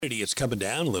It's coming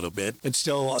down a little bit. It's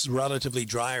still relatively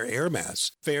drier air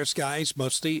mass. Fair skies,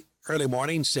 mostly early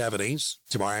morning 70s.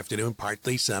 Tomorrow afternoon,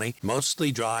 partly sunny,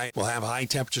 mostly dry. We'll have high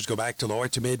temperatures go back to lower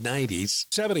to mid 90s.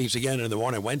 70s again in the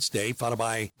morning Wednesday, followed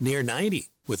by near 90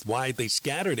 with widely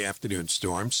scattered afternoon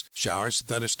storms. Showers and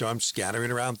thunderstorms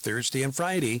scattering around Thursday and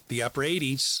Friday, the upper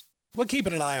 80s. We're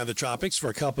keeping an eye on the tropics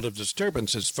for a couple of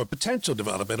disturbances for potential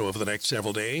development over the next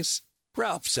several days.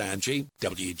 Ralph Sanji,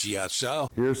 WGSO.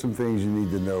 Here are some things you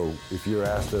need to know if you're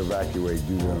asked to evacuate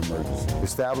due to an emergency.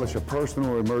 Establish a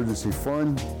personal emergency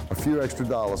fund. A few extra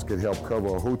dollars could help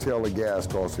cover a hotel or gas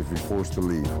costs if you're forced to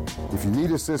leave. If you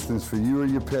need assistance for you or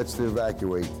your pets to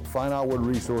evacuate, find out what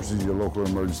resources your local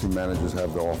emergency managers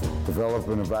have to offer. Develop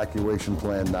an evacuation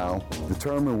plan now.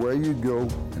 Determine where you'd go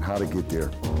and how to get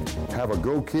there. Have a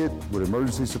go kit with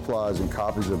emergency supplies and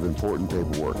copies of important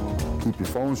paperwork. Keep your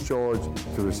phones charged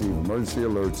to receive emergency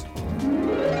alerts.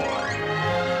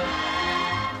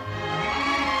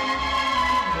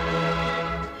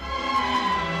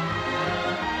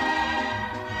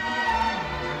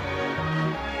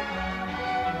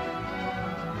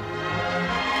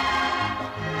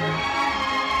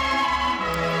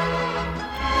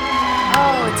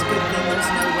 Oh, it's a good thing there's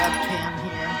no webcam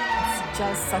here. It's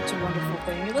just such a wonderful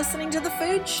thing. You're listening to The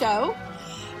Food Show,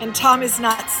 and Tom is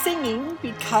not singing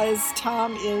because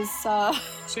Tom is...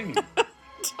 Singing.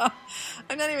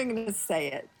 I'm not even going to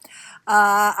say it.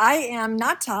 I am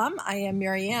not Tom. I am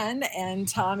Marianne, and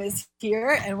Tom is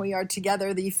here, and we are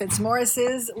together, the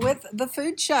Fitzmaurices, with The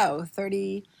Food Show,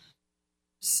 30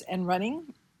 and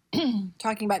running,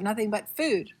 talking about nothing but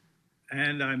food.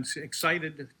 And I'm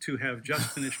excited to have just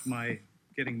finished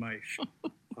getting my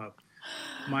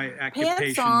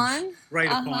occupations Pants on. right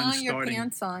upon Your starting.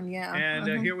 pants on, yeah.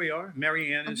 And here we are.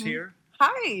 Marianne is here.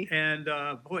 Hi. And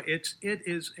boy, it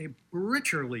is a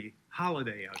ritually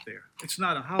holiday out there. It's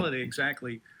not a holiday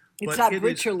exactly. It's but not it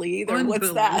ritually is either.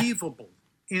 What's that? Unbelievable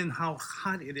in how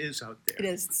hot it is out there. It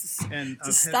is. And It's I've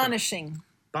astonishing. had to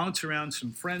bounce around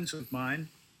some friends of mine.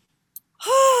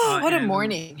 What a and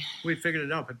morning. We figured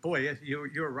it out, but boy,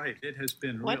 you're right. It has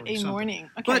been What really a something.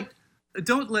 morning. Okay. But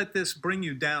don't let this bring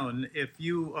you down. If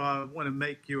you want to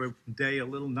make your day a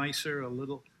little nicer, a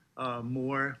little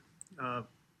more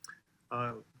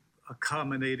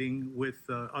accommodating with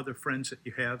other friends that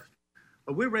you have,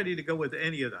 we're ready to go with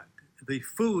any of that. The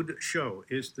Food Show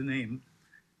is the name.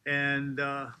 And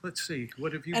let's see,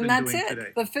 what have you been doing today? And that's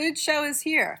it. The Food Show is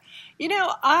here. You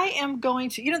know, I am going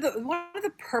to, one of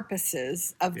the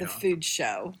purposes of the Food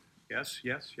Show. Yes.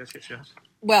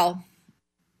 Well,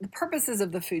 the purposes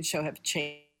of the Food Show have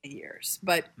changed for years,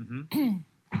 but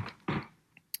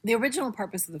the original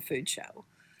purpose of the Food Show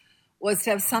was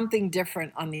to have something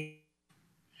different on the,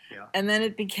 and then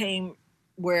it became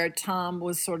where Tom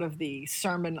was sort of the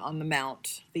Sermon on the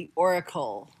Mount, the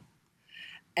oracle,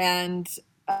 and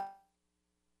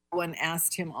everyone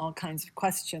asked him all kinds of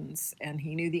questions, and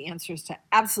he knew the answers to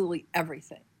absolutely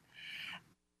everything.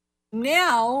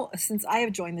 Now, since I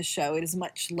have joined the show, it is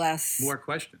much less. More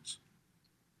questions.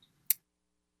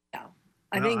 No,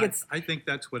 I think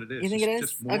that's what it is. You think it is?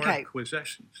 Just more okay.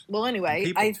 questions. Well,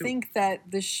 anyway, I think that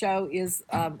the show is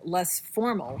less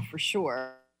formal for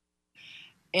sure.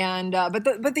 And but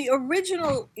the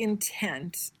original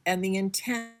intent, and the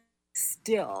intent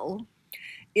still,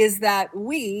 is that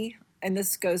we, and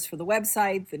this goes for the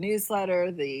website, the newsletter,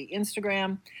 the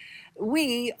Instagram,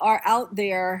 we are out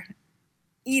there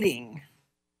eating,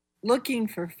 looking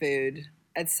for food,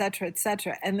 et cetera,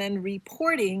 and then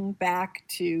reporting back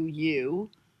to you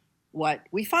what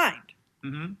we find.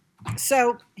 Mm-hmm.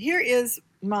 So here is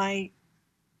my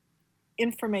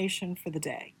information for the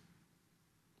day.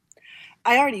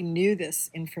 I already knew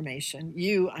this information.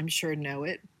 You, I'm sure, know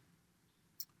it.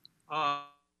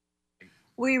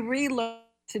 We relearned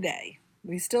today.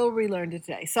 We still relearned it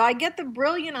today. So I get the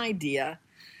brilliant idea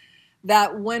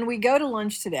that when we go to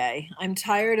lunch today, I'm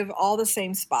tired of all the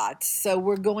same spots. So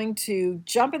we're going to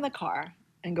jump in the car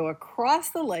and go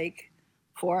across the lake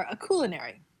for a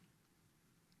culinary.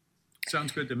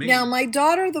 Sounds good to me. Now, my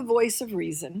daughter, the voice of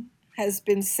reason, has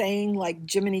been saying like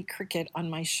Jiminy Cricket on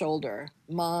my shoulder,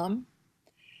 Mom,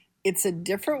 it's a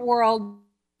different world.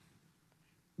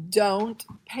 Don't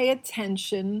pay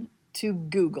attention to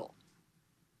Google.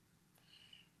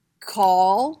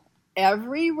 Call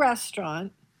every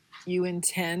restaurant you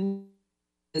intend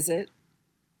to visit,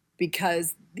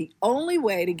 because the only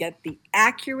way to get the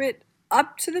accurate,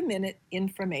 up-to-the-minute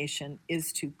information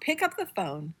is to pick up the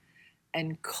phone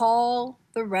and call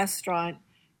the restaurant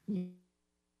you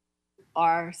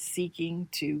are seeking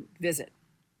to visit.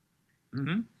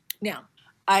 Mm-hmm. Now,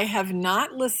 I have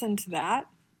not listened to that.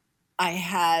 I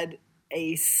had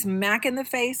a smack in the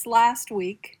face last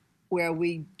week where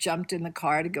we jumped in the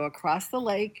car to go across the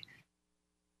lake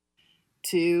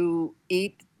to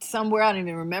eat somewhere. I don't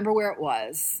even remember where it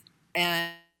was.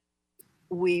 And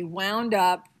we wound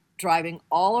up driving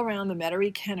all around the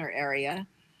Metairie-Kenner area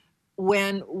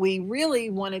when we really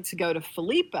wanted to go to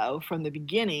Filippo from the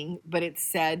beginning, but it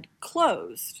said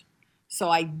closed. So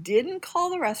I didn't call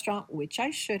the restaurant, which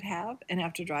I should have, and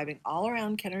after driving all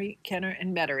around Kenner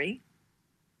and Metairie,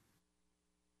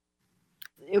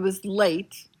 it was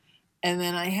late, and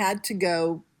then I had to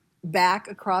go back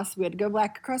across, we had to go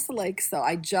back across the lake, so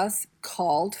I just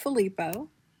called Filippo,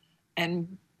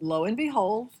 and lo and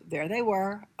behold, there they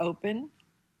were, open,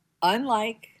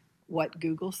 unlike what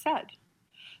Google said.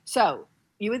 So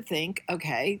you would think,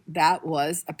 okay, that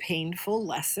was a painful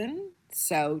lesson,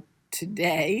 so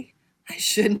today I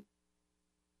shouldn't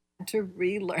have to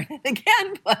relearn it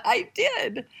again, but I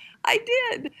did.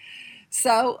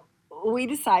 So we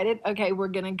decided, okay, we're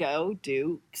going to go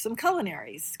do some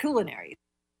culinaries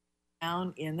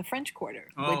down in the French Quarter,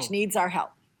 which needs our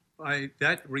help.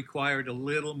 That required a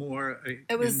little more.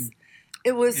 It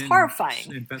was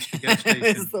horrifying. Investigation.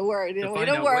 Is the word. It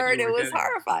was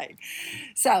horrifying.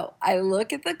 So I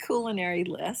look at the culinary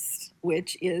list,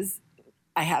 which is,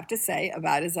 I have to say,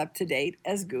 about as up to date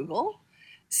as Google.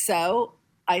 So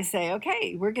I say,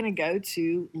 okay, we're going to go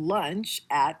to lunch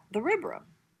at the Rib Room.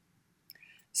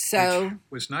 So which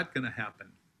was not going to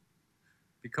happen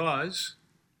because.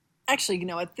 Actually, you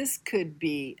know what? This could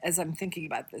be, as I'm thinking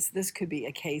about this could be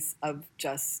a case of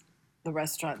just the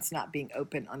restaurants not being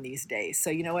open on these days. So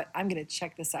you know what? I'm going to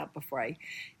check this out before I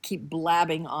keep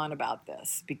blabbing on about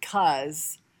this,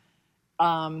 because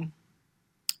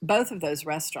both of those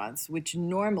restaurants, which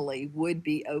normally would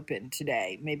be open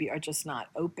today, maybe are just not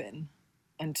open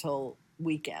until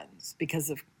weekends because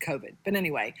of COVID. But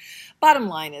anyway, bottom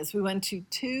line is we went to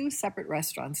 2 separate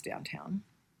restaurants downtown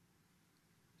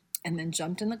and then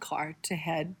jumped in the car to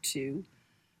head to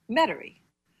Metairie.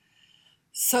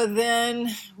 So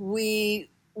then we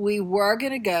were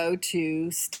going to go to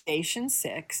Station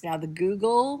 6. Now the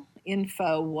Google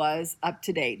info was up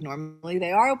to date. Normally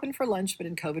they are open for lunch, but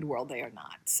in COVID world they are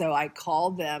not. So I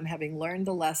called them, having learned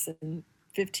the lesson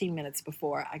 15 minutes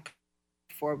before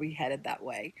we headed that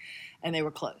way, and they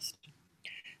were closed.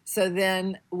 So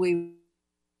then we were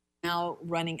now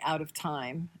running out of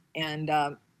time, and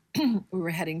we were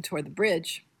heading toward the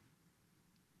bridge,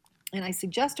 and I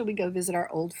suggested we go visit our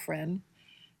old friend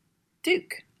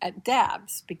Duke at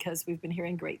Dabs, because we've been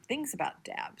hearing great things about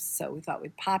Dabs. So we thought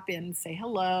we'd pop in, say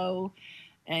hello,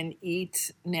 and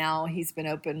eat. Now he's been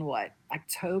open,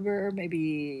 October,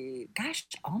 maybe,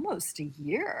 almost a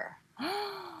year.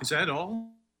 Is that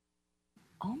all?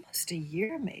 Almost a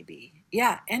year, maybe.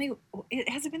 Yeah,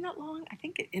 has it been that long? I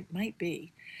think it might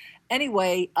be.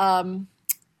 Anyway,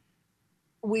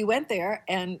 we went there,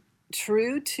 and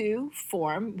true to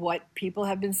form, what people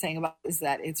have been saying about is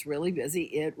that it's really busy.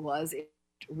 It was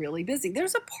really busy.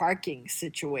 There's a parking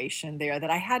situation there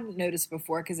that I hadn't noticed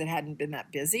before because it hadn't been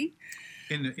that busy.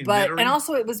 And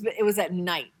also it was at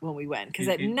night when we went, because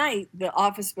at night the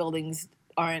office buildings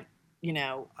aren't,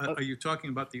 Are you talking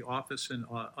about the office and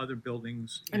other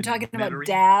buildings? I'm talking Metairie? about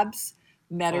Dabs,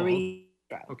 Metairie.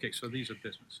 Oh, okay, so these are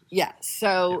businesses. Yeah.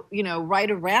 So,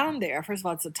 right around there, first of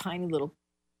all, it's a tiny little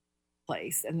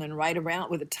place, and then right around,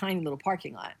 with a tiny little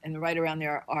parking lot, and right around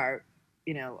there are,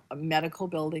 medical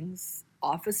buildings,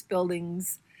 office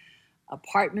buildings,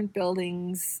 apartment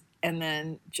buildings, and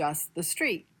then just the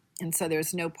street. And so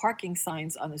there's no parking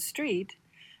signs on the street.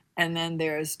 And then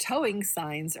there's towing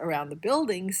signs around the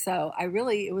building. So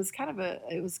it was kind of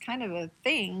a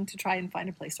thing to try and find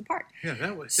a place to park. Yeah,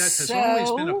 that has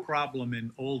always been a problem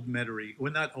in Old Metairie.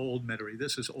 Well, not Old Metairie.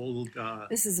 This is Old.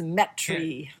 This is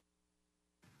Metairie.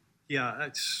 Yeah,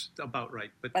 that's about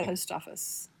right. But by the post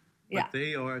office. Yeah. But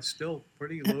they are still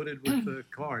pretty loaded with the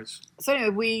cars. So anyway,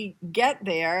 we get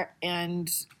there and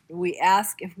we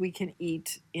ask if we can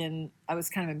eat in, I was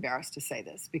kind of embarrassed to say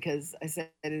this because I said,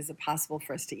 is it possible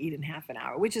for us to eat in half an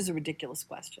hour, which is a ridiculous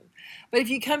question. But if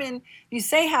you come in, you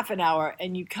say half an hour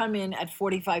and you come in at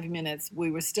 45 minutes,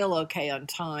 we were still okay on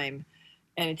time.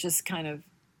 And it just kind of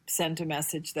sent a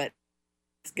message that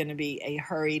it's going to be a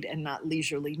hurried and not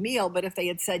leisurely meal. But if they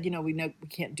had said, we know we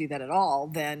can't do that at all,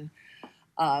 then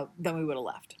we would have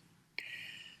left.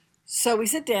 So we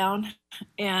sit down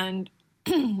and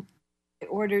I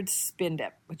ordered spin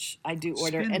dip, which I do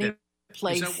order any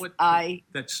place I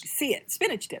see it.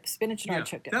 Spinach dip, spinach and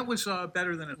artichoke dip. That was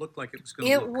better than it looked like it was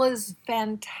going to look. It was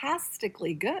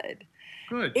fantastically good.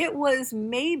 Good. It was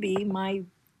maybe my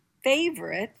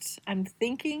favorite. I'm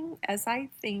thinking as I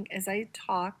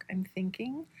talk, I'm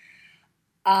thinking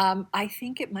I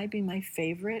think it might be my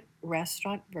favorite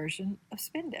restaurant version of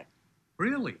spin dip.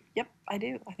 Really? Yep, I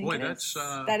do. I think Boy, it that's, is.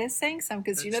 That is saying something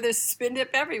because that's- there's spin dip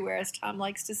everywhere, as Tom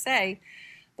likes to say.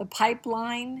 The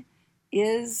pipeline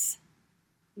is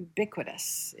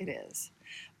ubiquitous. It is.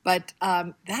 But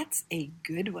that's a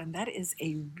good one. That is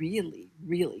a really,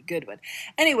 really good one.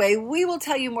 Anyway, we will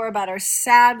tell you more about our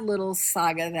sad little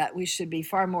saga that we should be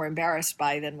far more embarrassed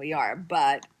by than we are.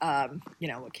 But,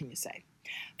 what can you say?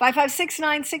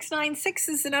 5569696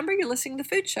 is the number. You're listening to The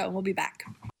Food Show, and we'll be back.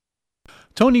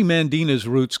 Tony Mandina's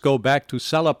roots go back to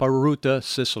Salaparuta,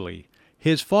 Sicily.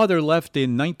 His father left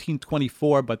in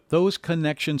 1924, but those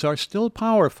connections are still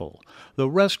powerful. The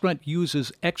restaurant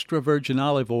uses extra virgin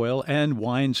olive oil and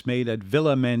wines made at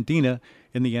Villa Mandina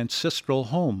in the ancestral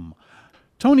home.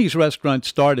 Tony's restaurant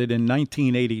started in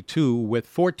 1982 with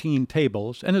 14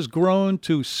 tables and has grown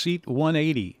to seat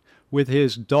 180. With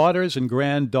his daughters and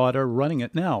granddaughter running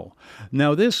it now.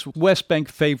 Now, this West Bank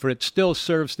favorite still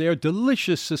serves their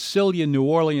delicious Sicilian New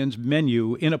Orleans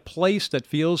menu in a place that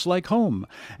feels like home,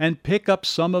 and pick up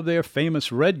some of their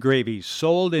famous red gravies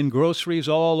sold in groceries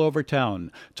all over town.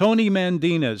 Tony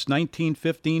Mandina's,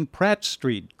 1915 Pratt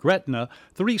Street, Gretna,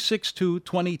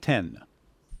 362-2010.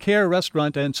 Care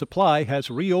Restaurant and Supply has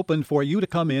reopened for you to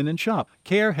come in and shop.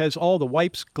 Care has all the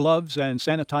wipes, gloves, and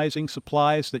sanitizing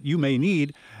supplies that you may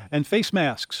need, and face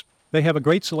masks. They have a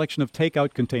great selection of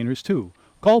takeout containers, too.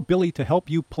 Call Billy to help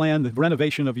you plan the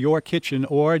renovation of your kitchen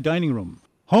or dining room.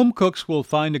 Home cooks will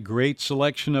find a great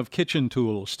selection of kitchen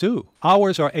tools, too.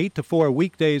 Hours are 8 to 4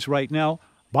 weekdays right now.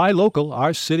 Buy local.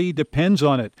 Our city depends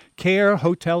on it. Care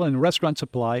Hotel and Restaurant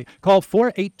Supply. Call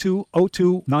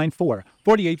 482-0294,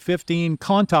 4815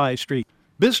 Conti Street.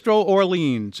 Bistro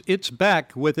Orleans. It's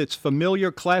back with its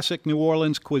familiar classic New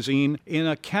Orleans cuisine in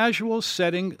a casual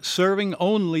setting, serving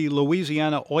only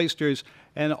Louisiana oysters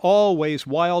and always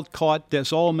wild-caught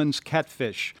Des Allemands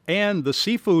catfish. And the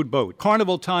Seafood Boat.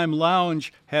 Carnival Time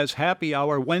Lounge has happy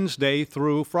hour Wednesday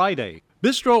through Friday.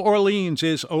 Bistro Orleans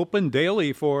is open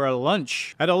daily for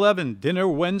lunch at 11, dinner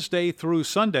Wednesday through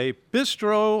Sunday.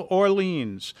 Bistro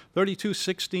Orleans,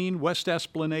 3216 West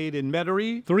Esplanade in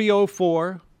Metairie,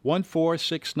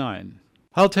 304-1469.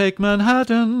 I'll take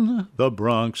Manhattan, the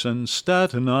Bronx, and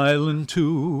Staten Island,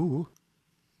 too.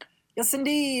 Yes,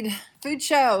 indeed. Food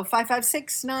Show,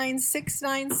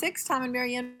 5569696. Tom and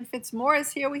Marianne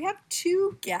Fitzmaurice here. We have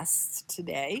two guests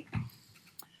today.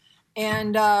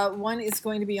 And one is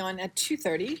going to be on at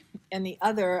 2:30, and the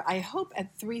other, I hope,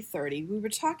 at 3:30. We were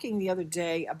talking the other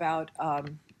day about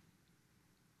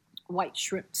white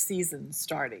shrimp season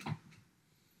starting.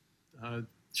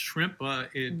 Shrimp,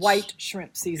 it's... White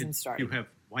shrimp season starting. You have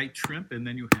white shrimp, and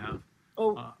then you have...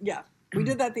 yeah. We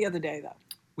did that the other day, though.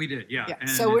 We did, yeah. Yeah. And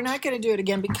So we're not going to do it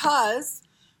again because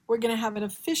we're going to have an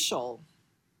official...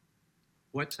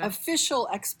 What's that? Official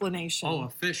explanation. Oh,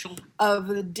 official? Of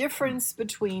the difference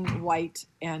between white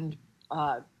and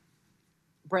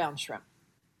brown shrimp.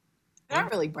 They're not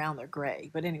really brown; they're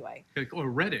gray. But anyway. Or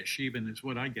reddish, even, is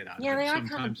what I get out of it. Yeah, they are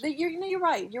sometimes. kind of. You're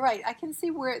right. You're right. I can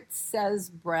see where it says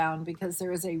brown because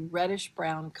there is a reddish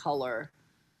brown color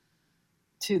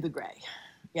to the gray.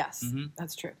 Yes,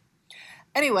 that's true.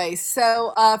 Anyway,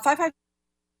 so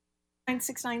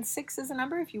 55696 is a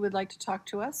number. If you would like to talk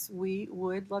to us, we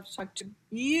would love to talk to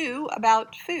you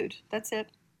about food. That's it,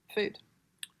 food.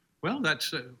 Well,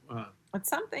 that's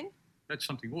something. That's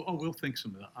something. We'll think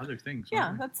some other things.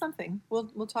 Yeah, that's something.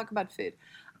 We'll talk about food.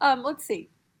 Let's see.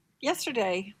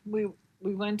 Yesterday we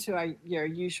went to your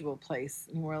usual place,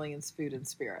 New Orleans Food and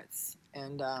Spirits,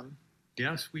 and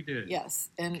yes, we did. Yes,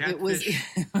 and catfish, it was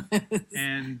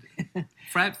and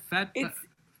fat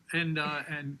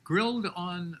and grilled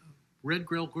on Red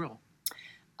Grill.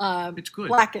 It's good.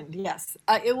 Blackened, yes.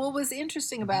 What was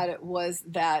interesting about it was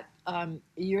that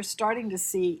you're starting to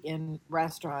see in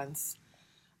restaurants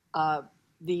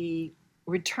the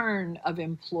return of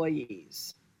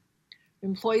employees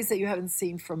that you haven't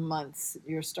seen for months.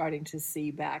 You're starting to see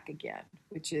back again,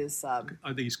 which is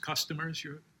Are these customers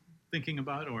you're thinking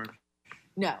about, or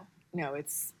no?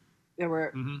 There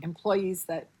were employees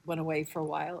that went away for a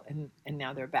while, and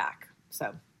now they're back.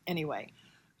 So anyway.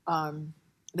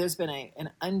 There's been an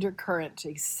undercurrent,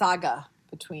 a saga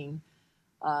between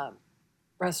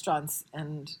restaurants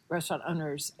and restaurant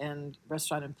owners and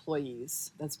restaurant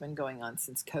employees that's been going on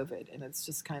since COVID. And it's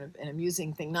just kind of an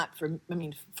amusing thing,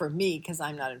 for me, because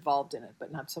I'm not involved in it,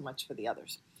 but not so much for the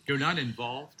others. You're not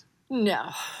involved?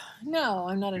 No,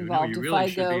 I'm not involved. You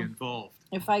really should be involved.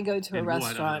 If I go to a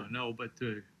restaurant, I don't know, but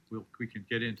we can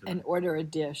get into that. And order a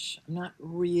dish, I'm not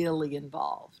really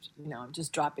involved. I'm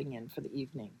just dropping in for the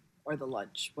evening. or the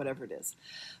lunch, whatever it is.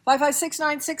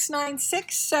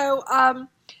 5569696. So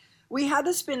we had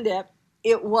the spin dip.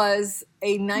 It was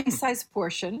a nice size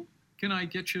portion. Can I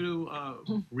get you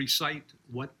to recite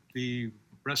what the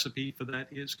recipe for that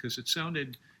is? Because it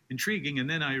sounded intriguing, and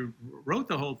then I wrote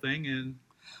the whole thing, and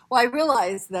Well, I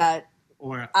realized that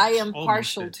or I am almost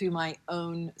partial did. to my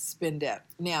own spin dip.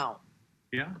 Now,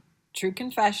 Yeah. true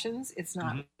confessions, it's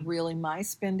not really my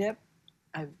spin dip.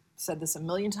 I've said this a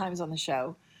million times on the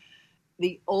show.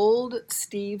 The old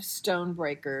Steve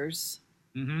Stonebreakers,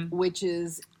 which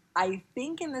is, I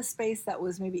think, in the space that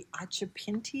was maybe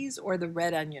Achapinti's or the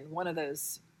Red Onion, one of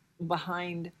those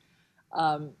behind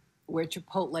where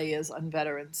Chipotle is on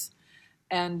Veterans.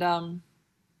 And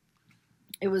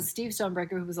it was Steve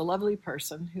Stonebreaker, who was a lovely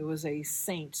person, who was a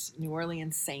Saints, New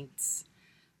Orleans Saints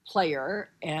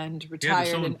player, and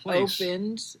retired and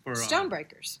opened for,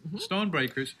 Stonebreakers.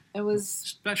 Stonebreakers. It was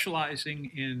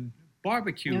specializing in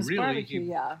barbecue, It was really. barbecue,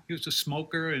 yeah. He was a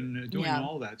smoker and doing Yeah.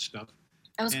 all that stuff.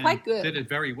 It was And quite good. Did it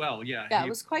very well, yeah. Yeah, it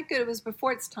was quite good. It was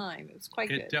before its time. It was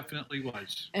quite It good. definitely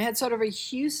was. It had sort of a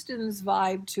Houston's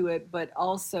vibe to it, but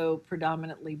also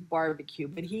predominantly barbecue.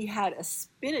 But he had a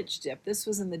spinach dip. This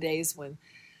was in the days when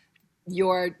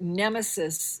your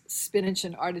nemesis spinach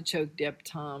and artichoke dip,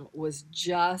 Tom, was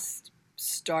just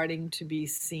starting to be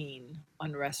seen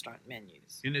on restaurant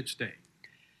menus. In its day.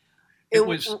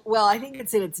 Well, I think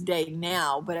it's in its day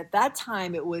now, but at that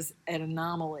time it was an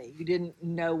anomaly. You didn't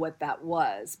know what that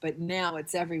was, but now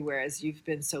it's everywhere, as you've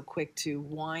been so quick to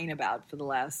whine about for the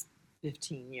last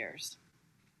 15 years.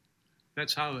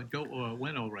 That's how it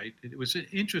went all right. It was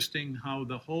interesting how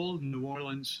the whole New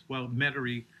Orleans,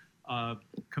 Metairie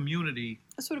community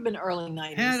This would have been early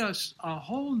 90s. had a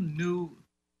whole new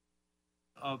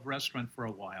restaurant for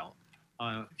a while.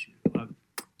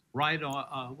 Right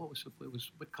on,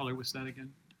 what color was that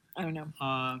again? I don't know.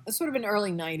 This would have been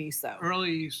early 90s, though.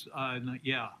 Early,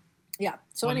 yeah. Yeah.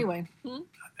 So anyway.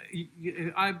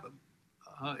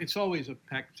 It's always a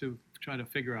peck to try to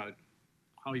figure out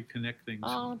how you connect things.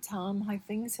 Oh, Tom, how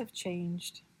things have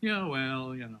changed. Yeah,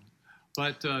 well, you know.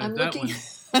 But I'm that looking, one...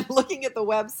 I'm looking at the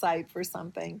website for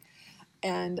something,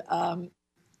 and on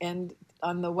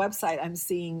the website I'm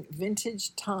seeing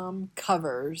Vintage Tom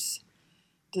covers,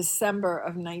 December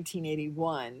of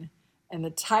 1981, and the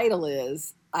title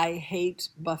is "I Hate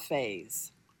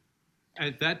Buffets."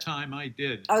 At that time, I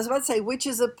did. I was about to say, which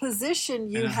is a position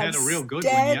you and I have had a real good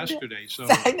one yesterday. So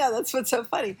I know, that's what's so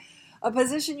funny. A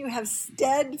position you have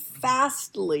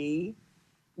steadfastly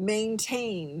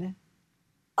maintained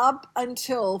up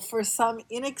until, for some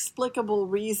inexplicable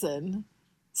reason,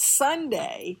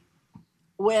 Sunday,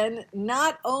 when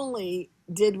not only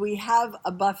did we have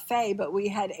a buffet, but we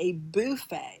had a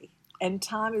buffet, and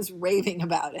Tom is raving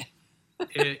about it.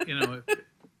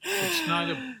 It's not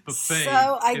a buffet.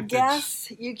 So I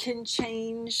guess you can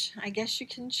change. I guess you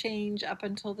can change up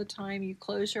until the time you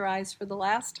close your eyes for the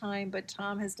last time. But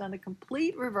Tom has done a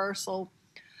complete reversal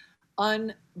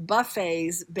on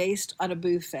buffets based on a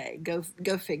buffet. Go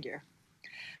figure.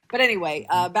 But anyway,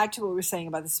 back to what we were saying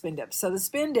about the spin dip. So the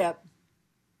spin dip,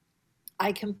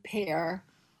 I compare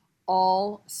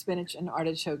all spinach and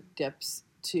artichoke dips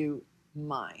to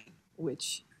mine,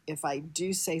 which, if I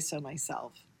do say so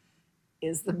myself,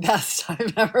 is the best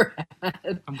I've ever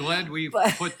had. I'm glad we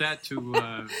put that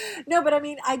to... No, but I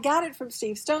mean, I got it from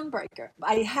Steve Stonebreaker.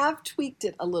 I have tweaked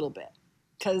it a little bit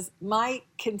because my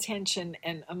contention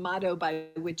and a motto by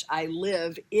which I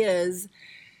live is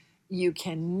you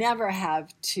can never have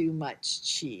too much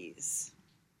cheese.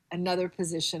 Another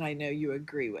position I know you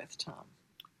agree with, Tom.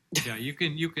 Yeah, you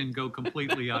can go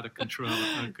completely out of control.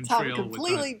 Tom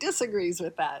completely disagrees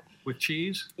with that. With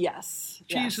cheese? Yes.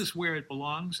 Cheese is where it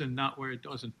belongs and not where it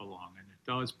doesn't belong. And it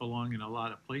does belong in a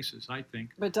lot of places, I think.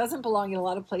 But it doesn't belong in a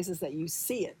lot of places that you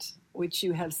see it, which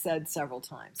you have said several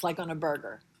times, like on a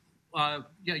burger. Yeah,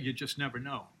 you just never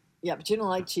know. Yeah, but you don't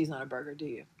like cheese on a burger, do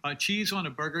you? Cheese on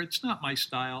a burger, it's not my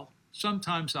style.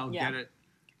 Sometimes I'll get it,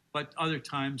 but other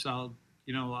times I'll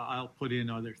put in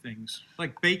other things.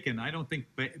 Like bacon. I don't think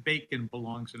bacon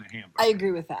belongs in a hamburger. I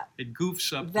agree with that. It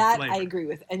goofs up that the flavor. I agree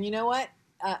with. And you know what?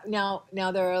 Now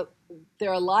there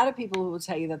are a lot of people who will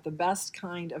tell you that the best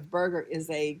kind of burger is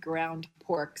a ground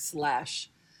pork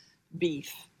 /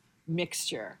 beef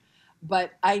mixture.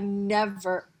 But I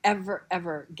never, ever,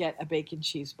 ever get a bacon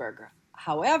cheeseburger.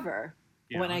 However,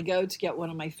 when I go to get one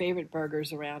of my favorite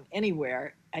burgers around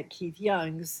anywhere at Keith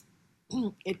Young's,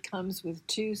 it comes with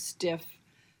 2 stiff,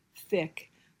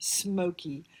 thick,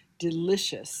 smoky,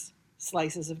 delicious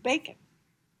slices of bacon.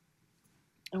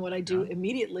 And what I do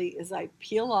immediately is I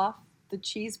peel off the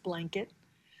cheese blanket,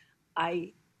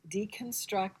 I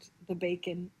deconstruct the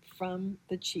bacon from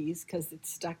the cheese because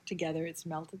it's stuck together, it's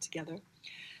melted together.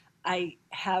 I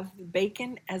have the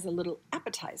bacon as a little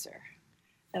appetizer.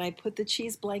 Then I put the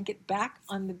cheese blanket back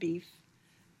on the beef,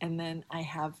 and then I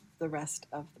have the rest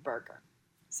of the burger.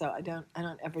 So I don't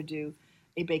ever do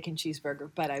a bacon cheeseburger,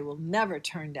 but I will never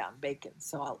turn down bacon.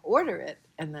 So I'll order it,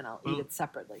 and then I'll eat it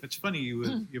separately. It's funny,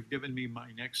 you've given me my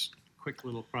next quick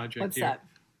little project. What's here.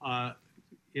 that?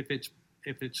 If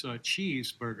it's a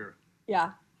cheeseburger,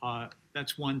 Yeah.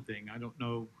 that's one thing. I don't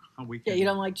know how we Yeah, can. you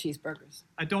don't like cheeseburgers.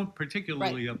 I don't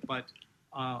particularly, but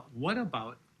what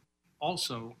about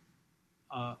also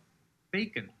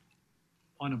bacon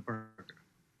on a burger?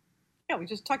 Yeah, we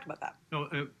just talked about that. No,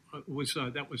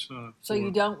 that was So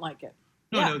you don't like it?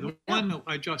 No, the one that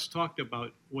I just talked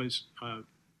about was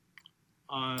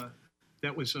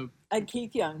that was At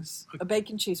Keith Young's, a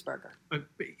bacon cheeseburger.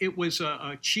 it was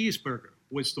a cheeseburger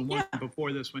was the one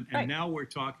before this one, and Right. now we're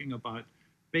talking about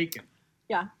bacon.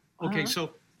 Yeah. Okay,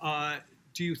 so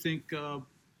do you think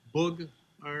boog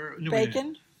or no,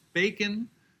 Bacon? Bacon?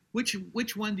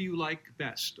 Which one do you like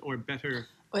best or better?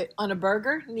 Wait, on a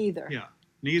burger? Neither. Yeah,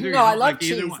 neither. No, You I don't love like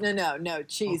either cheese. one? No,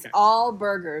 cheese. Okay. All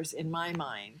burgers, in my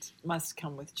mind, must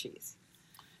come with cheese.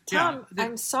 Tom, Yeah,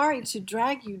 I'm sorry to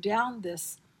drag you down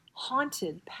this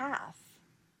haunted path.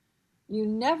 You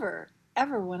never,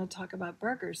 ever want to talk about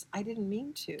burgers. I didn't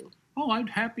mean to. Oh, I'm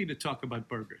happy to talk about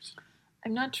burgers.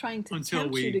 I'm not trying to Until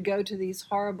tempt you to go to these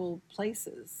horrible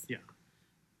places. Yeah.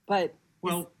 But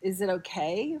Well, is it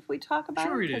okay if we talk about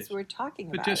Sure it? it Because is. we're talking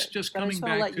But about just- it. just but I coming just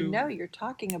want to back let you to- know you're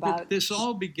talking about this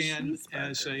all began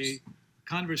as a cheeseburgers.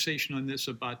 conversation on this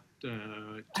about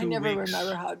 2 I never weeks,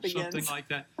 remember how it begins. something like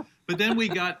that. But then we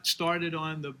got started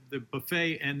on the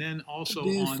buffet, and then also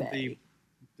on Buffet.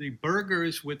 the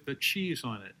burgers with the cheese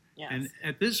on it. Yes. And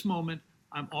at this moment,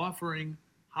 I'm offering,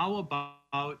 how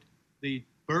about the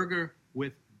burger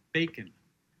with bacon?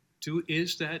 Do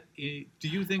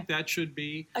you think that should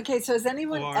be? Okay, so has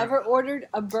anyone Or- ever ordered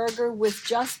a burger with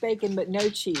just bacon but no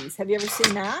cheese? Have you ever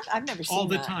seen that? I've never seen All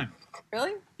the that. time?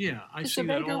 Really? Yeah, I Just see a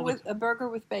that burger all with the a burger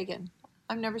with bacon.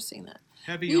 I've never seen that.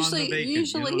 heavy usually- on the bacon.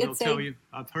 usually they'll it's tell a you.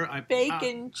 I've heard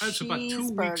bacon That's about 2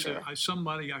 weeks.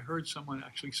 cheeseburger. I heard someone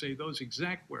actually say those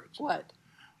exact words. What?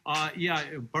 Yeah,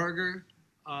 a burger,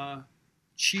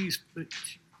 cheese,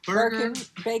 burger,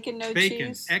 Bacon, no bacon,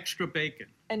 cheese, extra bacon.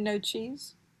 and no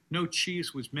cheese. No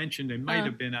cheese was mentioned. It might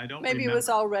have been. I don't Maybe remember. it was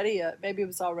already a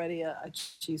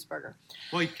cheeseburger.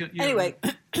 Well, Anyway,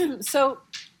 so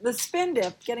the spin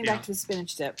dip. Getting Yeah. back to the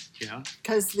spinach dip, yeah,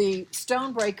 because the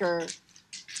Stonebreaker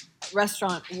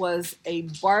restaurant was a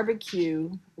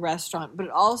barbecue restaurant, but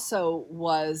it also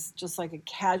was just like a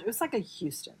casual. It was like a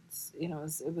Houston's. You know,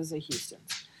 it was a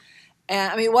Houston's. And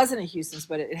I mean, it wasn't a Houston's,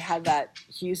 but it had that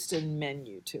Houston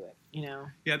menu to it. You know.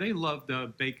 yeah. They loved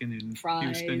bacon in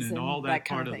Fries Houston and all and that that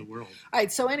kind part of of the thing. world. All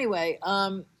right. So anyway,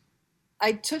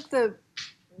 I took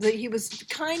he was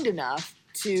kind enough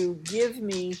to give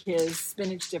me his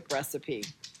spinach dip recipe.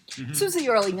 Mm-hmm. This was the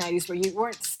early 90s where you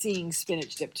weren't seeing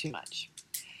spinach dip too much.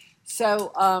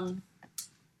 So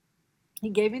he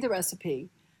gave me the recipe.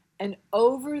 And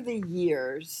over the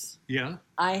years, Yeah,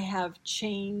 I have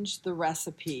changed the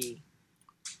recipe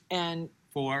and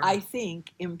for I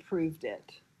think improved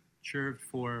it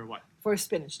for what? for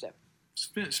spinach dip.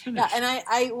 Spinach. Yeah, and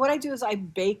I what I do is I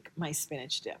bake my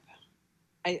spinach dip.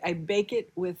 I bake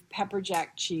it with pepper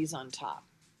jack cheese on top.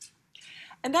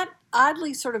 And that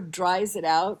oddly sort of dries it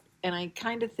out. And I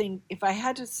kind of think, if I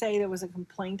had to say there was a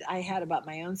complaint I had about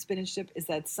my own spinach dip, is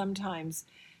that sometimes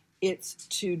it's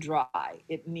too dry.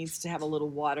 It needs to have a little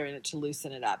water in it to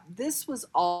loosen it up. This was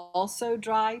also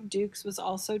dry. Duke's was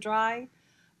also dry.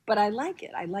 But I like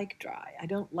it. I like dry. I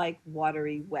don't like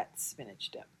watery, wet spinach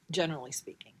dip, generally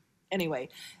speaking. Anyway,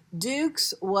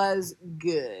 Duke's was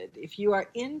good. If you are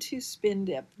into spin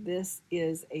dip, this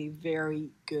is a very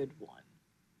good one.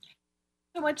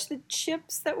 So much the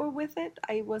chips that were with it,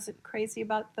 I wasn't crazy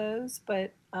about those,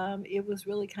 but it was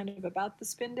really kind of about the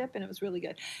spin dip, and it was really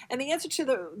good. And the answer to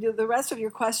the rest of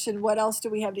your question, what else do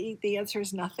we have to eat? The answer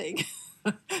is nothing.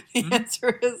 The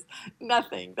answer is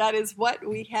nothing. That is what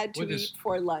we had to eat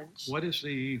for lunch. What is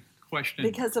the question?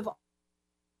 Because of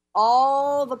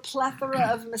all the plethora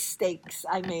of mistakes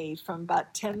I made from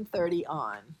about 10:30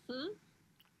 on.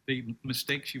 The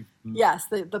mistakes you've. Yes,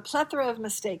 the plethora of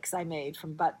mistakes I made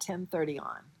from about 10:30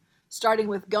 on. Starting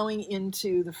with going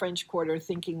into the French Quarter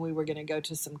thinking we were going to go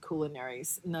to some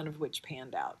culinaries, none of which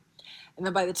panned out. And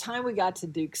then by the time we got to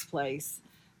Duke's place,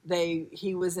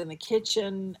 he was in the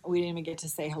kitchen. We didn't even get to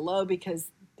say hello because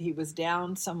he was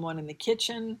down someone in the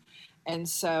kitchen. And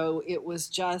so it was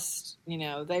just,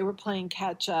 they were playing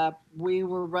catch up. We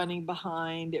were running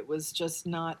behind. It was just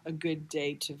not a good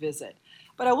day to visit.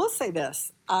 But I will say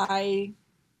this. I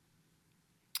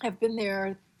have been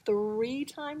there 3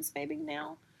 times maybe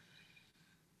now.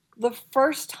 The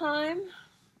first time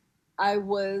I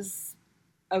was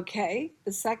okay.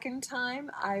 The second time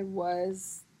I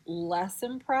was less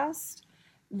impressed.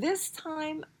 This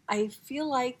time I feel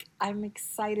like I'm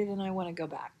excited and I want to go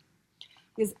back.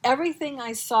 Because everything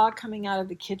I saw coming out of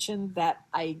the kitchen that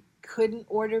I couldn't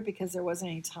order because there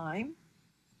wasn't any time,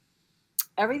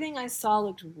 everything I saw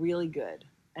looked really good.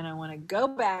 And I want to go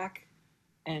back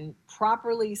and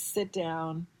properly sit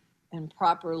down and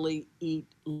properly eat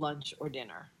lunch or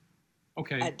dinner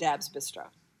at Dab's Bistro.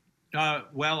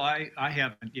 Well, I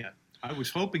haven't yet. I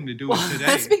was hoping to do it today.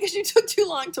 That's because you took too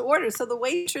long to order. So the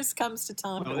waitress comes to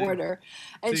Tom to order.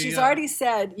 And she's already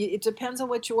said it depends on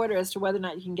what you order as to whether or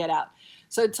not you can get out.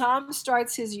 So Tom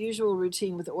starts his usual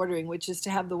routine with ordering, which is to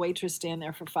have the waitress stand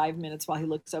there for 5 minutes while he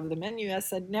looks over the menu. I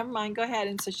said, never mind, go ahead.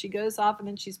 And so she goes off, and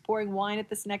then she's pouring wine at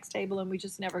this next table, and we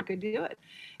just never could do it.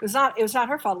 It was not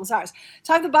her fault. It was ours.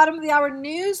 Time at the bottom of the hour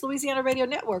news. Louisiana Radio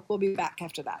Network. We'll be back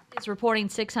after that. It's reporting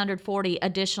 640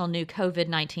 additional new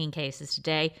COVID-19 cases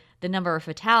today. The number of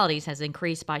fatalities has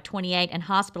increased by 28 and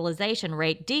hospitalization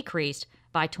rate decreased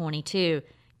by 22.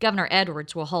 Governor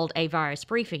Edwards will hold a virus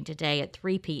briefing today at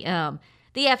 3 p.m.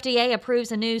 The FDA approves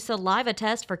a new saliva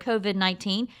test for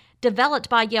COVID-19 developed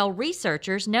by Yale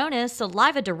researchers known as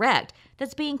Saliva Direct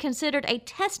that's being considered a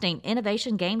testing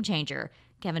innovation game changer.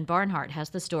 Kevin Barnhart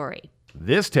has the story.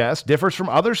 This test differs from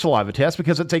other saliva tests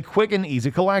because it's a quick and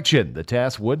easy collection. The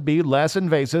test would be less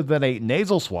invasive than a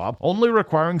nasal swab, only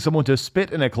requiring someone to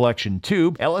spit in a collection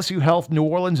tube. LSU Health New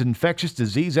Orleans infectious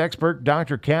disease expert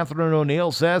Dr. Catherine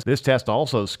O'Neill says this test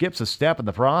also skips a step in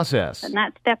the process. And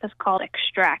that step is called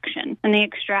extraction. And the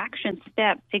extraction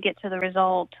step to get to the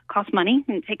result costs money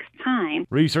and it takes time.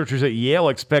 Researchers at Yale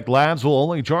expect labs will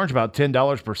only charge about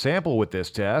 $10 per sample with this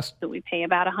test. So we pay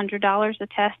about $100 a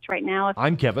test right now.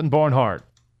 I'm Kevin Barnhart.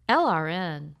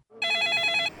 LRN.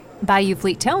 Bayou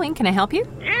Fleet Towing, can I help you?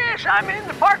 Yes, I'm in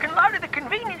the parking lot of the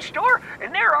convenience store,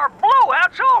 and there are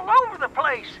blowouts all over the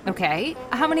place. Okay,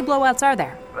 how many blowouts are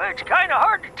there? Well, it's kind of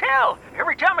hard to tell.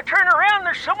 Every time I turn around,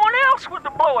 there's someone else with a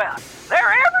blowout. They're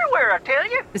everywhere, I tell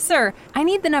you. Sir, I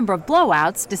need the number of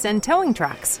blowouts to send towing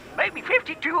trucks. Maybe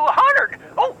 50 to 100.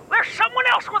 Oh, there's someone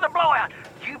else with a blowout.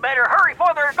 You better hurry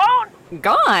before they're gone.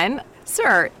 Gone?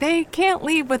 Sir, they can't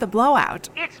leave with a blowout.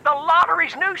 It's the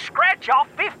lottery's new scratch-off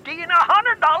 $50 and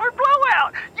 $100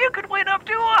 blowout. You could win up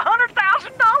to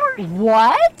 $100,000.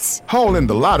 What? Haul in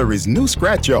the lottery's new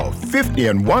scratch-off $50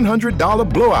 and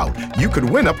 $100 blowout. You could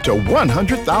win up to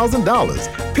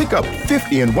 $100,000. Pick up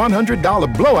 $50 and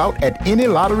 $100 blowout at any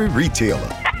lottery retailer.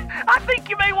 I think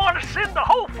you may want to send the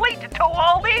whole fleet to tow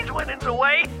all these winnings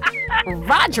away.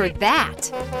 Roger that.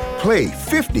 Play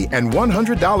 $50 and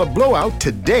 $100 blowout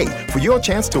today for your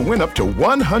chance to win up to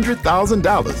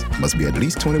 $100,000. Must be at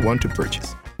least 21 to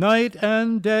purchase. Night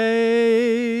and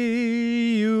day,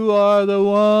 you are the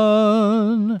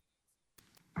one.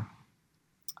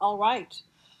 All right.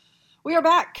 We are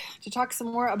back to talk some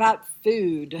more about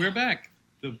food. We're back.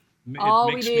 It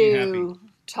all makes we me do, happy.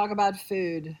 Talk about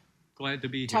food. Glad to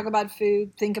be here. Talk about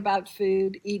food, think about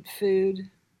food, eat food.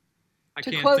 I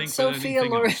to can't quote think Sophia of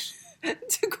Loren, else.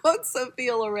 to quote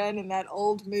Sophia Loren in that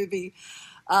old movie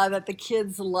that the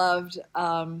kids loved.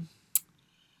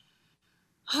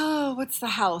 What's the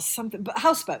house?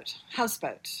 Houseboat.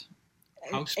 Houseboat?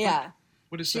 Yeah.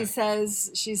 What is she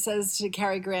that? She says to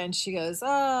Cary Grant, she goes,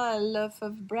 a loaf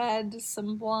of bread,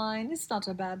 some wine. It's not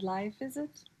a bad life, is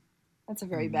it? That's a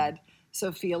very bad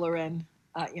Sophia Loren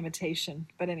imitation.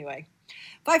 But anyway,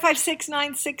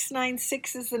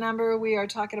 556-9696 is the number. We are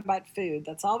talking about food.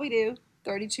 That's all we do.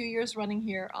 32 years running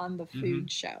here on the Food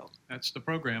Show. That's the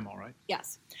program, all right.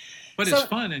 Yes. But it's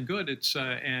fun and good. It's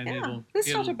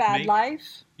it's not a bad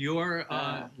life. Your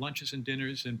lunches and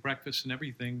dinners and breakfasts and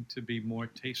everything to be more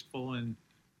tasteful and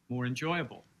more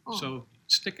enjoyable. So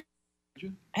stick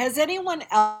it. Has anyone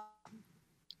else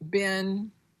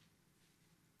been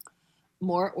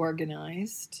more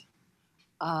organized?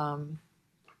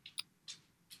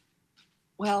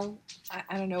 Well,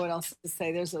 I don't know what else to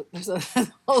say. There's a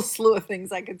whole slew of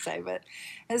things I could say, but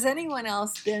has anyone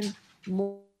else been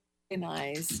more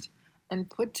organized and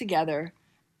put together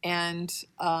and,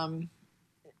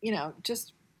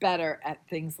 just better at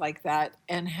things like that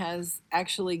and has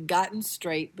actually gotten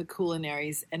straight the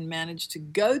culinaries and managed to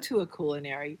go to a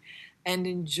culinary and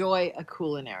enjoy a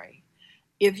culinary?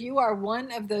 If you are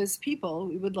one of those people,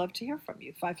 we would love to hear from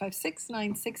you.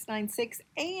 556-9696.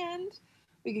 And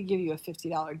We could give you a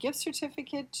 $50 gift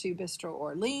certificate to Bistro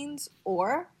Orleans,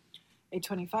 or a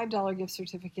 $25 gift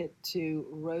certificate to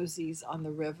Rosie's on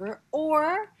the River,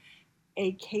 or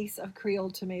a case of Creole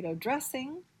tomato dressing.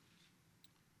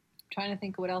 I'm trying to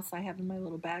think what else I have in my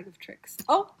little bag of tricks.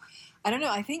 Oh, I don't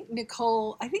know. I think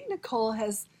Nicole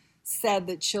has said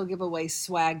that she'll give away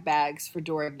swag bags for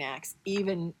Dorignacs,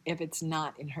 even if it's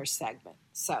not in her segment.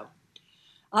 So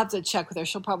I'll have to check with her.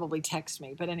 She'll probably text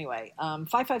me. But anyway,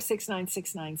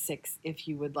 556-9696 if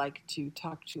you would like to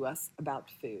talk to us about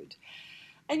food.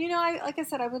 And, like I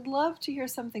said, I would love to hear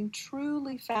something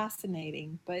truly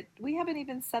fascinating, but we haven't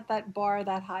even set that bar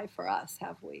that high for us,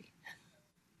 have we?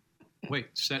 Wait,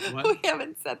 set what? We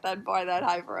haven't set that bar that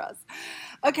high for us.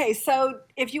 Okay, so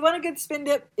if you want a good spin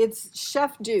dip, it's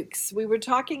Chef Duke's. We were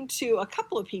talking to a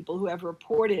couple of people who have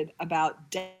reported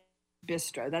about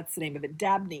Bistro. That's the name of it.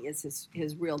 Dabney is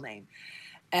his real name.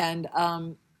 And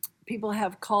people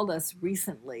have called us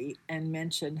recently and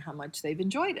mentioned how much they've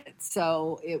enjoyed it.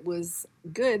 So it was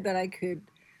good that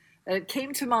it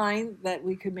came to mind that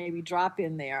we could maybe drop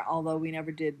in there, although we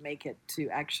never did make it to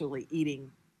actually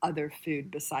eating other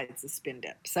food besides the spin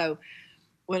dip. So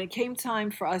when it came time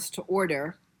for us to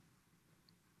order,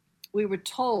 we were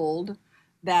told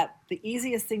that the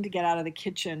easiest thing to get out of the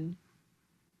kitchen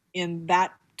in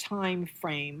that time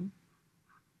frame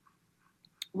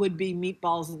would be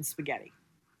meatballs and spaghetti.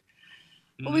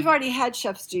 Well, we've already had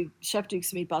Chef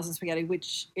Duke's meatballs and spaghetti,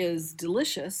 which is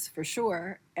delicious for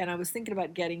sure. And I was thinking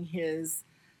about getting his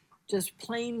just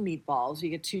plain meatballs. You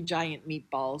get 2 giant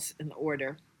meatballs in the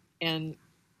order. And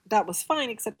that was fine,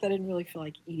 except I didn't really feel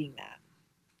like eating that.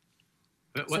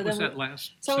 But what was that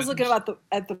last So I was looking at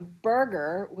the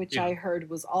burger, which Yeah. I heard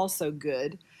was also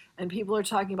good. And people are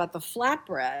talking about the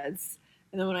flatbreads.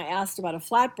 And then when I asked about a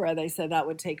flatbread, they said that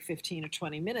would take 15 or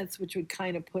 20 minutes, which would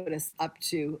kind of put us up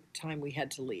to time we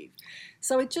had to leave.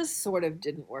 So it just sort of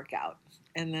didn't work out.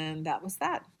 And then that was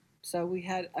that. So we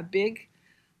had a big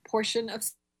portion of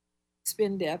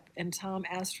spin dip, and Tom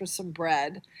asked for some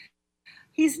bread.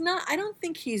 I don't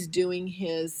think he's doing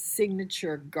his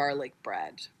signature garlic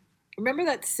bread. Remember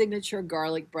that signature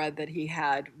garlic bread that he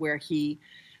had where he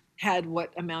had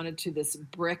what amounted to this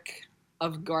brick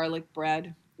of garlic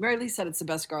bread? Mary Lee said it's the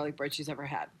best garlic bread she's ever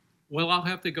had. Well, I'll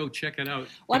have to go check it out.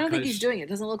 Well, I don't think he's doing it. It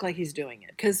doesn't look like he's doing it.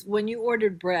 Because when you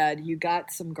ordered bread, you got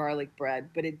some garlic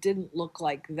bread, but it didn't look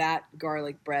like that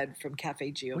garlic bread from Cafe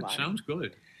Giovanni. Which sounds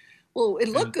good. Well, it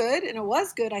looked good, and it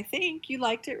was good, I think. You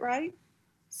liked it, right?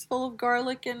 It's full of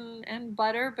garlic and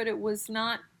butter, but it was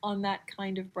not on that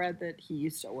kind of bread that he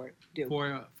used to do.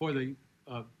 For the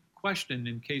question,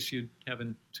 in case you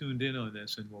haven't tuned in on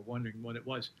this and were wondering what it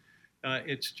was,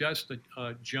 it's just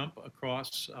a jump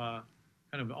across, kind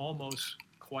of almost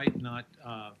quite not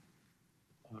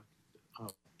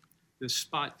this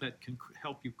spot that can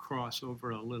help you cross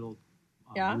over a little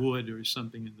wood or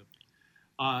something in the.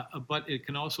 But it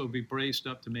can also be braised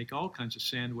up to make all kinds of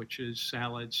sandwiches,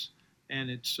 salads, and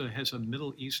it has a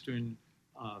Middle Eastern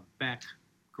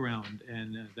background,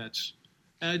 and that's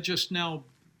just now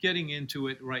getting into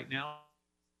it right now.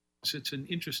 It's an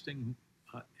interesting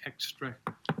extra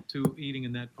to eating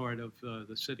in that part of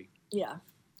the city. Yeah.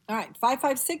 All right.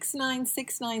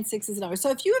 556-9696 is the number.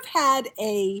 So if you have had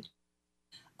a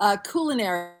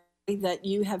culinary that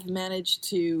you have managed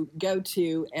to go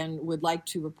to and would like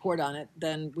to report on it,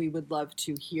 then we would love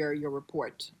to hear your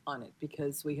report on it,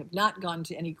 because we have not gone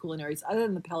to any culinaries other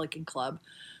than the Pelican Club,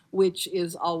 which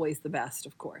is always the best,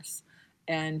 of course.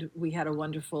 And we had a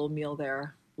wonderful meal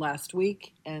there last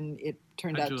week, and it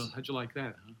turned out. How'd you like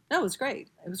that? Huh? That was great.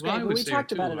 It was Well, great. I But was we there talked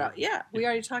too, about it. Yeah, we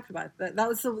already talked about it.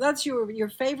 That's your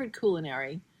favorite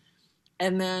culinary,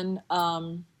 and then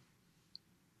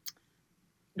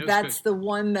that's good. the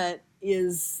one that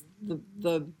is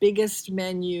the biggest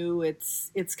menu.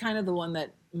 It's kind of the one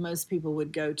that most people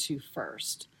would go to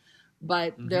first.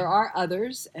 But there are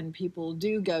others, and people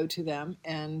do go to them,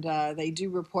 and they do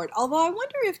report. Although I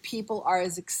wonder if people are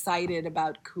as excited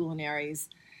about culinaries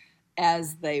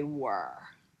as they were.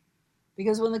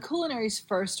 Because when the culinaries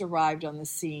first arrived on the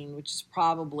scene, which is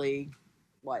probably,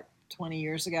 20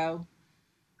 years ago?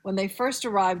 When they first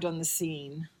arrived on the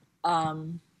scene,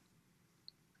 I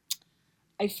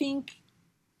think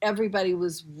everybody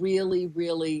was really,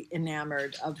 really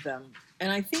enamored of them.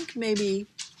 And I think maybe,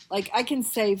 I can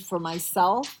say for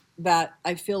myself that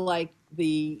I feel like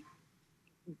the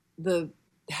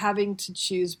having to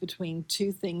choose between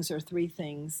 2 things or 3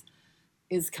 things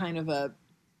is kind of a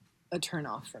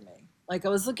turnoff for me. I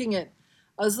was looking at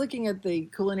the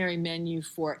culinary menu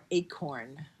for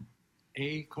Acorn.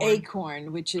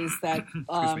 Acorn, which is that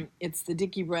it's the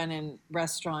Dickie Brennan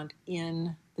restaurant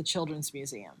in the Children's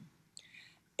Museum.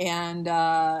 And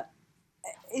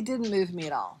it didn't move me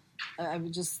at all.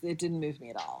 It didn't move me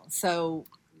at all. So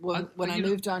when I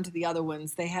moved on to the other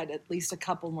ones, they had at least a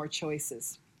couple more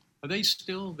choices. Are they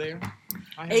still there?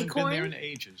 I haven't Acorn? been there in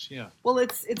ages. Yeah. Well,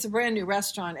 it's a brand new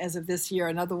restaurant as of this year.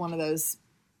 Another one of those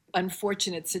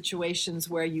unfortunate situations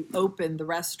where you open the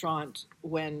restaurant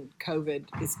when COVID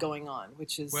is going on,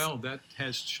 which is that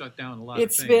has shut down a lot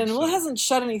of things. It hasn't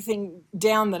shut anything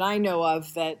down that I know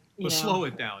of. That slow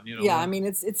it down. Yeah, I mean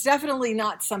it's definitely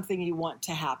not something you want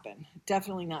to happen.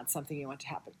 Definitely not something you want to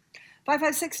happen.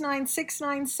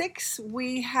 5569696.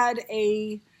 We had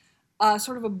a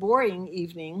sort of a boring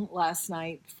evening last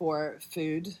night for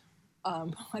food.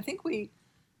 I think we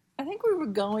were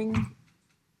going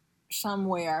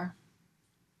somewhere.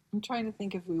 I'm trying to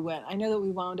think if we went. I know that we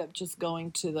wound up just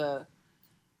going to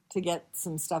get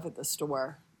some stuff at the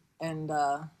store, and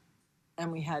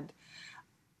we had.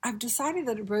 I've decided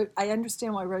that I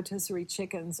understand why rotisserie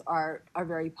chickens are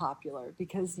very popular,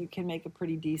 because you can make a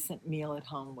pretty decent meal at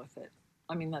home with it.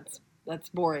 I mean, that's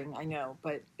boring, I know,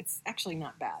 but it's actually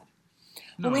not bad.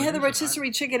 When we had the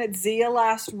rotisserie chicken at Zia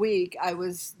last week, I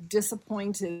was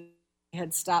disappointed they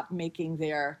had stopped making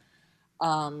their.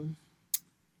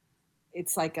 It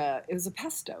was a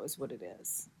pesto is what it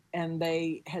is. And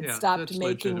they had stopped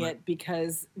making it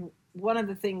because one of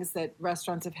the things that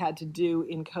restaurants have had to do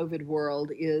in COVID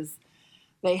world is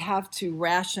they have to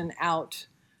ration out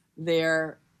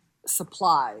their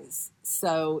supplies.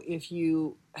 So if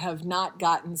you have not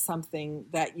gotten something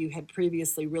that you had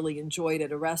previously really enjoyed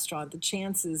at a restaurant, the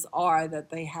chances are that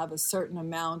they have a certain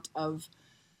amount of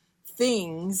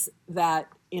things that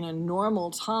in a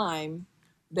normal time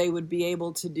they would be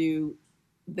able to do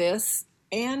this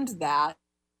and that,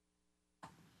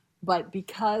 but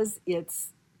because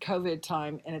it's COVID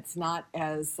time and it's not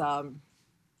as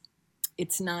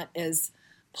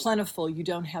plentiful, you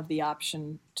don't have the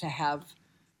option to have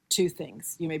two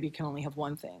things. You maybe can only have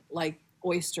one thing. Like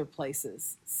oyster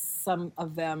places, some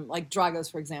of them, like Drago's,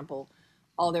 for example,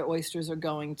 all their oysters are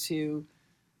going to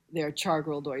their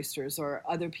char-grilled oysters, or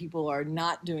other people are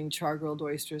not doing char-grilled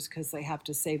oysters because they have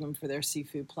to save them for their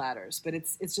seafood platters. But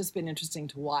it's just been interesting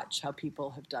to watch how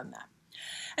people have done that.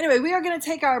 Anyway, we are going to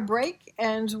take our break,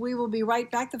 and we will be right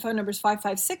back. The phone number is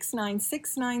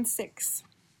 556-9696.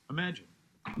 Imagine.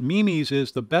 Mimi's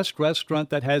is the best restaurant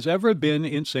that has ever been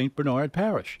in St. Bernard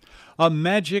Parish. A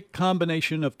magic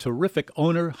combination of terrific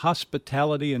owner,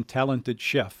 hospitality, and talented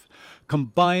chef,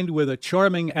 combined with a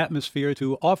charming atmosphere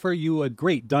to offer you a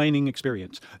great dining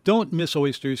experience. Don't miss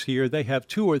oysters here. They have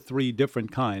 2 or 3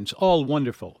 different kinds, all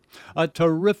wonderful. A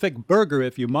terrific burger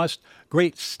if you must.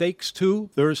 Great steaks,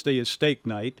 too. Thursday is steak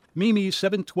night. Mimi's,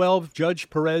 712 Judge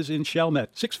Perez in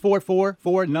Chalmette,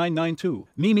 644-4992.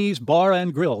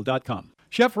 Mimi'sBarandGrill.com.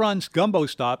 Chef Ron's Gumbo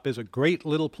Stop is a great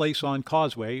little place on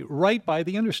Causeway, right by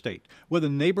the interstate. With a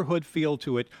neighborhood feel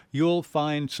to it, you'll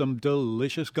find some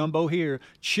delicious gumbo here.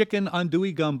 Chicken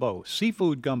andouille gumbo,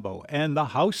 seafood gumbo, and the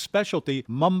house specialty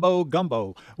Mumbo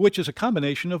Gumbo, which is a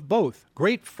combination of both.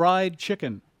 Great fried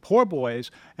chicken, poor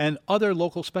boys, and other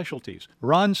local specialties.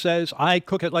 Ron says, I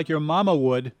cook it like your mama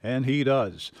would, and he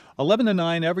does. 11 to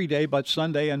 9 every day but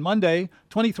Sunday and Monday,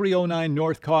 2309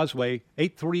 North Causeway,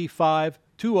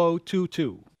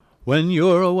 835-2022. When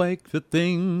you're awake, the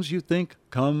things you think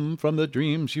come from the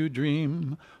dreams you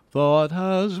dream. Thought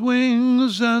has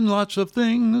wings, and lots of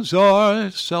things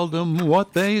are seldom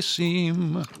what they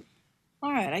seem.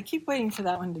 All right, I keep waiting for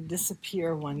that one to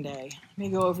disappear one day. Let me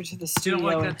go over to the studio. You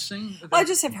don't like that sing? I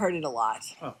just have heard it a lot.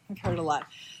 Oh. I've heard it a lot.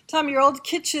 Tom, your old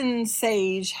kitchen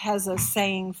sage has a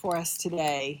saying for us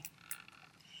today. Yes.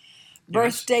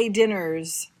 Birthday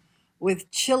dinners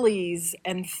with chilies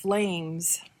and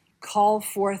flames call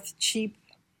forth cheap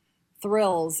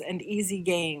thrills and easy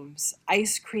games.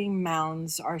 Ice cream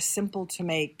mounds are simple to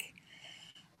make.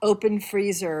 Open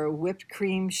freezer, whipped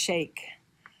cream shake.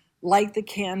 Light the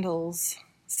candles,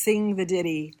 sing the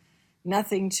ditty.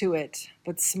 Nothing to it,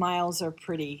 but smiles are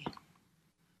pretty.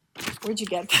 Where'd you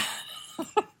get that?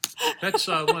 That's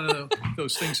one of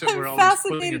those things that we're always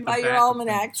fascinated by your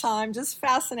almanac, Tom. Just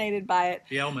fascinated by it.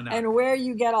 The almanac. And where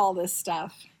you get all this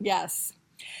stuff. Yes.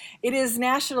 It is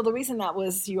national. The reason that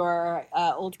was your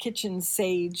old kitchen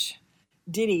sage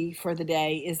ditty for the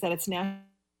day is that it's National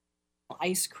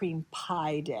Ice Cream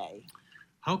Pie Day.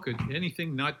 How could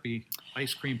anything not be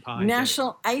ice cream pie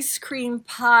National Day? Ice Cream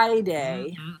Pie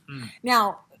Day. Mm-mm-mm.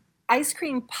 Now, ice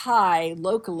cream pie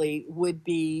locally would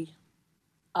be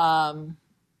Mile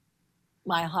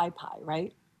High Pie,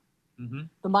 right? Mm-hmm.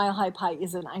 The Mile High Pie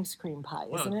is an ice cream pie,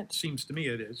 isn't it? Seems to me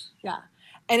it is. Yeah.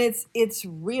 And it's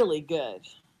really good.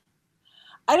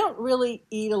 I don't really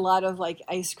eat a lot of like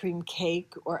ice cream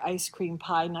cake or ice cream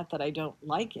pie. Not that I don't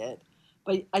like it,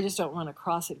 but I just don't run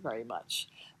across it very much.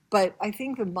 But I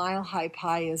think the Mile High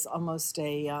Pie is almost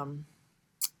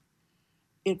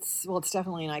it's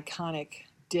definitely an iconic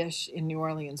dish in New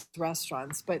Orleans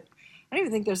restaurants, but I don't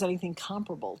even think there's anything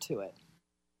comparable to it.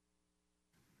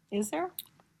 Is there?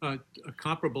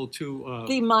 Comparable to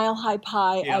the Mile High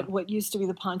Pie at what used to be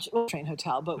the Pontchartrain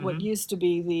Hotel, but what used to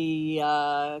be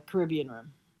the Caribbean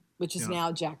Room, which is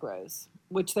now Jack Rose,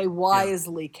 which they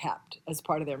wisely kept as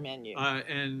part of their menu.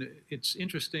 And it's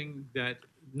interesting that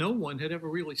no one had ever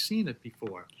really seen it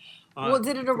before. Well,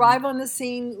 did it arrive on the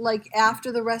scene like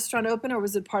after the restaurant opened, or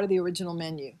was it part of the original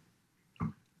menu?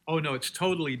 Oh, no, it's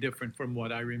totally different from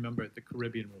what I remember at the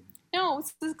Caribbean Room. No,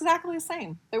 it's exactly the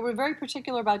same. They were very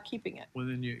particular about keeping it. Well,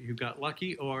 then you got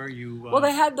lucky, or you... Well,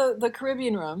 they had the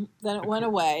Caribbean Room, then it went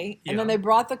away, and then they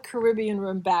brought the Caribbean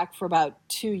Room back for about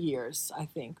 2 years, I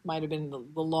think. Might have been the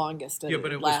longest. Yeah,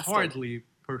 but it was hardly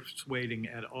persuading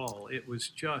at all. It was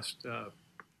just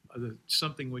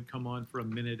something would come on for a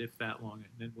minute, if that long,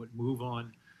 and then would move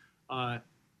on. There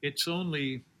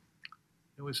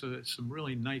was some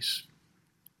really nice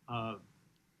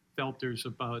filters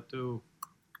about, I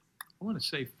want to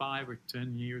say 5 or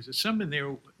 10 years. There's some in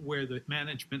there where the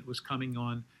management was coming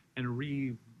on and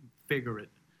refigure it.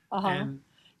 And,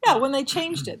 when they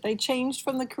changed it. They changed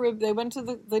from the Caribbean.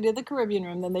 They did the Caribbean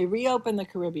Room, then they reopened the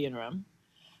Caribbean Room.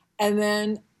 And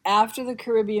then after the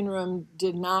Caribbean Room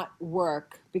did not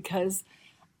work, because,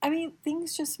 I mean,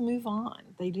 things just move on.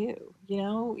 They do. You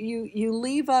know, you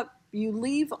leave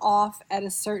off at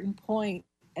a certain point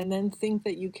and then think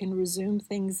that you can resume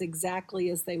things exactly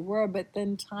as they were, but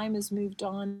then time has moved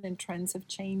on and trends have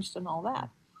changed and all that.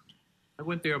 I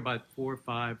went there about 4,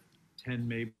 5, 10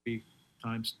 maybe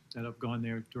times that I've gone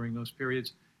there during those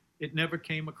periods. It never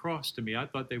came across to me. I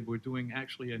thought they were doing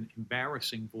actually an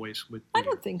embarrassing voice with I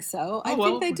don't think so. I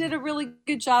think they did a really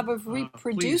good job of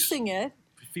reproducing it.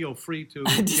 Feel free to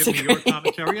give me your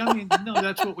commentary. I mean, no,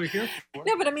 that's what we're here for.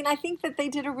 No, but I mean, I think that they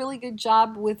did a really good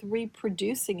job with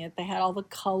reproducing it. They had all the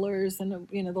colors and,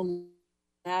 the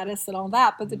lattice and all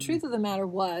that. But the truth of the matter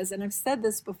was, and I've said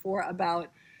this before about,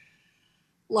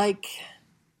 like,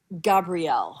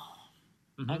 Gabrielle,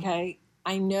 okay?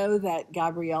 I know that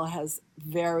Gabrielle has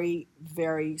very,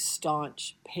 very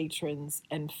staunch patrons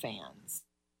and fans.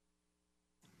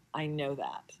 I know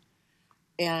that.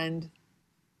 And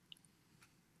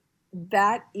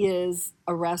that is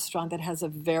a restaurant that has a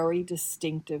very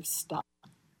distinctive style.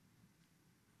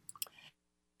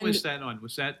 Was that on?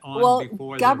 Was that on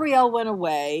before? Gabrielle went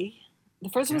away. The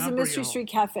first was the Mystery Street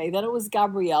Cafe. Then it was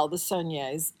Gabrielle, the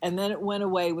Saulniers. And then it went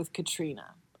away with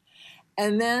Katrina.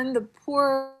 And then the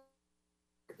poor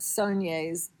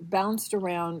Saulniers bounced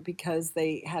around because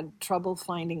they had trouble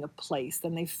finding a place.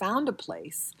 Then they found a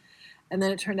place. And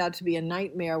then it turned out to be a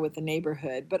nightmare with the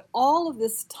neighborhood. But all of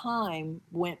this time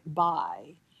went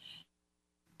by.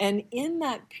 And in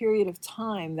that period of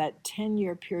time, that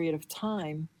 10-year period of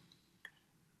time,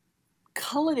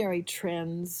 culinary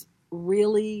trends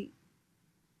really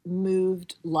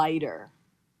moved lighter,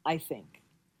 I think.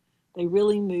 They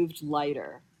really moved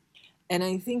lighter. And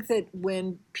I think that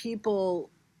when people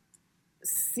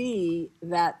see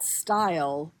that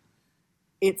style,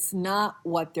 it's not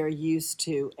what they're used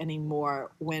to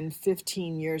anymore when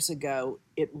 15 years ago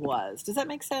it was. Does that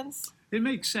make sense? It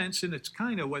makes sense, and it's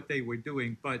kind of what they were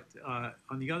doing. But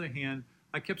on the other hand,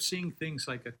 I kept seeing things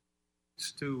like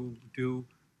to do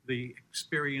the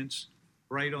experience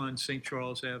right on St.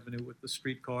 Charles Avenue with the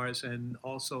streetcars, and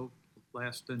also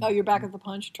you're back at the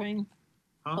Pontchartrain?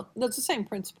 Huh? Well, that's the same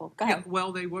principle. Go ahead. Yeah,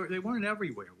 well, they weren't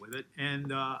everywhere with it,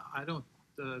 and I don't.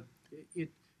 It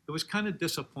was kind of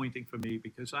disappointing for me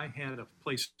because I had a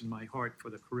place in my heart for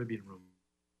the Caribbean Room.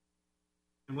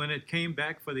 And when it came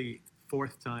back for the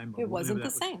 4th time, it wasn't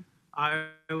the same.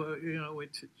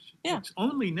 It's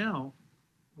only now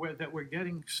that we're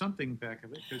getting something back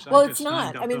of it. Well, it's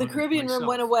not. I mean, the Caribbean Room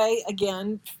went away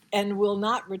again and will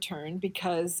not return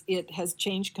because it has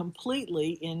changed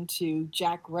completely into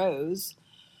Jack Rose,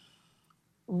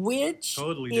 which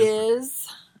totally is...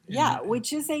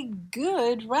 which is a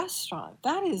good restaurant.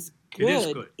 That is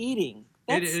good eating.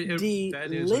 That's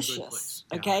delicious.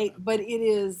 Okay, but it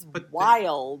is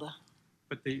wild.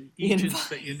 But the agents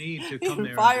that you need to come there. The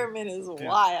environment is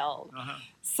wild.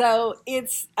 So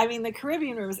the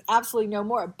Caribbean Room is absolutely no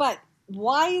more. But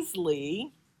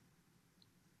wisely,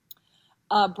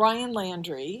 Brian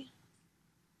Landry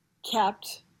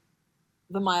kept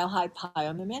the Mile High Pie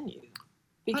on the menu.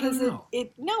 Because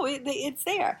it's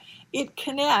there. It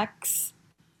connects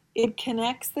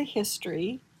the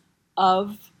history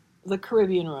of the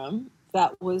Caribbean Room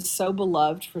that was so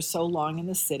beloved for so long in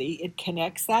the city. It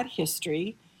connects that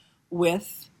history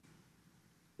with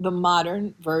the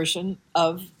modern version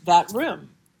of that room.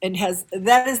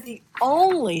 That is the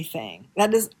only thing,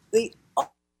 that is the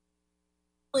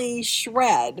only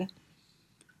shred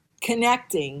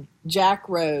connecting Jack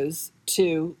Rose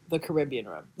to the Caribbean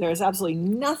Room. There is absolutely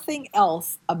nothing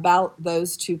else about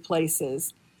those two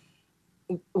places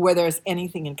where there's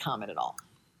anything in common at all.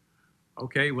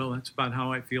 Okay, well, that's about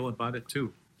how I feel about it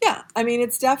too. Yeah, I mean, it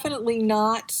is definitely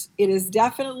not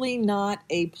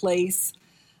a place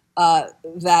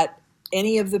that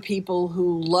any of the people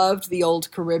who loved the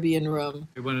old Caribbean Room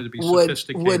They wanted to be would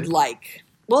sophisticated. like.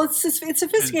 Well, it's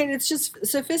sophisticated. It's just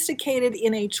sophisticated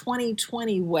in a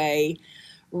 2020 way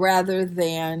rather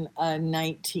than a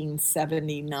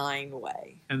 1979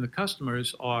 way. And the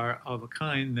customers are of a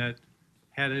kind that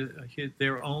had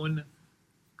their own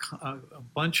a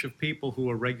bunch of people who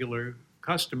are regular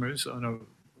customers over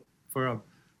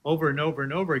and over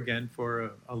and over again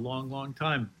for a long, long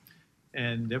time,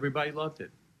 and everybody loved it.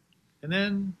 And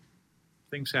then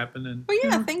things happen, and well,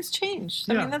 yeah, things change.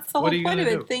 I mean, that's the whole point of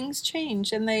it. Things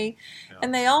change, and they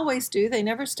always do. They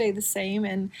never stay the same.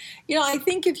 And I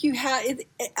think if you have it,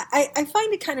 I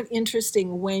find it kind of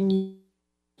interesting when you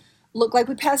look, like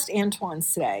we passed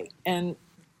Antoine's today, and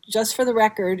just for the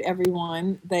record,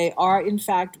 everyone, they are in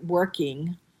fact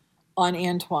working on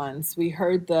Antoine's. We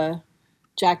heard the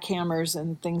jackhammers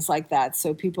and things like that,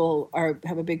 so people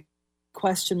have a big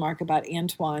question mark about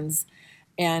Antoine's.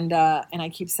 And I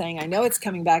keep saying, I know it's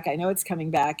coming back. I know it's coming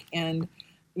back. And,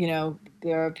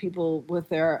 there are people with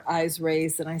their eyes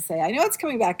raised. And I say, I know it's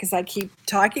coming back because I keep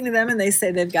talking to them and they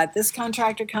say they've got this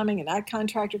contractor coming and that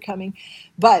contractor coming.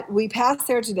 But we passed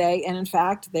there today. And in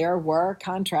fact, there were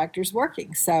contractors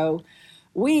working. So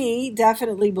we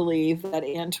definitely believe that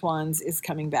Antoine's is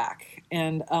coming back.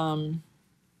 And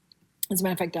as a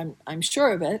matter of fact, I'm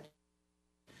sure of it.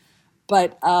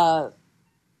 But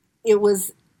it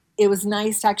was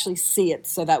nice to actually see it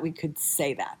so that we could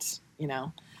say that,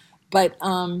 But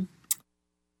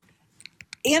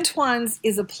Antoine's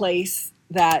is a place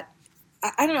that,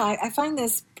 I don't know, I find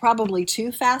this probably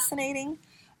too fascinating,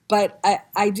 but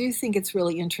I do think it's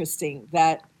really interesting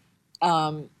that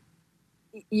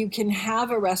you can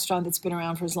have a restaurant that's been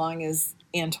around for as long as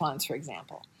Antoine's, for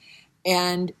example,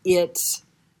 and it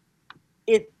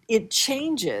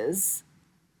changes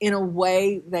in a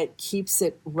way that keeps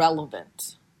it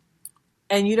relevant.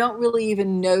 And you don't really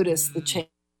even notice the change.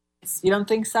 You don't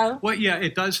think so? Well, yeah,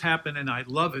 it does happen, and I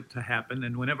love it to happen.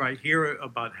 And whenever I hear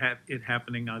about it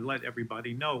happening, I let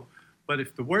everybody know. But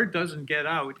if the word doesn't get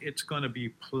out, it's going to be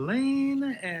plain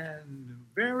and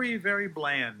very, very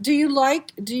bland. Do you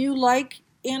like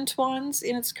Antoine's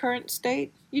in its current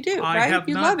state? You do, right?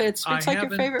 You love it. It's like your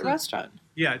favorite restaurant.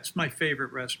 Yeah, it's my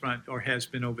favorite restaurant, or has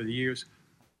been over the years.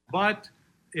 But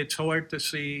it's hard to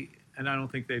see, and I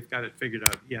don't think they've got it figured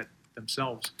out yet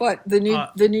themselves. But the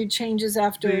new changes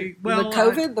after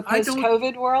the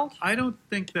post-COVID world? I don't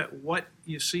think that what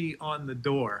you see on the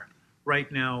door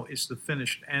right now is the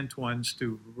finished Antoine's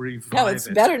to revive it. No, it's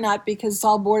better not, because it's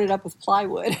all boarded up with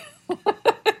plywood.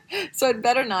 So it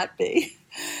better not be.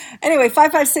 Anyway,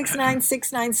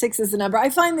 5569696 is the number. I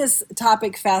find this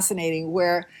topic fascinating,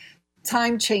 where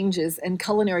time changes and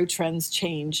culinary trends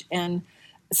change, and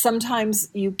sometimes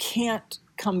you can't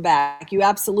come back. You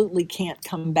absolutely can't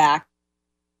come back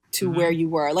to where you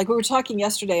were. Like we were talking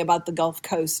yesterday about the Gulf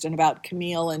Coast and about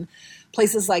Camille and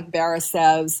places like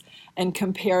Barisev's, and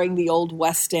comparing the old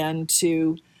West End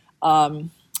to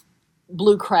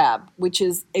Blue Crab, which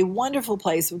is a wonderful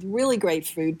place with really great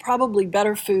food, probably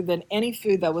better food than any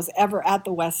food that was ever at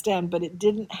the West End, but it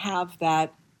doesn't have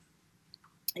that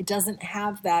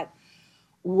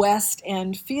West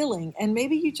End feeling. And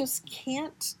maybe you just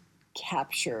can't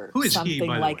capture something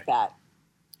like that.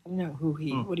 I don't know who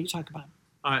he. What are you talking about?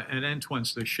 And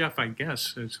Antoine's, the chef, I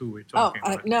guess, is who we're talking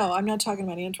about. No, I'm not talking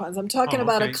about Antoine's. I'm talking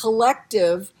about a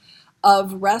collective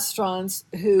of restaurants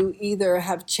who either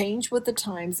have changed with the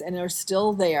times and are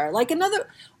still there.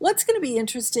 What's going to be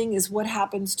interesting is what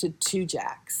happens to Two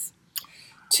Jacks.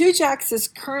 Two Jacks is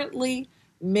currently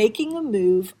making a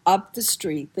move up the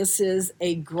street. This is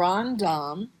a Grand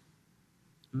Dame.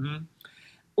 Mm-hmm.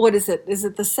 What is it? Is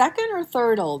it the second or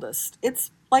third oldest?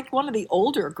 It's like one of the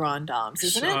older Grand Dames,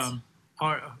 isn't it?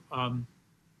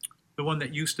 The one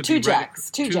that used to Two be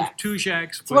Jacks. Two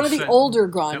Jacks. It's one of the older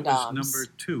Grand Dames. That was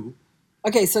number 2.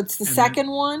 Okay, so it's the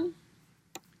second one?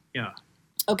 Yeah.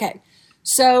 Okay.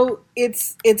 So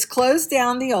it's closed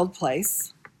down the old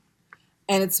place,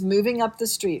 and it's moving up the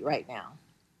street right now.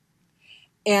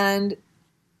 And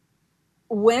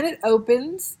when it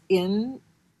opens in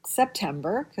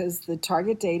September, because the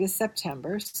target date is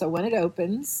September. So when it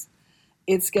opens,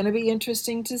 it's going to be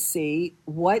interesting to see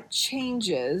what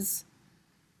changes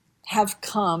have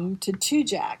come to Two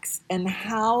Jacks and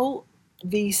how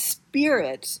the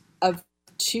spirit of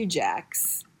Two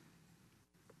Jacks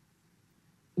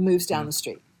moves down the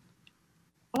street.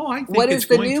 Oh, I think what it's is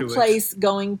the going new to. place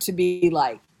going to be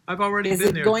like? I've already is been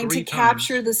it there going 3 to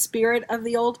capture the spirit of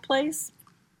the old place?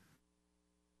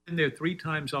 I've been there 3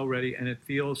 times already, and it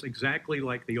feels exactly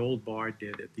like the old bar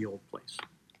did at the old place.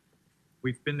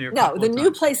 We've been there. No, the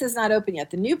new place is not open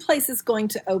yet. The new place is going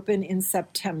to open in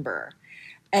September,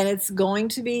 and it's going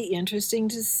to be interesting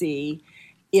to see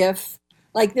if,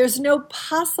 like, there's no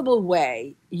possible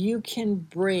way you can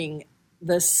bring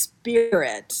the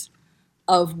spirit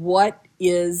of what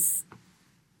is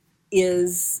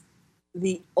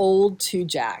the old Two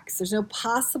Jacks. There's no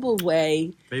possible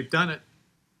way they've done it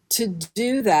to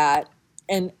do that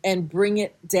and bring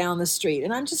it down the street.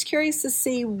 And I'm just curious to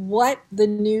see what the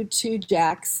new Two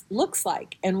Jacks looks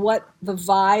like and what the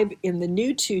vibe in the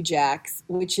new Two Jacks,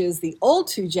 which is the old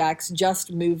Two Jacks,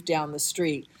 just moved down the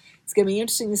street. It's going to be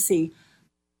interesting to see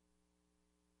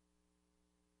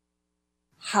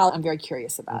how. I'm very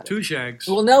curious about it. Two Jacks.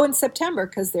 We'll know in September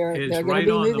because they're going right to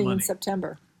be on the moving in money.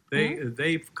 September.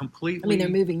 They've completely. I mean, they're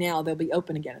moving now. They'll be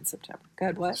open again in September. Go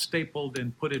ahead, what? Stapled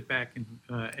and put it back in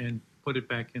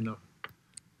the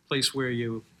place where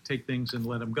you take things and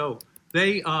let them go.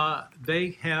 They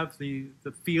have the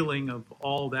feeling of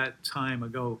all that time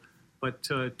ago, but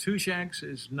Two Jacks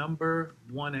is number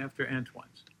 1 after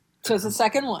Antoine's. So it's the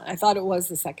second one. I thought it was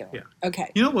the second one. Yeah.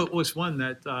 Okay. You know what was one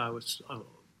that was a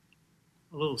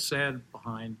little sad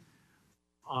behind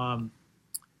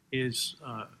is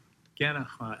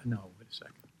Ganahan. No, wait a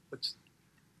second. What's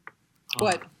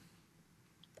what?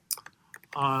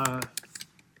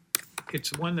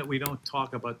 It's one that we don't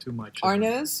talk about too much.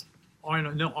 Arno's?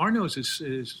 Arno's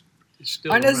is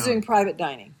still Arno's is around. doing private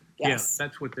dining. Yes. Yeah,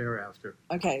 that's what they're after.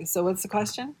 Okay, so what's the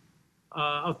question?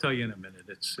 I'll tell you in a minute.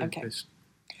 Okay. It's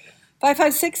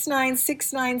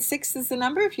 5569696 is the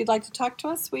number if you'd like to talk to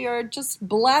us. We are just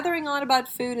blathering on about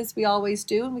food as we always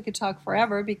do, and we could talk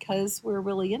forever because we're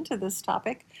really into this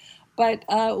topic. But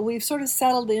we've sort of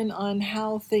settled in on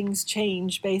how things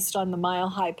change based on the Mile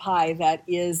High Pie that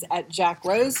is at Jack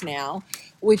Rose now,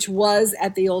 which was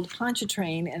at the old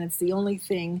Pontchartrain, and it's the only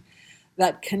thing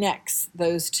that connects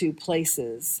those two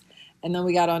places. And then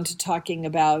we got on to talking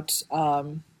about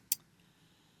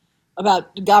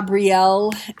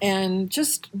Gabrielle and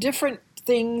just different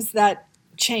things that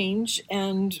change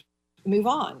and move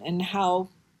on, and how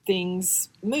things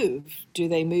move. Do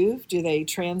they move? Do they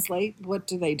translate? What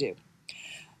do they do?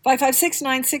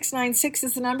 5569696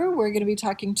 is the number. We're going to be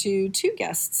talking to 2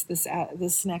 guests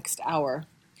this next hour.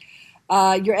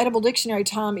 Your edible dictionary,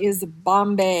 Tom, is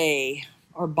Bombay,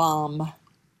 or bomb,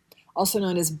 also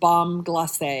known as bombe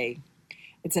glacée.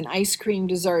 It's an ice cream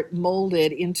dessert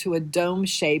molded into a dome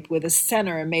shape with a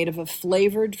center made of a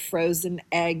flavored frozen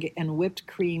egg and whipped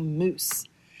cream mousse.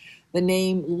 The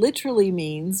name literally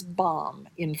means bomb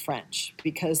in French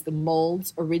because the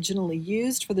molds originally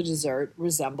used for the dessert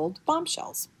resembled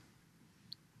bombshells.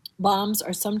 Bombs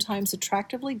are sometimes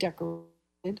attractively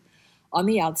decorated on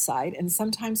the outside and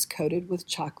sometimes coated with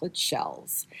chocolate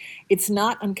shells. It's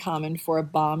not uncommon for a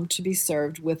bomb to be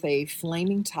served with a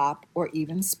flaming top or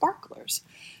even sparklers.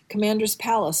 Commander's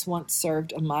Palace once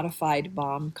served a modified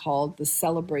bomb called the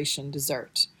Celebration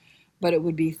Dessert, but it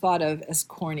would be thought of as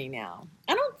corny now.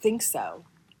 I don't think so.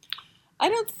 I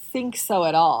don't think so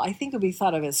at all. I think it would be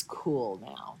thought of as cool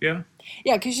now. Yeah?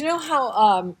 Yeah, because you know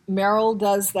how Merrill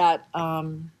does that,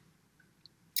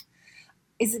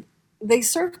 they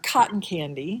serve cotton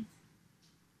candy.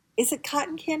 Is it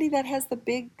cotton candy that has the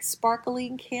big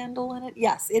sparkling candle in it?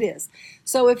 Yes, it is.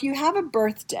 So if you have a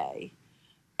birthday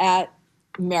at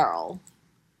Merrill,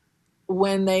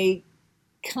 when they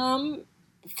come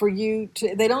for you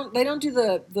to, they don't do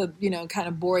the kind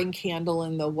of boring candle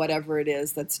and the whatever it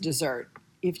is that's dessert.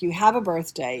 If you have a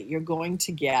birthday, you're going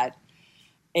to get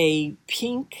a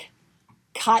pink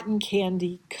cotton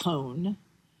candy cone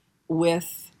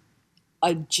with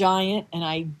a giant, and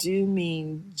I do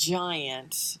mean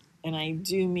giant, and I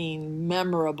do mean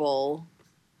memorable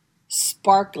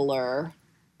sparkler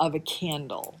of a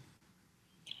candle.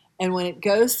 And when it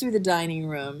goes through the dining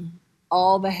room,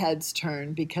 all the heads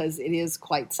turn because it is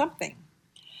quite something.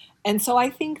 And so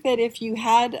I think that if you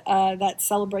had that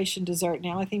celebration dessert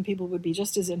now, I think people would be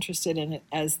just as interested in it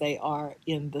as they are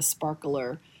in the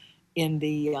sparkler in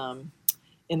the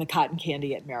cotton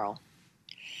candy at Merrill.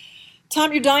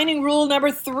 Tom, your dining rule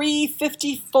number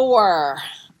 354.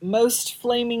 most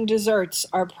flaming desserts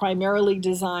are primarily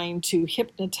designed to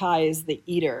hypnotize the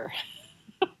eater.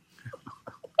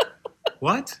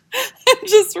 What? I'm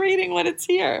just reading what it's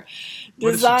here.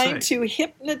 What Designed does it say? to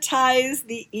hypnotize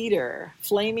the eater.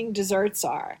 Flaming desserts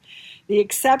are. The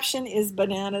exception is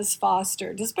Bananas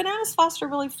Foster. Does Bananas Foster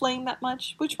really flame that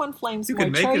much? Which one flames You more,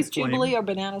 can make Cherry's it flame. Jubilee or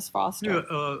Bananas Foster?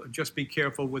 Yeah, just be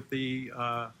careful with the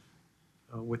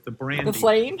brandy. The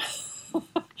flame? The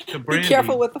Be brandy.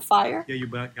 careful with the fire. Yeah, you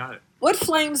got it. What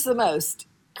flames the most?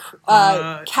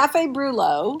 Cafe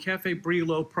Brûlot. Cafe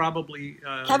Brûlot probably.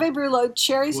 Cafe Brûlot,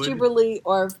 Cherry's would. Jubilee,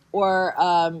 or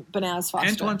Bananas Foster.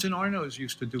 Antoine's and Arnaud's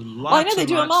used to do lots. Well, I know they and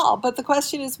do them lots. all, but the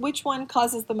question is, which one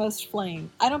causes the most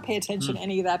flame? I don't pay attention to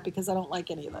any of that because I don't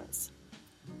like any of those.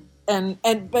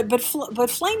 But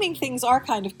flaming things are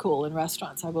kind of cool in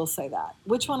restaurants. I will say that.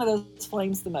 Which one of those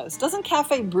flames the most? Doesn't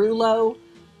Cafe Brûlot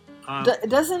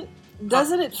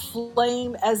doesn't it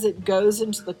flame as it goes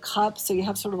into the cup? So you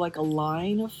have sort of like a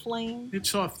line of flame.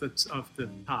 It's off the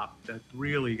top that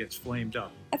really gets flamed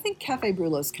up. I think Cafe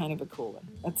Brûlot is kind of a cool one.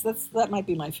 That might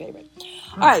be my favorite.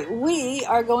 All right, we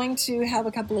are going to have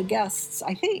a couple of guests,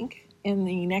 I think, in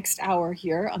the next hour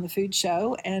here on the Food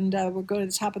Show, and we're going to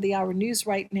the top of the hour news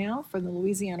right now from the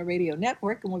Louisiana Radio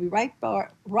Network, and we'll be right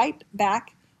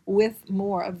back with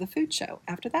more of the Food Show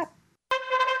after that.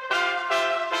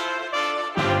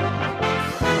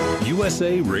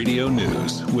 USA Radio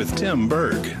News with Tim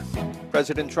Berg.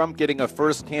 President Trump getting a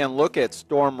first-hand look at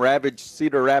storm-ravaged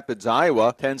Cedar Rapids,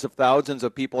 Iowa. Tens of thousands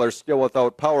of people are still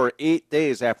without power 8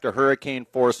 days after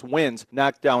hurricane-force winds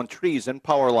knocked down trees and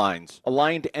power lines.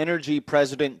 Aligned Energy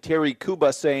President Terry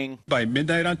Kuba saying, by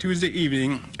midnight on Tuesday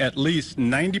evening, at least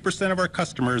 90% of our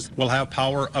customers will have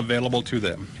power available to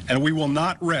them, and we will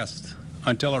not rest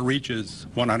until it reaches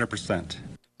 100%.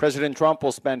 President Trump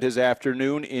will spend his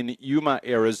afternoon in Yuma,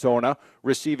 Arizona,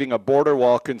 receiving a border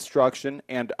wall construction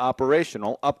and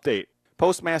operational update.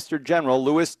 Postmaster General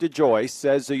Louis DeJoy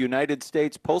says the United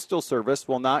States Postal Service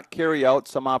will not carry out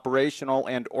some operational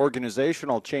and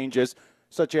organizational changes,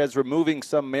 such as removing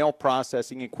some mail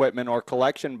processing equipment or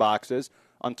collection boxes,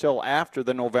 until after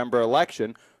the November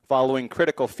election, following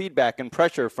critical feedback and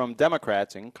pressure from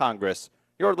Democrats in Congress.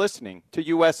 You're listening to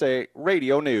USA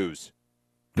Radio News.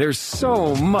 There's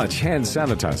so much hand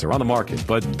sanitizer on the market,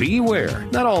 but beware,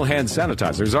 not all hand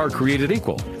sanitizers are created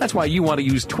equal. That's why you want to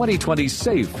use 2020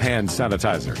 Safe hand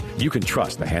sanitizer. You can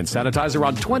trust the hand sanitizer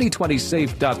on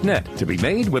 2020safe.net to be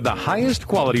made with the highest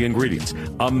quality ingredients,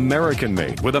 American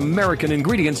made with American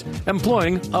ingredients,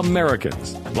 employing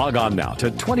Americans. Log on now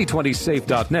to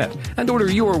 2020safe.net and order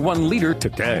your 1 liter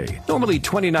today. Normally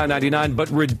 $29.99, but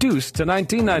reduced to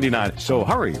 $19.99. So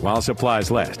hurry while supplies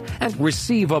last and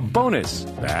receive a bonus.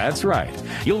 That's right.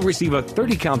 You'll receive a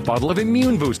 30-count bottle of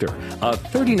Immune Booster, a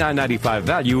 $39.95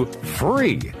 value,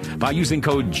 free by using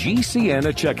code GCN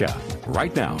at checkout.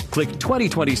 Right now, click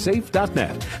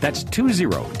 2020safe.net. That's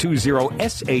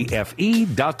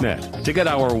 2020safe.net to get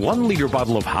our 1 liter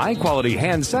bottle of high-quality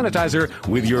hand sanitizer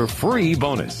with your free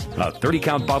bonus. A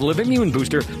 30-count bottle of Immune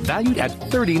Booster valued at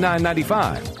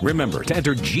 $39.95. Remember to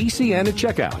enter GCN at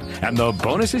checkout, and the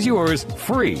bonus is yours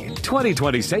free.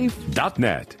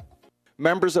 2020safe.net.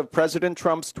 Members of President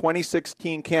Trump's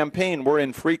 2016 campaign were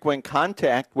in frequent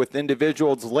contact with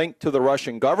individuals linked to the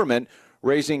Russian government,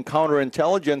 raising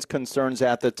counterintelligence concerns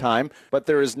at the time, but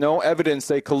there is no evidence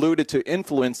they colluded to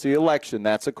influence the election.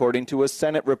 That's according to a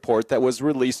Senate report that was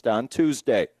released on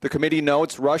Tuesday. The committee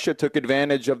notes Russia took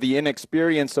advantage of the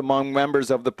inexperience among members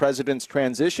of the president's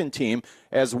transition team,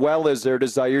 as well as their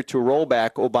desire to roll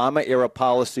back Obama-era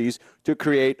policies to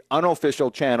create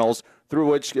unofficial channels through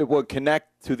which it would connect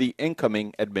to the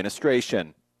incoming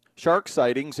administration. Shark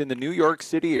sightings in the New York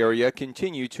City area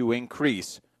continue to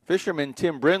increase. Fisherman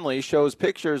Tim Brindley shows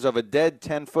pictures of a dead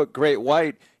 10-foot great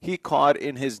white he caught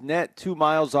in his net 2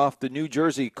 miles off the New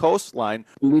Jersey coastline.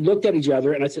 We looked at each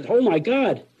other and I said, oh my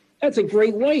God, that's a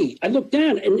great white. I looked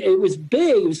down and it was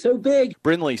big, it was so big.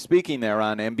 Brindley speaking there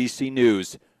on NBC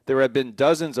News. There have been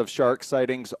dozens of shark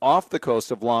sightings off the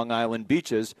coast of Long Island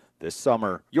beaches this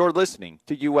summer. You're listening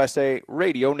to USA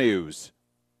Radio News.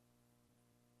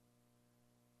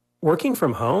 Working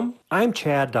from home? I'm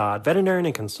Chad Dodd, veterinarian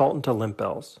and consultant to Limp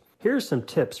Bells. Here are some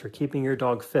tips for keeping your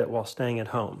dog fit while staying at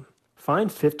home.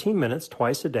 Find 15 minutes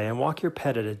twice a day and walk your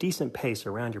pet at a decent pace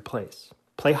around your place.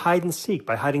 Play hide and seek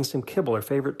by hiding some kibble or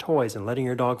favorite toys and letting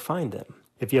your dog find them.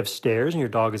 If you have stairs and your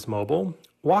dog is mobile,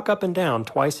 walk up and down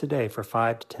twice a day for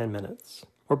 5 to 10 minutes.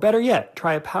 Or better yet,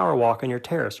 try a power walk on your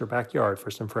terrace or backyard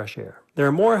for some fresh air. There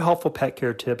are more helpful pet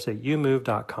care tips at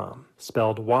youmove.com,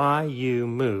 spelled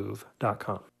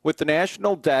YOUMove.com. With the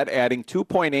national debt adding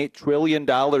 $2.8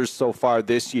 trillion so far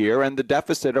this year and the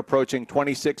deficit approaching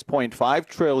 $26.5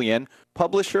 trillion,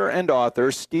 publisher and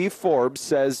author Steve Forbes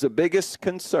says the biggest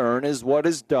concern is what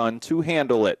is done to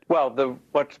handle it. Well,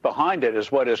 what's behind it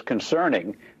is what is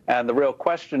concerning. And the real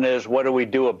question is, what do we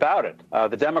do about it?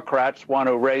 The Democrats want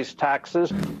to raise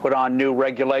taxes, put on new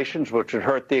regulations, which would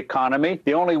hurt the economy.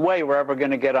 The only way we're ever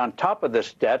going to get on top of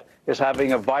this debt is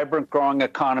having a vibrant, growing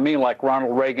economy like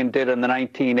Ronald Reagan did in the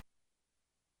 1980s.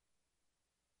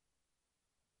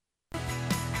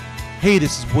 Hey,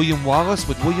 this is William Wallace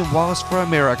with William Wallace for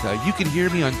America. You can hear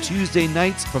me on Tuesday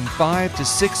nights from 5 to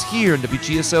 6 here in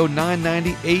WGSO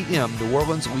 990 AM, New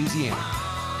Orleans, Louisiana.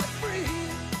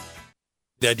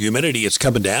 That humidity is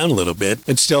coming down a little bit.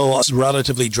 It's still a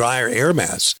relatively drier air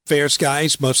mass. Fair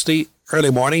skies, mostly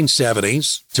early morning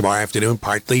 70s. Tomorrow afternoon,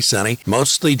 partly sunny,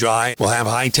 mostly dry. We'll have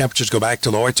high temperatures go back to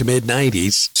lower to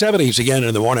mid-90s. 70s again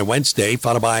in the morning Wednesday,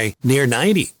 followed by near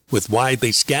 90 with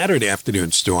widely scattered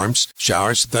afternoon storms.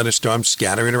 Showers and thunderstorms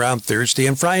scattering around Thursday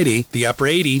and Friday, the upper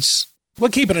 80s. We're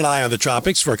keeping an eye on the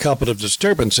tropics for a couple of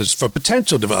disturbances for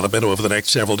potential development over the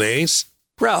next several days.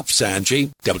 Ralph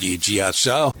Sanji,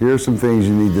 WGSO. Here are some things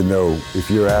you need to know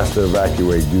if you're asked to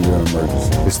evacuate due to an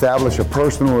emergency. Establish a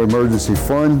personal emergency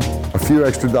fund. A few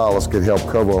extra dollars could help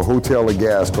cover a hotel or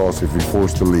gas costs if you're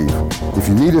forced to leave. If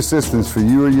you need assistance for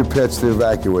you or your pets to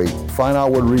evacuate, find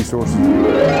out what resources.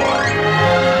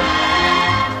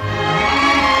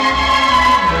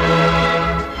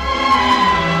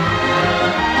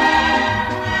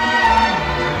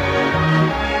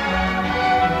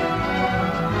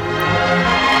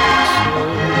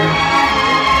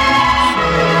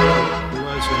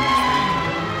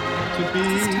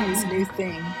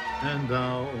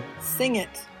 Sing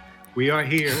it. We are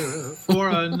here for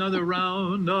another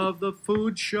round of the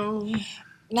food show.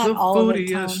 Not the all of it,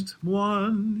 foodiest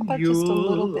one How about you'll just a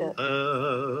little bit?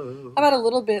 How about a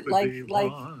little bit like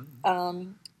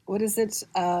what is it?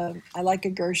 I like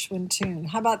a Gershwin tune.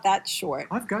 How about that short?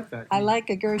 I've got that. I like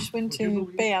a Gershwin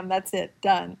tune. Bam, that's it.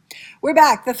 Done. We're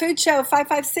back. The Food Show,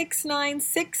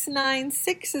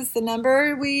 556-9696 is the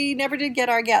number. We never did get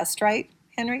our guest, right,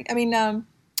 Henry?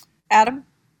 Adam?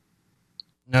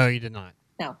 No, you did not.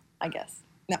 No, I guess.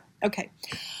 No. Okay.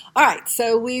 All right.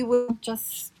 So we will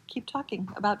just keep talking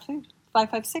about food.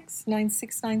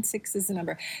 556-9696 is the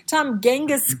number. Tom,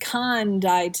 Genghis Khan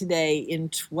died today in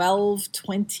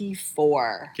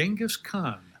 1224. Genghis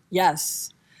Khan?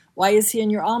 Yes. Why is he in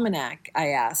your almanac,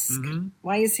 I ask? Mm-hmm.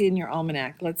 Why is he in your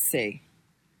almanac? Let's see.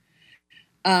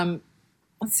 What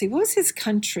was his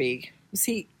country? Was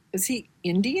he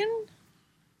Indian?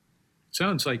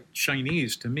 Sounds like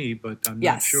Chinese to me, but I'm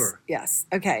not sure. Yes.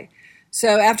 Okay.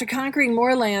 So after conquering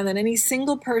more land than any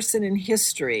single person in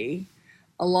history,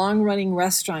 a long-running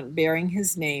restaurant bearing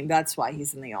his name, that's why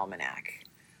he's in the almanac,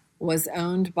 was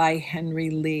owned by Henry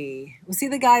Lee. Was he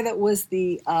the guy that was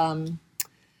the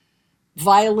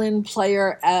violin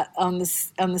player at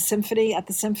the symphony? At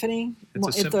the symphony? At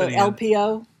the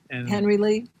LPO? And Henry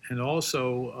Lee? And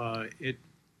also it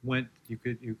went, you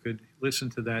could listen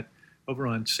to that over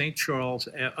on St. Charles,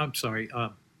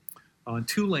 on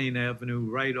Tulane Avenue,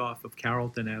 right off of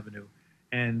Carrollton Avenue.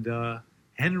 And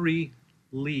Henry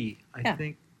Lee, I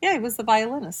think. Yeah, he was the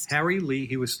violinist. Harry Lee,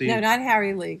 he was the... No, not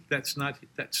Harry Lee. That's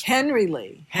Henry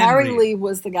Lee. Harry Lee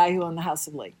was the guy who owned the House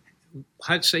of Lee.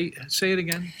 Say it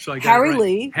again. So I got Harry it right.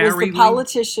 Lee was the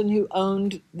politician who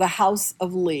owned the House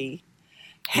of Lee.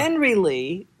 Henry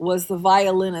Lee was the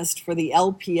violinist for the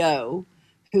LPO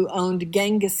who owned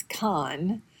Genghis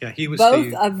Khan. Yeah, he was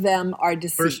both of them are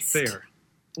deceased first fair.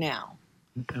 Now.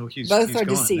 No, both are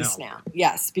deceased now.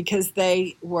 Yes, because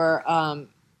they were,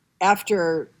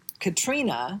 after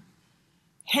Katrina,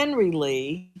 Henry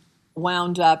Lee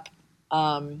wound up...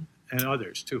 and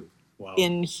others, too. Wow.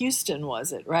 In Houston,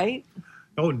 was it, right?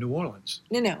 Oh, New Orleans.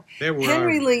 No.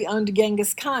 Henry Lee owned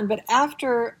Genghis Khan, but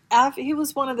after he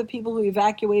was one of the people who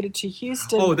evacuated to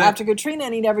Houston after Katrina,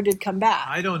 and he never did come back.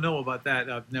 I don't know about that.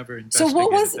 I've never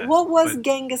investigated So what was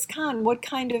Genghis Khan? What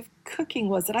kind of cooking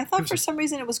was it? I thought for some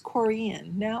reason it was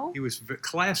Korean. No? He was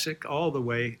classic all the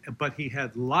way, but he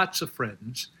had lots of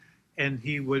friends, and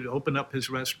he would open up his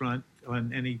restaurant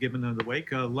on any given of the week,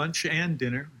 lunch and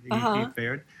dinner. He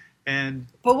fared.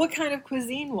 But what kind of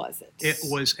cuisine was it? It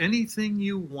was anything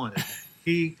you wanted.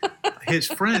 His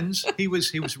friends. He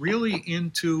was really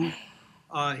into.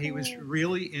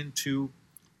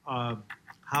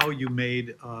 How you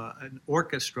made an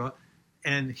orchestra,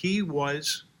 and he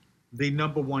was the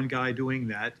number one guy doing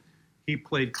that. He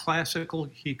played classical.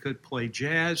 He could play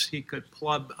jazz. He could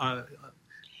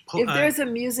If there's a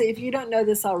music, if you don't know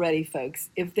this already, folks,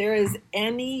 if there is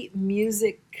any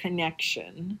music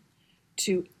connection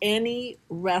to any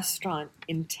restaurant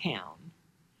in town,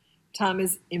 Tom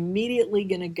is immediately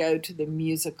going to go to the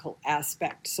musical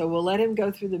aspect. So we'll let him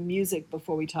go through the music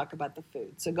before we talk about the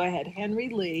food. So go ahead. Henry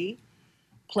Lee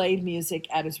played music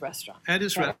at his restaurant. At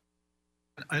his restaurant.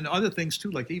 And other things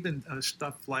too, like even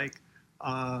stuff like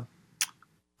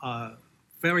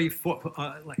very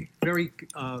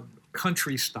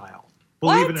country style.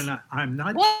 Believe it or not, I'm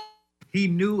not. What? He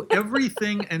knew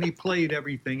everything and he played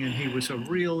everything, and he was a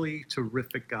really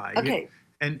terrific guy. Okay.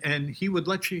 And he would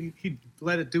he'd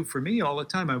let it do for me all the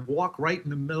time. I'd walk right in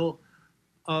the middle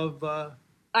of. All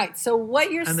right. So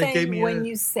what you're saying when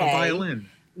you say violin.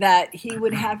 That he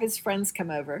would have his friends come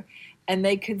over and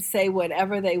they could say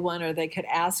whatever they want, or they could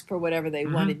ask for whatever they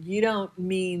wanted. You don't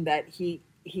mean that he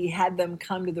had them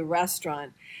come to the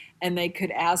restaurant and they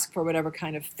could ask for whatever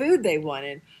kind of food they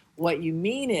wanted. What you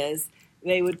mean is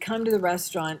they would come to the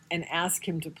restaurant and ask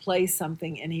him to play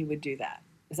something and he would do that.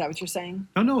 Is that what you're saying?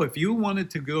 No. If you wanted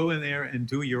to go in there and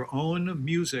do your own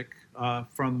music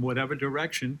from whatever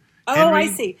direction. Henry, I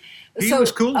see. He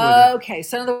was cool with it. Okay.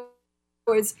 So in other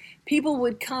words, people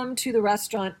would come to the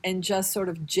restaurant and just sort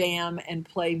of jam and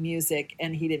play music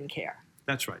and he didn't care.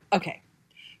 That's right. Okay.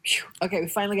 Phew. Okay, we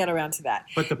finally got around to that.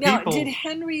 But now, did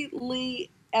Henry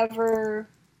Lee ever,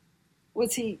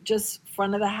 was he just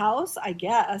front of the house, I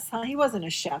guess? Huh? He wasn't a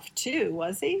chef too,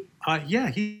 was he? Yeah,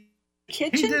 he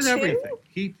did too? everything.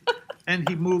 He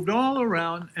moved all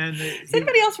around. And Does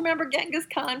anybody else remember Genghis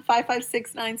Khan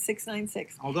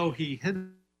 5569696? Although he hit a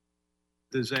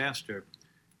disaster,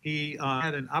 he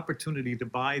had an opportunity to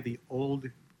buy the old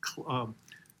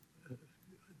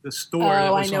the store.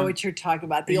 Oh, I know what you're talking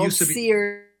about. The old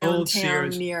Sears downtown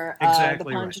near the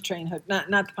Pontchartrain Hotel.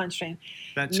 Not the Pontchartrain.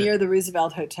 That's near it. the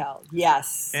Roosevelt Hotel.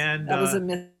 Yes. And that was a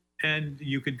myth. And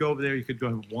you could go over there. You could go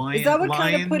and wine. Is that what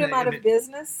kind of put him out of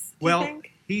business? Well, you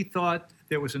think? He thought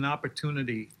there was an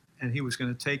opportunity, and he was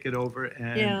going to take it over,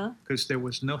 and because there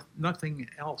was nothing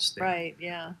else there. Right.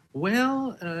 Yeah.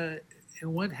 Well, and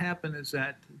what happened is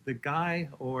that the guy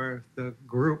or the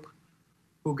group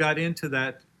who got into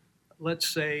that, let's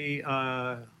say,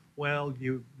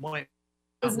 you might.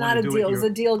 It was not a deal. It was a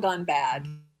deal gone bad.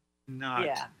 Not.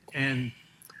 Yeah. And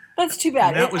that's too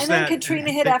bad. And then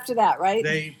Katrina hit after that, right?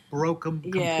 They broke him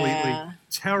completely. Yeah.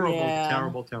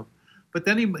 Terrible. But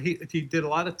then he did a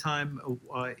lot of time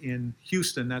in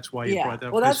Houston. That's why he brought that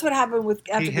up. Well, that's what happened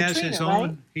after he has Katrina, his right?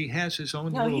 own. He has his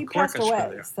own No, little he passed orchestra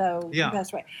away. there. So he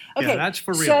passed away. Okay, yeah, that's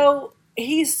for real. So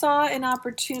he saw an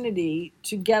opportunity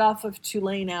to get off of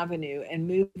Tulane Avenue and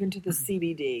move into the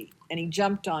CBD, and he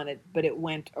jumped on it, but it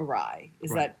went awry.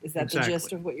 Is that exactly the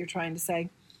gist of what you're trying to say?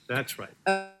 That's right.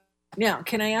 Now,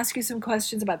 can I ask you some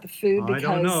questions about the food? I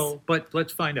don't know, but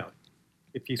let's find out.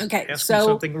 If you ask me so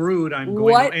something rude, I'm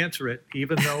going to answer it,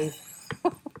 even though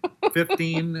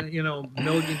 15,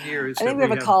 million years. I think we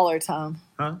have a caller, Tom.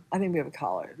 Huh? I think we have a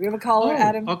caller. Do we have a caller,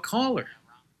 Adam? A caller.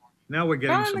 Now we're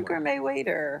getting Ron, somewhere. the gourmet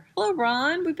waiter. Hello,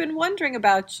 Ron. We've been wondering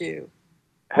about you.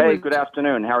 Hey, good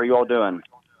afternoon. How are you all doing?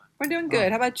 We're doing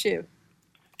good. How about you?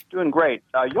 Doing great.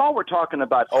 Y'all were talking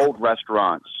about old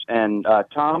restaurants, and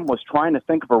Tom was trying to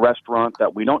think of a restaurant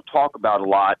that we don't talk about a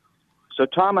lot. So,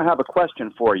 Tom, I have a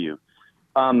question for you.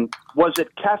 Was it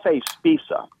Cafe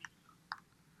Spisa?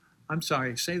 I'm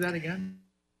sorry, say that again?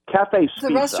 Cafe Spisa.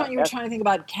 The restaurant you were trying to think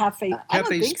about, Cafe. I don't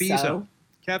think Spisa. so.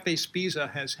 Cafe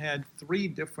Spisa has had 3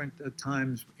 different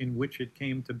times in which it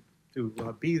came to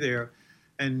be there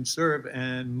and serve,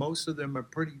 and most of them are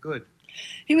pretty good.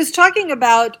 He was talking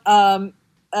about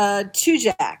Two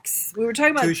Jacks. We were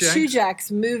talking about Two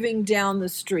Jacks moving down the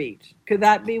street. Could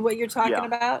that be what you're talking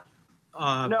about?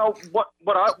 No,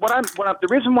 the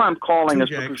reason why I'm calling is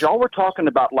because y'all were talking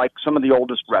about like some of the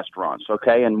oldest restaurants,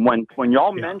 okay? And when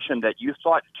y'all mentioned that you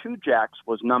thought Two Jacks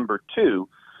was number 2,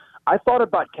 I thought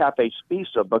about Cafe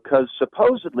Spisa because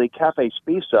supposedly Cafe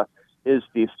Spisa is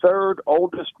the 3rd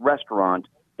oldest restaurant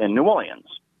in New Orleans.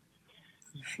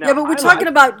 Now, but we're talking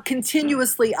about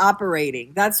continuously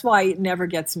operating. That's why it never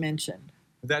gets mentioned.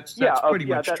 That's pretty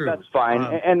much true. That's fine.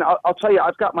 And I'll tell you,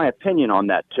 I've got my opinion on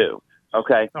that too.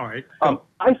 Okay. All right.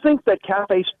 I think that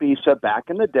Cafe Spisa back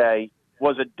in the day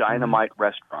was a dynamite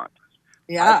restaurant.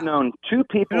 Yeah. I've known 2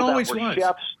 people that were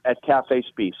chefs at Cafe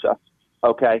Spisa.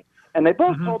 Okay. And they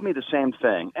both told me the same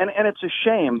thing. And it's a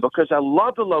shame because I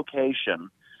love the location.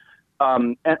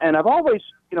 And I've always,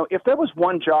 if there was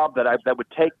one job that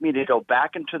would take me to go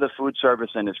back into the food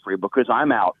service industry because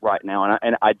I'm out right now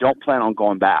and I don't plan on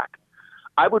going back,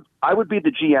 I would be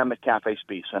the GM at Cafe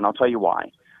Spisa, and I'll tell you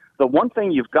why. the one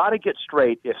thing you've got to get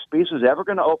straight if Spica is ever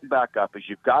going to open back up is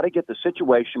you've got to get the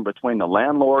situation between the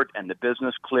landlord and the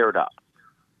business cleared up.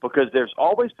 Because there's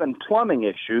always been plumbing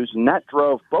issues, and that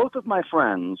drove both of my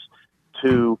friends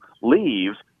to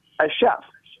leave as chef.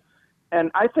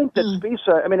 And I think that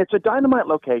Spica, I mean, it's a dynamite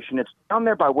location. It's down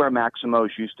there by where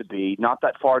Maximo's used to be, not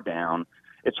that far down.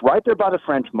 It's right there by the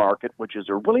French Market, which is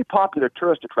a really popular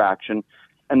tourist attraction.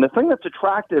 And the thing that's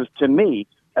attractive to me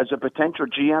as a potential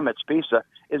GM at Spica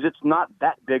is it's not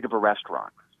that big of a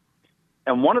restaurant.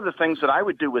 And one of the things that I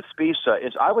would do with Spica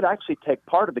is I would actually take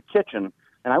part of the kitchen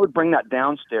and I would bring that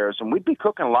downstairs, and we'd be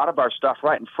cooking a lot of our stuff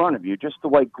right in front of you, just the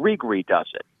way Grigri does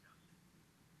it.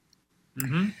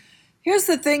 Mm-hmm. Here's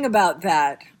the thing about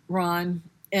that, Ron,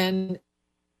 and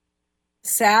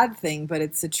sad thing, but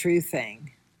it's a true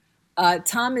thing.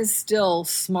 Tom is still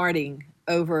smarting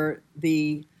over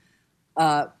the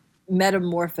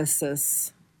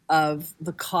metamorphosis of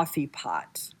the coffee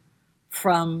pot,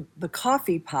 from the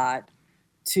coffee pot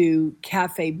to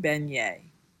Cafe Beignet.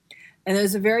 And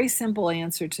there's a very simple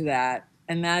answer to that,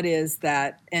 and that is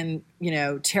that, and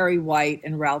Terry White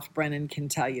and Ralph Brennan can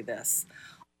tell you this,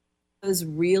 those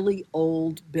really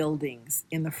old buildings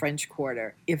in the French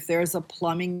Quarter, if there's a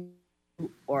plumbing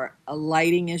or a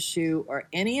lighting issue or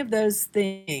any of those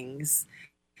things,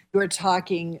 you're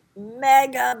talking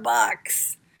mega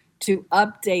bucks to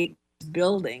update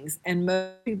buildings, and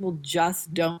most people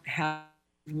just don't have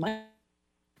money.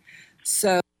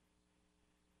 So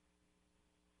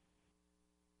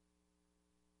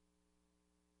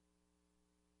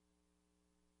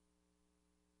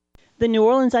The New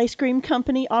Orleans Ice Cream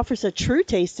Company offers a true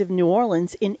taste of New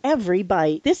Orleans in every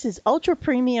bite. This is ultra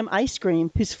premium ice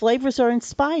cream whose flavors are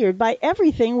inspired by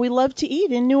everything we love to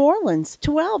eat in New Orleans.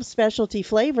 12 specialty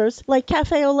flavors like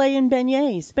cafe au lait and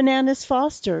beignets, bananas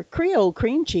Foster, Creole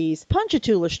cream cheese,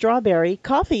 Ponchatoula strawberry,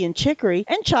 coffee and chicory,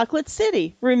 and chocolate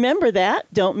city. Remember that?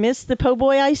 Don't miss the Po'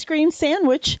 Boy ice cream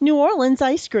sandwich, New Orleans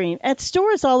ice cream, at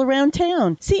stores all around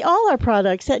town. See all our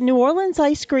products at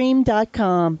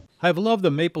neworleansicecream.com. I've loved the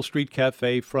Maple Street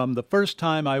Cafe from the first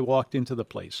time I walked into the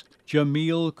place.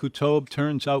 Jamil Kutob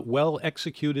turns out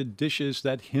well-executed dishes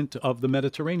that hint of the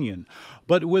Mediterranean,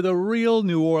 but with a real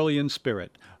New Orleans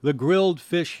spirit. The grilled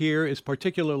fish here is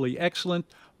particularly excellent,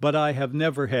 but I have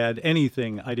never had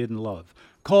anything I didn't love.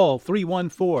 Call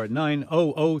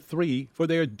 314-9003 for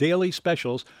their daily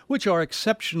specials, which are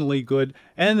exceptionally good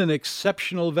and an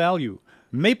exceptional value.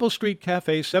 Maple Street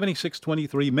Cafe,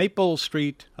 7623 Maple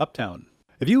Street, Uptown.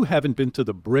 If you haven't been to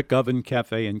the Brick Oven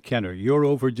Cafe in Kenner, you're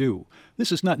overdue.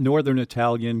 This is not Northern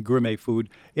Italian gourmet food.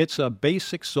 It's a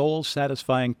basic,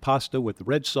 soul-satisfying pasta with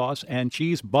red sauce and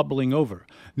cheese bubbling over.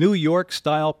 New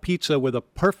York-style pizza with a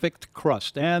perfect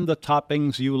crust and the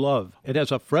toppings you love. It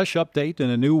has a fresh update and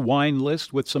a new wine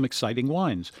list with some exciting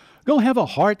wines. Go have a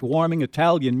heartwarming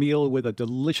Italian meal with a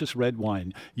delicious red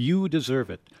wine. You deserve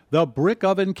it. The Brick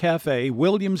Oven Cafe,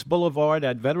 Williams Boulevard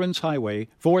at Veterans Highway,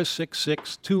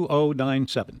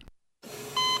 466-2097.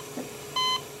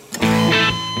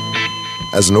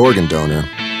 As an organ donor,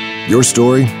 your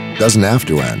story doesn't have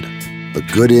to end. The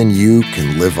good in you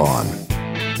can live on.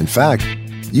 In fact,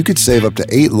 you could save up to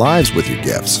 8 lives with your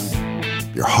gifts.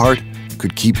 Your heart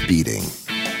could keep beating.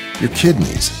 Your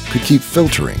kidneys could keep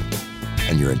filtering.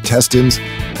 And your intestines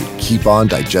could keep on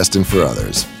digesting for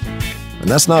others. And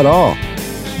that's not all.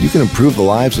 You can improve the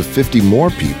lives of 50 more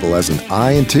people as an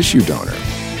eye and tissue donor,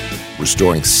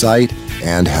 restoring sight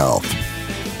and health.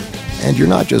 And you're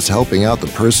not just helping out the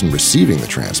person receiving the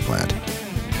transplant.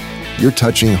 You're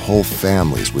touching whole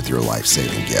families with your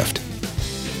life-saving gift.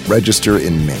 Register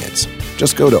in minutes.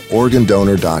 Just go to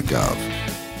organdonor.gov.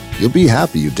 You'll be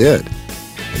happy you did.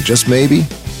 And just maybe,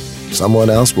 someone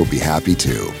else will be happy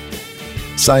too.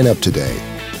 Sign up today.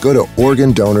 Go to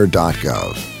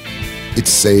organdonor.gov. It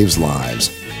saves lives.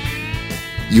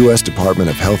 U.S. Department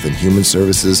of Health and Human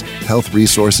Services, Health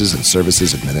Resources and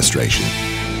Services Administration.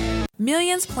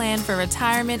 Millions plan for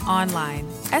retirement online.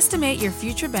 Estimate your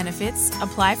future benefits,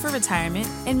 apply for retirement,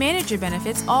 and manage your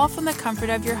benefits all from the comfort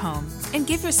of your home. And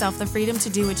give yourself the freedom to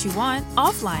do what you want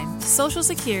offline. Social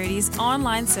Security's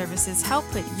online services help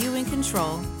put you in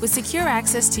control with secure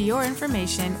access to your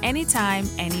information anytime,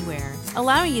 anywhere,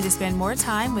 allowing you to spend more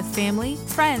time with family,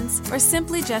 friends, or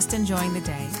simply just enjoying the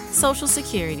day. Social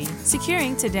Security,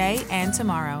 securing today and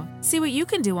tomorrow. See what you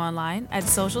can do online at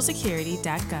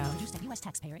socialsecurity.gov. U.S.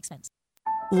 taxpayer expense.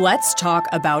 Let's talk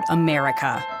about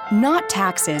America. Not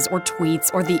taxes or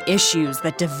tweets or the issues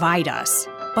that divide us,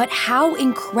 but how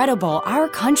incredible our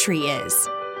country is.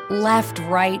 Left,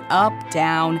 right, up,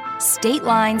 down, state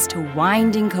lines to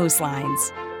winding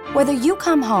coastlines. Whether you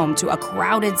come home to a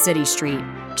crowded city street,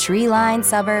 tree-lined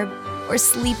suburb, or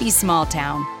sleepy small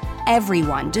town,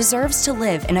 everyone deserves to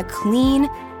live in a clean,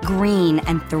 green,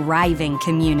 and thriving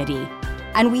community.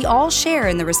 And we all share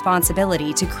in the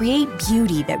responsibility to create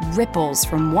beauty that ripples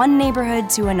from one neighborhood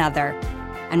to another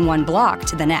and one block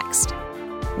to the next.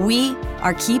 We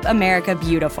are Keep America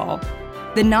Beautiful,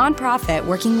 the nonprofit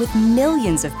working with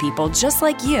millions of people just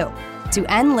like you to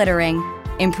end littering,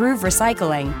 improve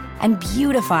recycling, and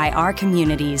beautify our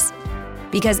communities.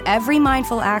 Because every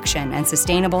mindful action and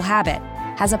sustainable habit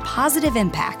has a positive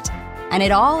impact, and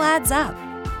it all adds up.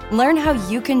 Learn how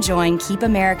you can join Keep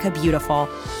America Beautiful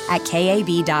at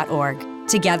KAB.org.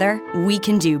 Together, we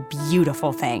can do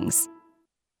beautiful things.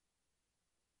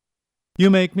 You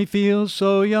make me feel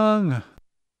so young.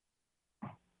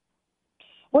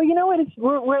 Well, you know what?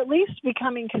 We're at least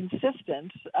becoming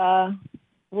consistent.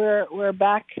 We're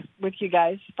back with you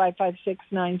guys.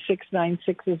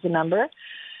 556-9696 is the number.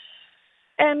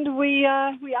 And we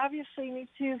obviously need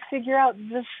to figure out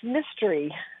this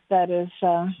mystery that is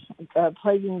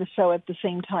plaguing the show at the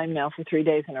same time now for 3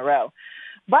 days in a row.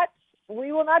 But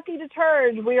we will not be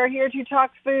deterred. We are here to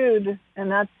talk food,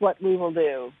 and that's what we will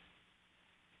do.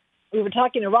 We were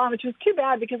talking to Ron, which was too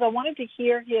bad because I wanted to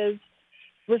hear his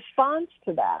response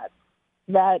to that.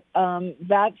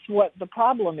 That's what the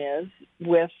problem is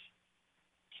with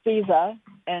Spiza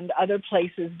and other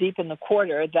places deep in the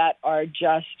quarter that are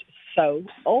just so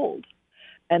old,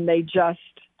 and they just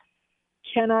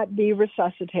cannot be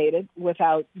resuscitated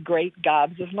without great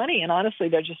gobs of money. And honestly,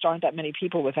 there just aren't that many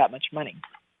people with that much money.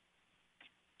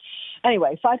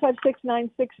 Anyway,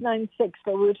 556-9696.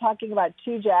 So we were talking about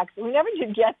two jacks. We never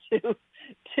did get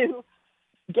to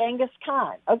Genghis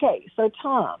Khan. Okay, so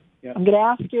Tom, Yeah. I'm going to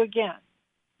ask you again.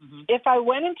 Mhm. If I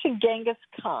went into Genghis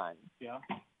Khan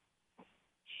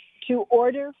to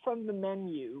order from the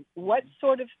menu, what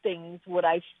sort of things would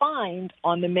I find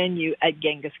on the menu at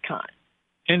Genghis Khan?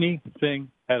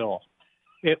 Anything at all.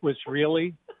 It was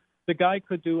really, the guy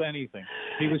could do anything.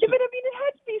 He was. Yeah, but I mean, it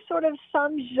had to be sort of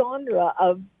some genre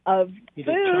of He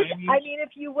food. did Chinese. I mean,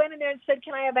 if you went in there and said,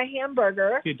 "Can I have a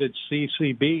hamburger?" He did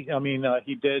CCB. I mean,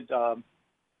 he did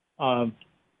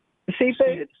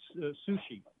seafood,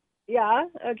 sushi, Yeah.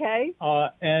 Okay.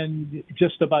 and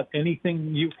just about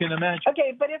anything you can imagine.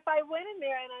 Okay, but if I went in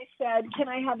there and I said, "Can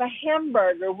I have a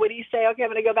hamburger?" would he say, "Okay, I'm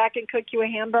going to go back and cook you a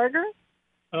hamburger"?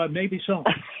 Maybe so.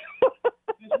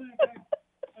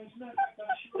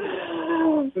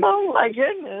 Oh my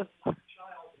goodness.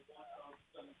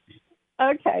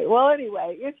 Okay. Well,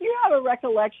 anyway, if you have a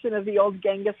recollection of the old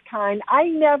Genghis Khan, I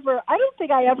don't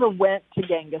think I ever went to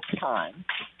Genghis Khan.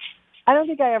 I don't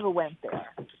think I ever went there.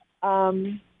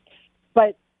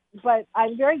 But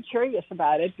I'm very curious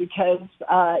about it because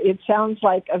it sounds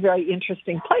like a very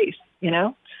interesting place, you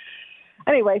know?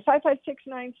 Anyway,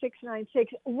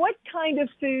 556-9696. What kind of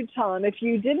food, Tom, if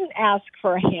you didn't ask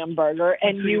for a hamburger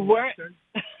and you weren't... Listen,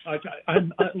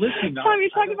 Tom,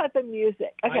 you're talking about the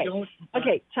music. Okay.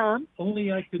 Okay, Tom.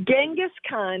 Only I could... Genghis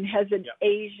Khan has an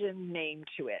Asian name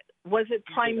to it. Was it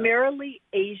primarily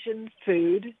Asian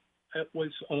food? It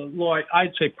was, Lord,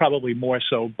 I'd say probably more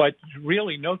so. But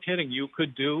really, no kidding, you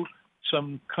could do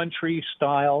some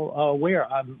country-style wear.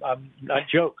 I'm not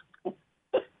joking.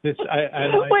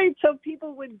 Wait, so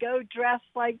people would go dressed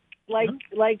like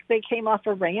they came off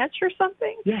a ranch or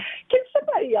something? Yeah. Can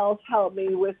somebody else help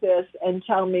me with this and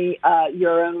tell me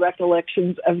your own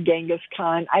recollections of Genghis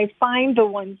Khan? I find the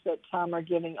ones that Tom are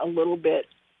giving a little bit,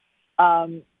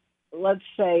 let's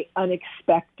say,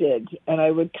 unexpected, and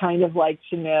I would kind of like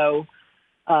to know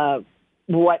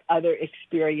what other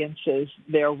experiences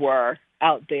there were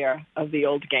out there of the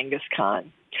old Genghis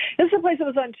Khan. This is a place that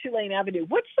was on Tulane Avenue.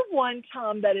 What's the one,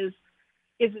 Tom, that is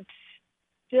it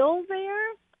still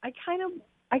there? I kind of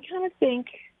think,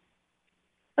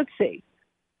 let's see,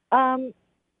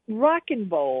 Rock and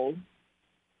Bowl.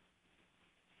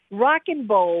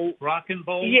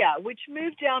 Yeah, which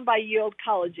moved down by Yield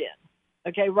College Inn.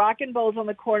 Okay, Rock and Bowl's on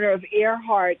the corner of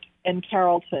Earhart and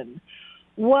Carrollton.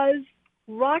 Was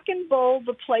Rock and Bowl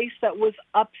the place that was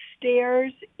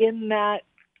upstairs in that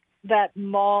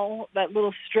mall, that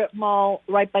little strip mall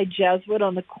right by Jesuit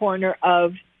on the corner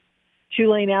of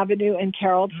Tulane Avenue and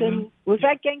Carrollton? Mm-hmm. Was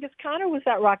that Genghis Khan or was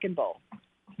that Rock and Bowl?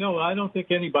 No, I don't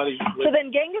think anybody would. So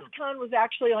then Genghis Khan was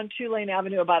actually on Tulane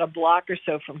Avenue about a block or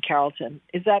so from Carrollton.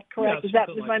 Is that correct? Yeah,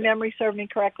 Does my memory serve me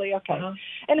correctly? Okay. Uh-huh.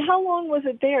 And how long was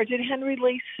it there? Did Henry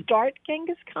Lee start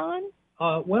Genghis Khan?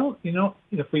 Well,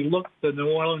 if we look the New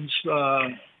Orleans...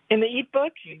 in the Eat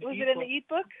Book? Was it in the Eat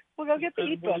Book? We'll go get the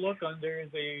Eat Book. We'll look under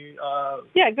the...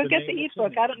 go get the Eat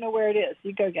Book. I don't know where it is.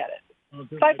 You go get it.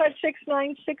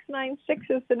 556-9696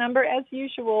 is the number. As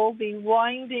usual, the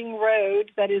winding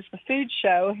road that is the food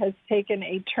show has taken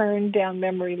a turn down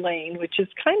memory lane, which is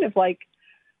kind of like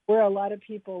where a lot of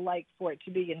people like for it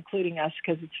to be, including us,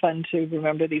 because it's fun to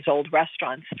remember these old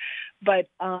restaurants. But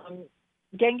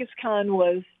Genghis Khan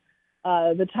was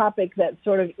the topic that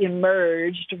sort of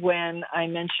emerged when I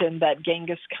mentioned that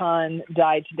Genghis Khan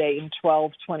died today in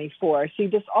 1224. See,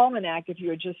 this almanac, if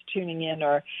you're just tuning in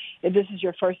or if this is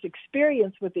your first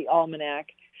experience with the almanac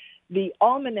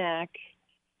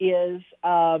is,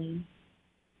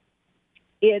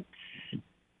 it's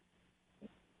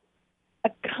a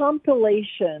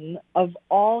compilation of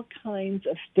all kinds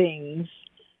of things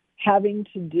having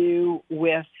to do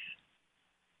with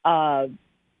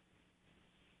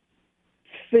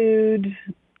food.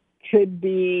 Could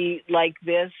be like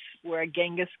this, where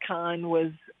Genghis Khan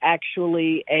was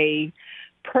actually a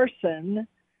person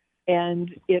and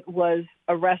it was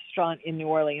a restaurant in New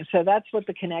Orleans. So that's what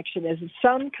the connection is. It's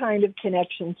some kind of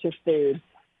connection to food.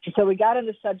 And so we got on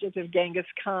the subject of Genghis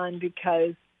Khan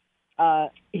because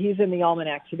he's in the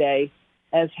almanac today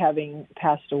as having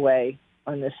passed away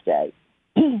on this day.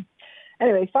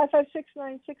 Anyway,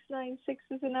 556-9696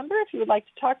 is the number. If you would like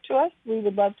to talk to us, we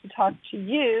would love to talk to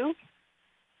you.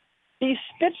 The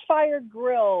Spitfire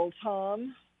Grill,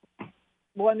 Tom,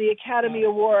 won the Academy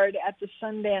Award at the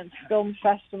Sundance Film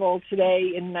Festival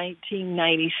today in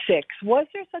 1996. Was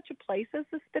there such a place as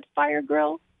the Spitfire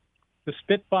Grill? The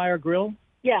Spitfire Grill?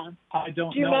 Yeah. I don't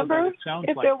know. Do you remember it sounds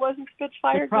if like there was a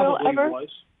Spitfire Grill ever? Was.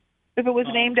 If it was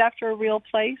named after a real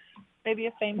place, maybe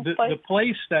a famous place? The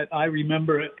place that I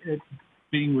remember it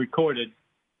being recorded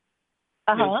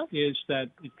is that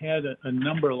it had a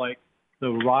number like the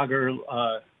Roger,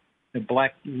 the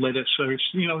Black Lettuce, or it's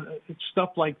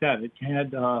stuff like that. It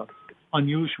had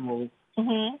unusual.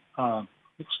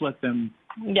 Let's let them.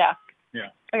 Yeah.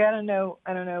 Yeah. I don't know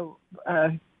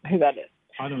who that is.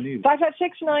 I don't either.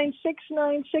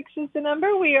 556-9696 is the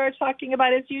number. We are talking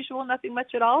about, as usual, nothing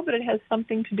much at all, but it has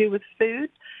something to do with food.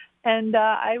 And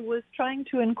I was trying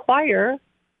to inquire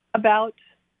about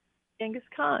Genghis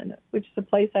Khan, which is a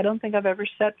place I don't think I've ever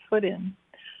set foot in.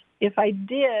 If I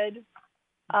did,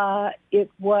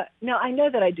 it was... No, I know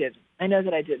that I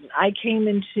didn't. I came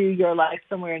into your life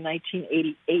somewhere in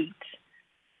 1988,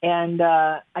 and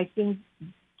I think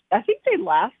they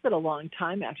lasted a long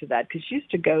time after that because you used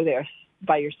to go there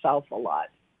by yourself a lot.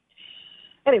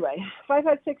 Anyway,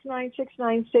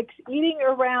 556-9696, eating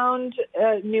around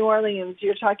New Orleans,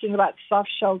 you're talking about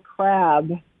soft-shell crab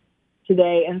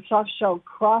today and soft-shell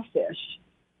crawfish.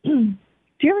 Do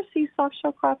you ever see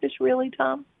soft-shell crawfish really,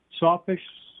 Tom? Soft-fish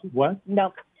what?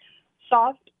 No.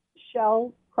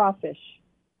 Soft-shell crawfish.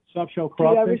 Soft-shell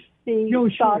crawfish? Do you ever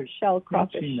see soft-shell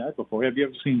crawfish? I've seen that before. Have you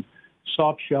ever seen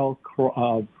soft-shell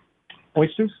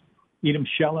oysters? Eat them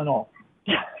shell and all.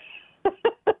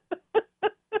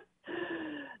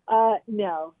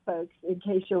 No, folks, in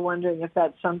case you're wondering if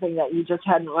that's something that you just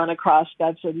hadn't run across,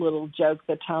 that's a little joke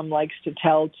that Tom likes to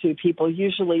tell to people,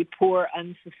 usually poor,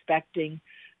 unsuspecting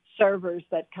servers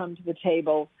that come to the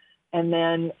table, and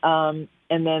then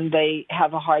they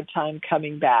have a hard time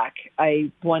coming back.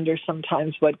 I wonder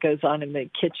sometimes what goes on in the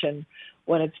kitchen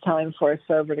when it's time for a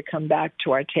server to come back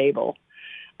to our table.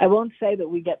 I won't say that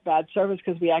we get bad service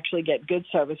because we actually get good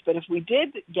service, but if we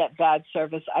did get bad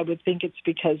service, I would think it's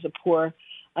because a poor,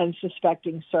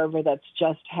 unsuspecting server that's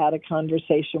just had a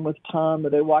conversation with Tom, or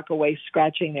they walk away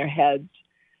scratching their heads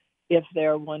if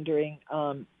they're wondering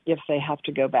if they have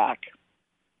to go back.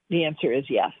 The answer is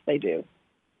yes, they do.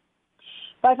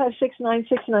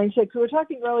 556-9696. We were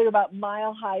talking earlier about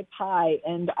Mile High Pie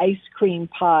and ice cream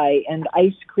pie and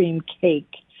ice cream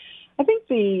cake. I think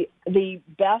the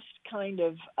best kind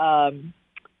of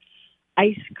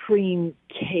ice cream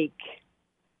cake,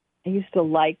 I used to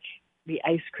like the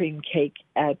ice cream cake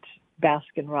at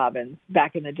Baskin-Robbins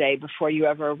back in the day before you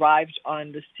ever arrived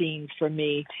on the scene for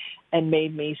me and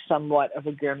made me somewhat of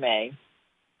a gourmet.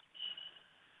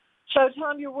 So,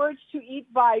 Tom, your words to eat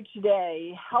by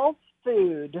today. Health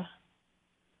food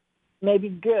may be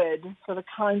good for the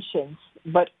conscience,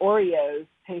 but Oreos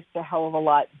taste a hell of a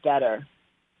lot better.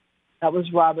 That was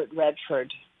Robert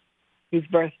Redford, whose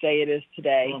birthday it is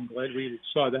today. Oh, I'm glad we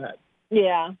saw that.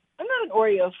 Yeah. I'm not an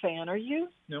Oreo fan. Are you?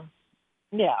 No.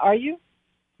 Yeah. Are you?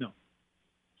 No.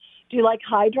 Do you like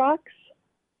Hydrox?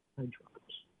 Hydrox.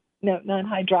 No, not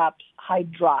Hydrox.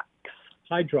 Hydrox.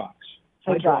 Hydrox.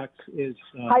 Hydrox is...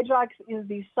 Hydrox is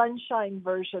the sunshine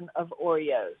version of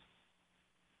Oreos.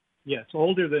 Yeah, it's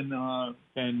older than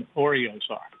Oreos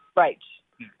are. Right.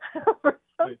 Yeah. For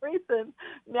some reason,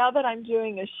 now that I'm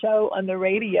doing a show on the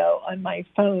radio on my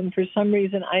phone, for some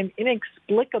reason I'm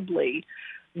inexplicably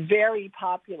very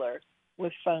popular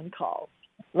with phone calls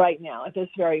right now at this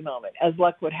very moment, as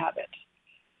luck would have it.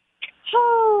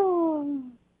 Oh,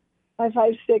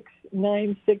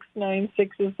 556-9696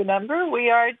 is the number. We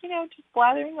are, just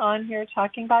blathering on here,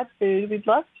 talking about food. We'd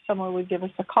love if someone would give us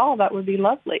a call. That would be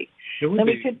lovely. Then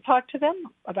we could talk to them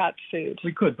about food.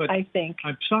 We could, but I think.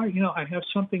 I'm sorry, I have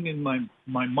something in my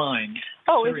mind.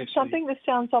 Oh, seriously. Is it something that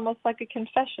sounds almost like a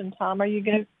confession, Tom? Are you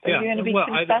going to be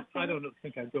confessing? I don't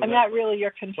think I'd go I'm that not far. really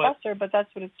your confessor, but that's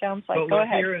what it sounds like. But Go we're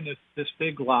ahead. here in this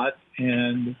big lot,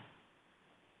 and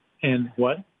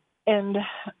what? And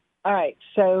all right,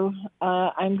 so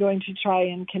I'm going to try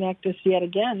and connect us yet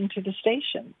again to the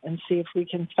station and see if we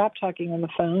can stop talking on the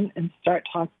phone and start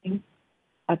talking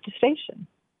at the station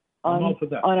on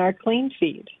our clean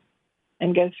feed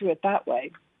and go through it that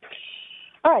way.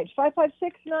 All right,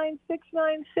 556-9696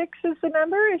 is the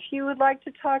number if you would like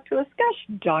to talk to us. Gosh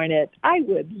darn it, I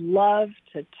would love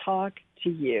to talk to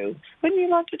you. Wouldn't you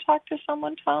love to talk to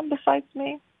someone, Tom, besides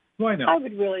me? Why not? I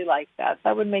would really like that.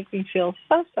 That would make me feel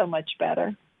so much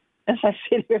better as I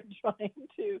sit here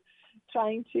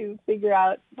trying to figure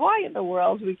out why in the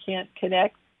world we can't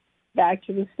connect back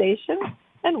to the station,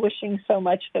 and wishing so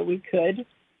much that we could. It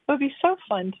would be so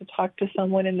fun to talk to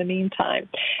someone in the meantime.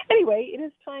 Anyway, it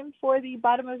is time for the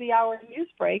bottom of the hour news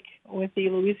break with the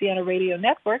Louisiana Radio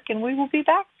Network, and we will be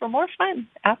back for more fun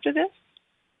after this.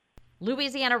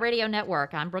 Louisiana Radio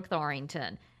Network, I'm Brooke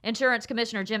Thorington. Insurance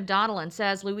Commissioner Jim Donelon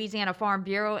says Louisiana Farm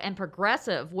Bureau and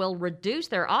Progressive will reduce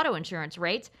their auto insurance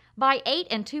rates by 8%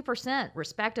 and 2%,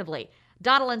 respectively.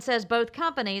 Donelon says both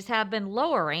companies have been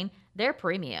lowering their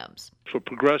premiums. For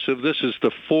Progressive, this is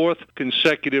the fourth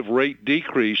consecutive rate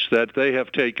decrease that they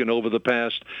have taken over the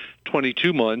past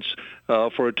 22 months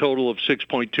for a total of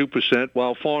 6.2%,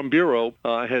 while Farm Bureau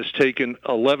has taken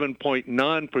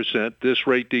 11.9%, this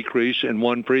rate decrease, and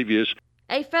one previous.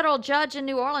 A federal judge in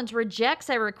New Orleans rejects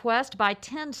a request by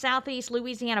 10 Southeast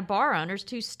Louisiana bar owners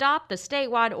to stop the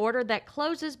statewide order that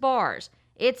closes bars.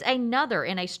 It's another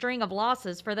in a string of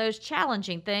losses for those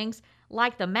challenging things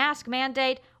like the mask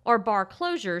mandate or bar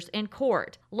closures in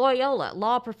court. Loyola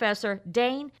law professor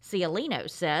Dane Cialino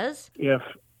says, if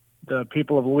the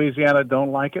people of Louisiana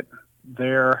don't like it,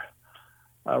 their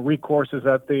recourse is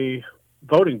at the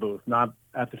voting booth, not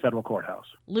at the federal courthouse.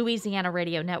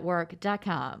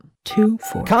 LouisianaRadioNetwork.com.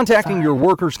 Contacting your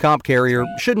workers' comp carrier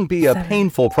shouldn't be a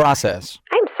painful process.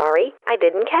 I'm sorry, I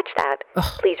didn't catch that.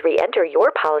 Please re-enter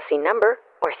your policy number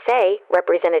or say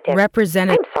representative. I'm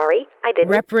sorry, I didn't.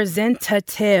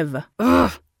 Representative.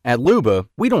 Ugh. At Luba,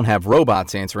 we don't have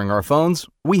robots answering our phones.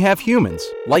 We have humans,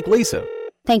 like Lisa.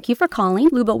 Thank you for calling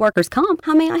Luba Workers' Comp.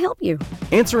 How may I help you?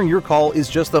 Answering your call is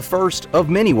just the first of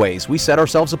many ways we set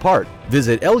ourselves apart.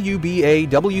 Visit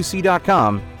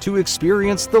LUBAWC.com to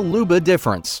experience the Luba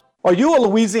difference. Are you a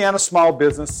Louisiana small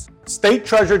business? State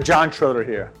Treasurer John Schroeder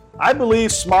here. I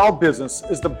believe small business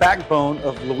is the backbone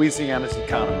of Louisiana's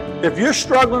economy. If you're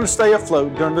struggling to stay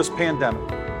afloat during this pandemic,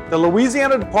 the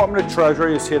Louisiana Department of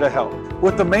Treasury is here to help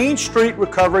with the Main Street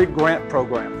Recovery Grant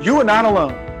Program. You are not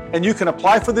alone, and you can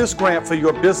apply for this grant for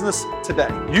your business today.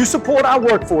 You support our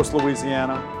workforce,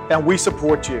 Louisiana, and we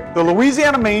support you. The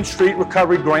Louisiana Main Street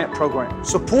Recovery Grant Program.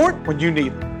 Support when you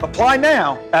need it. Apply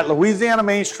now at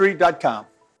louisianamainstreet.com.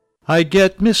 I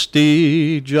get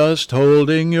misty just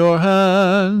holding your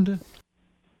hand.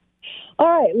 All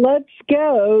right, let's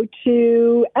go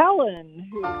to Ellen,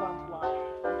 who's online.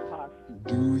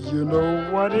 Do you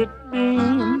know what it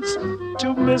means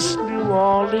to miss New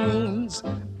Orleans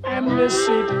and miss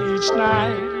it each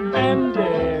night and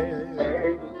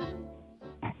day?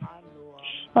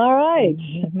 All right,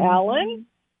 Alan.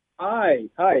 Hi.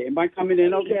 Am I coming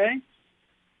in okay?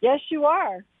 Yes, you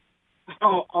are.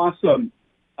 Oh, awesome.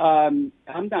 I'm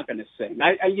not going to sing.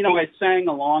 I sang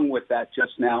along with that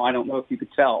just now. I don't know if you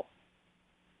could tell.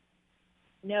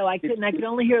 No, I couldn't. I could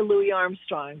only hear Louis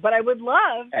Armstrong, but I would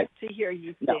love to hear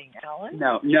you sing, Alan.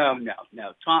 No. Tom is,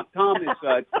 no,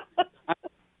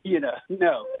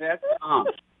 that's Tom.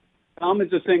 Tom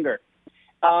is a singer.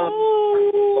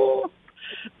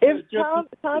 If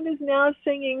Tom is now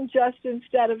singing just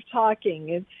instead of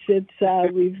talking,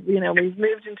 we've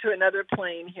moved into another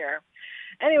plane here.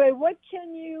 Anyway, what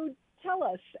can you tell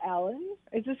us, Alan?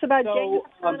 Is this about Genghis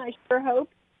Khan? I sure hope.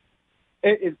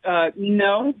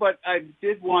 No, but I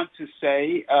did want to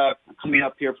say, coming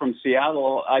up here from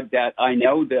Seattle, that I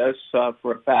know this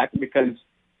for a fact because,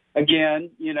 again,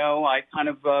 I kind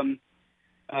of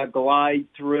glide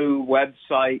through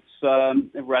websites,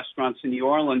 restaurants in New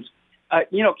Orleans.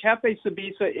 Cafe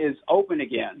Sabisa is open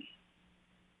again.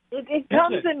 It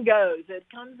comes and goes. It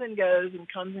comes and goes and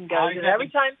comes and goes. And every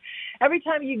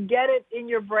time you get it in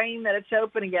your brain that it's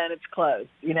open again, it's closed.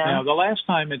 You know. Now, the last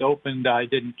time it opened, I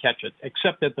didn't catch it,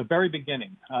 except at the very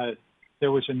beginning.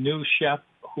 There was a new chef,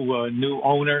 a new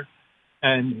owner,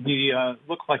 and he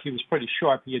looked like he was pretty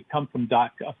sharp. He had come from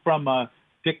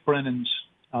Dick Brennan's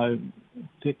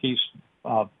Dickie's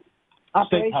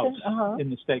steakhouse in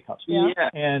the steakhouse. Yeah.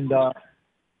 And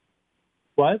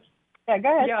what? Yeah,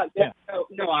 go ahead. Yeah.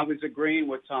 No, I was agreeing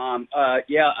with Tom. I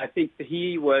think that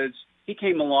he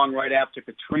came along right after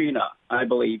Katrina, I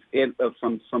believe,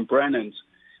 from Brennan's.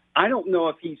 I don't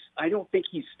think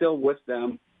he's still with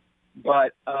them,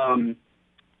 but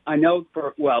I know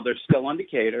they're still on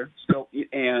Decatur,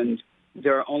 and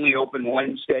they're only open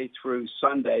Wednesday through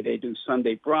Sunday. They do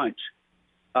Sunday brunch.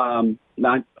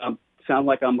 Sound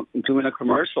like I'm doing a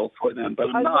commercial for them, but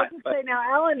I'm not. I was going to say, now,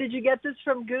 Alan, did you get this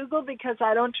from Google? Because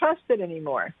I don't trust it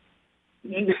anymore.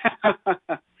 No,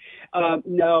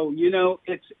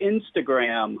 it's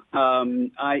Instagram.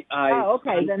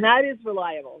 Okay, then that is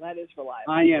reliable.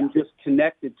 I am just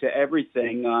connected to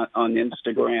everything on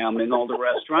Instagram and all the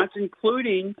restaurants,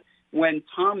 including when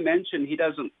Tom mentioned he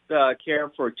doesn't care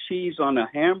for cheese on a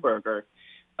hamburger.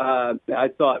 I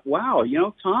thought, wow,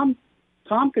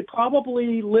 Tom could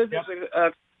probably live as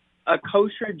a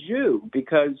kosher Jew,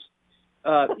 because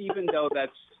even though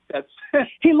that's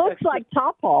he looks like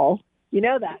Topol. You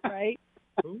know that, right?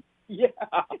 Yeah.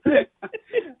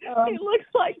 He looks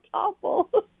like Topol.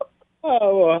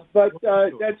 But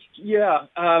that's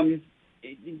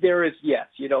there is, yes,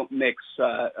 you don't mix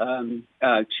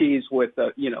cheese with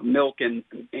milk and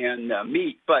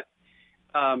meat, but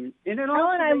and then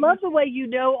Alan, I love the way you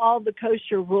know all the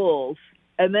kosher rules.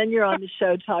 And then you're on the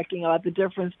show talking about the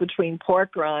difference between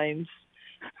pork rinds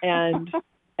and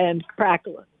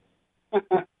crackling.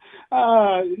 Isn't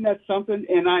that something?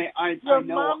 And I Your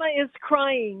know mama is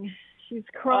crying. She's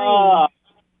crying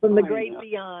from the great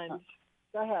beyond.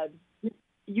 Go ahead.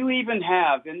 You even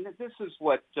have, and this is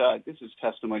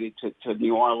testimony to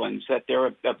New Orleans, that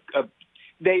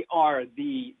they are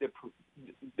the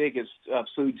biggest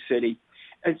food city,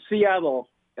 and Seattle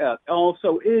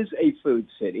also is a food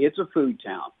city. It's a food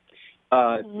town,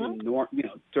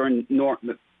 during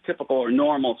typical or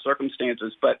normal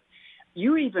circumstances. But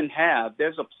you even have,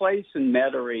 there's a place in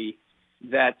Metairie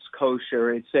that's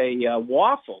kosher. It's a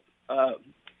waffle.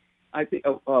 I think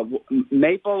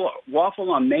maple waffle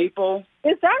on maple.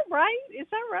 Is that right?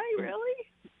 Really?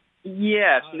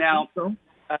 Yes. Now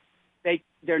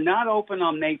they're not open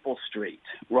on Maple Street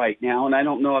right now, and I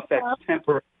don't know if that's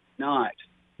temporary or not.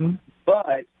 Mm-hmm.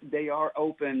 But they are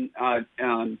open.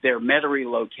 Their Metairie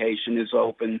location is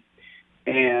open,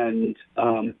 and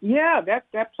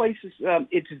that place is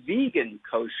it's vegan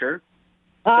kosher.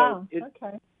 Oh, so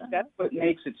okay. That's what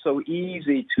makes it so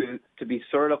easy to be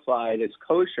certified as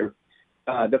kosher.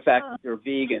 The fact that they're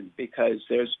vegan, because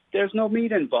there's no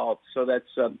meat involved, so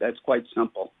that's quite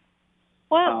simple.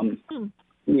 Wow.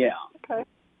 Yeah. Okay.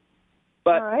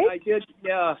 But right.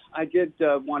 I did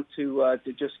want to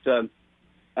just.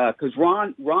 Because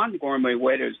Ron Gourmet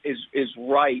Waiters is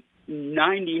right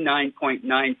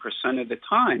 99.9% of the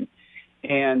time,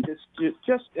 and this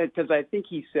just because I think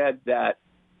he said that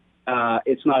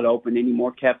it's not open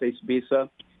anymore, Cafe Sabisa,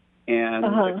 and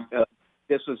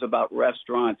this was about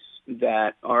restaurants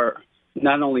that are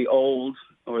not only old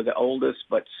or the oldest,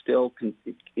 but still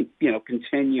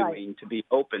continuing to be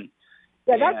open.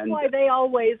 Yeah, that's why they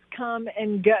always come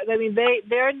and go. I mean,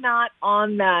 they're not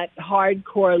on that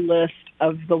hardcore list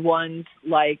of the ones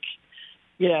like,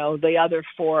 the other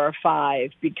 4 or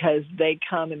 5, because they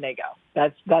come and they go.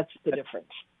 That's the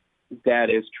difference. That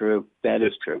is true.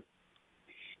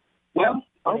 Well,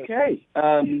 okay.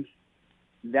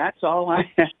 That's all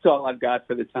I've got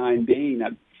for the time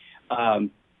being.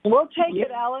 We'll take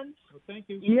it, Alan. Well, thank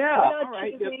you. Yeah. All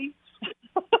right.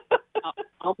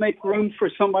 I'll make room for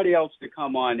somebody else to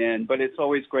come on in, but it's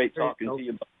always great talking to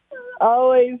you.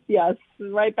 Always, yes.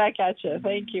 Right back at you.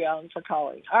 Thank you, Alan, for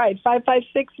calling. All right,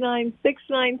 5569696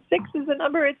 is the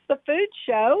number. It's the food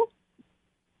show.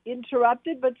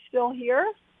 Interrupted, but still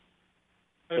here.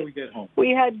 How do we get home?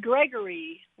 We had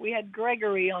Gregory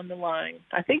on the line.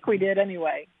 I think we did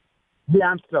anyway. Yeah,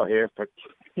 I'm still here, but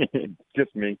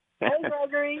just me. Hey,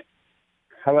 Gregory.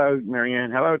 Hello, Marianne.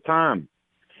 Hello, Tom.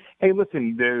 Hey,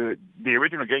 listen, the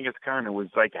original Genghis Khan was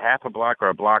like half a block or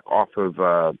a block off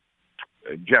of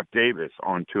Jeff Davis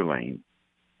on Tulane.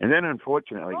 And then,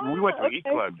 unfortunately, we went to Eat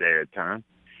Club there, Tom.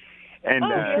 And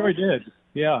sure did.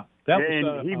 Yeah.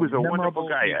 He was a wonderful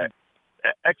guy.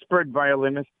 expert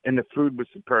violinist, and the food was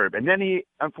superb. And then he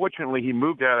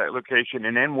moved out of that location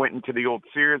and then went into the old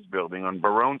Sears building on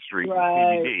Barone Street in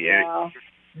CBD. Yeah.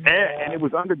 And it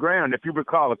was underground. If you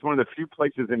recall, it's one of the few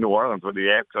places in New Orleans where they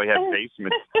actually have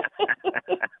basements.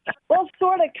 Well,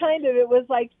 sort of, kind of. It was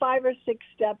like 5 or 6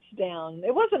 steps down.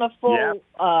 It wasn't a full.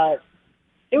 Yeah.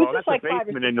 It was that's just like a 5 or 6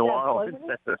 basement in New steps, Orleans.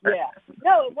 wasn't it? Yeah.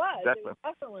 No, it was. That's It was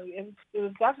definitely. It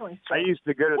was definitely. I used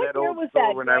to go to What that year old was store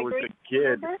that, when I was Gregory?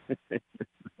 a kid.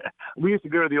 We used to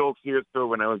go to the old Sears store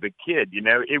when I was a kid. You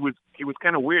know, it was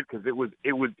kind of weird because it was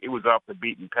off the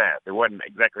beaten path. It wasn't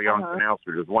exactly on Canal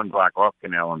Street. It was 1 block off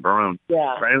Canal and Barone,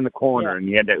 right in the corner, and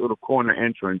you had that little corner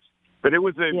entrance. But it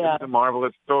was a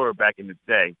marvelous store back in the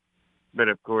day. But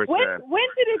of course, when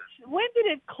did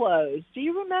it close? Do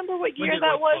you remember what year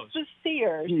that was? The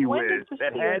Sears.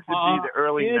 That had to be the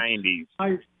early 90s.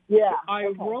 I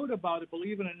wrote about it,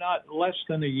 believe it or not, less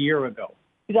than a year ago.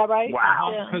 Is that right?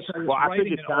 Wow. I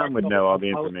figured Tom would know all the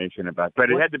information about it, but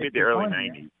it had to be the early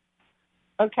 90s.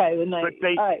 Okay, the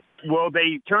 90s. But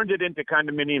they turned it into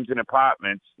condominiums and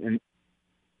apartments in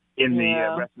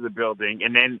the rest of the building,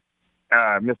 and then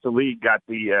Mr. Lee got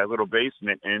the little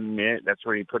basement, and that's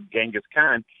where he put Genghis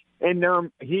Khan. And I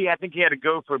think he had to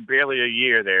go for barely a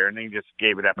year there, and then he just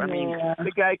gave it up. I mean,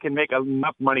 the guy can make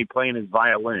enough money playing his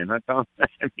violin. That's all.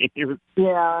 I mean, he was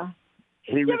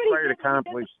quite an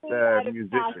accomplished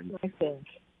musician. I think.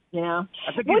 Yeah.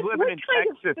 I think he's living in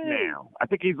Texas now. I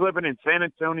think he's living in San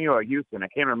Antonio or Houston. I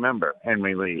can't remember,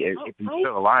 Henry Lee, if he's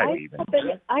still alive even.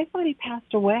 I thought he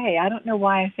passed away. I don't know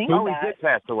why I think that. Oh, he did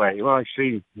pass away. Well,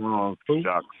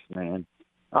 shucks, man.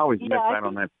 I always miss out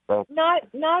on that stuff. Not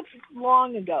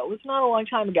long ago. It was not a long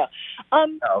time ago.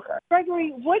 Okay.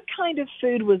 Gregory, what kind of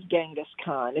food was Genghis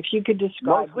Khan, if you could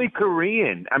describe Mostly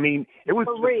Korean. I mean, it was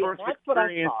Korean. the first That's what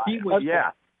I thought.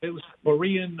 It was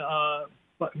Korean.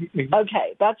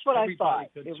 Okay, that's what I thought.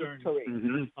 It was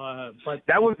Korean. But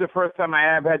that was the first time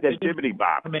I ever had that bibbidi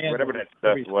bop, whatever that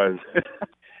stuff was.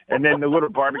 And then the little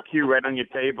barbecue right on your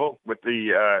table with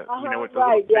the with the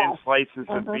little thin slices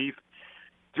of beef.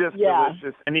 Just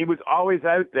delicious. And he was always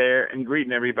out there and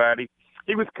greeting everybody.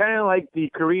 He was kind of like the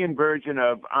Korean version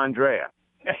of Andrea.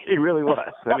 He really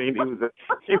was. I mean,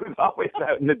 he was always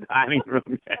out in the dining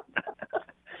room.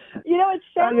 You know, it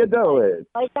sounds how you doing?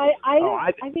 Like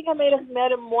I think I may have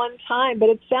met him one time, but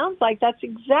it sounds like that's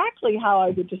exactly how I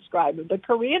would describe him, the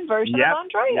Korean version of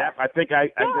Andrea. Yep, I think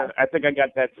I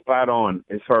got that spot on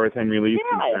as far as Henry Lee's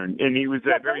concerned. And he was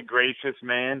a very gracious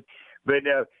man. But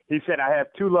he said, I have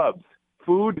 2 loves,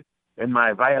 food and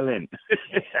my violin.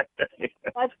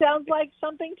 That sounds like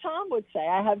something Tom would say.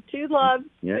 I have 2 loves,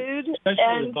 food especially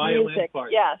and the violin music.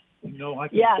 part. Yes. No, I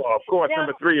yes. Well, of course, now,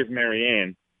 number 3 is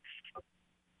Marianne.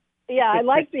 Yeah, I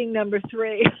like being number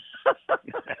 3.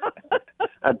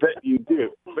 I bet you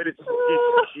do. But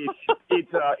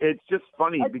it's just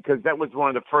funny because that was one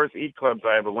of the first eat clubs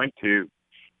I ever went to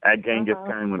at Genghis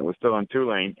Khan when it was still on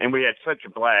Tulane, and we had such a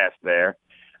blast there.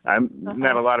 I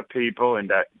met a lot of people,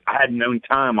 and I hadn't known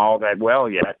Tom all that well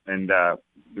yet, and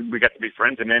we got to be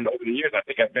friends. And then over the years, I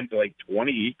think I've been to like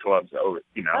 20 eat clubs. So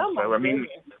I mean,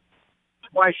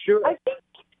 why sure?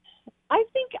 I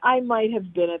think I might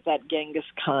have been at that Genghis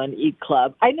Khan Eat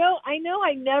Club. I know. I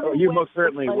never. Oh, you went most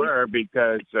certainly were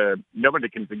because nobody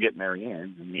can forget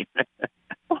Marianne. I mean.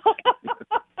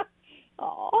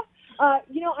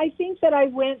 I think that I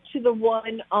went to the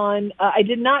one on. I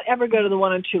did not ever go to the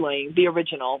one on Tulane, the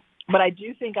original, but I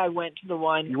do think I went to the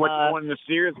one. You went to the one in the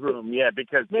Sears room,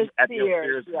 because at the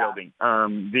Sears building.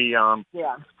 Tom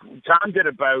did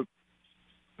about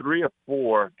 3 or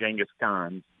 4 Genghis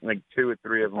Khans, like 2 or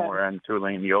 3 of them were on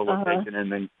Tulane, the old location,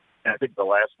 and then I think the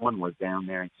last one was down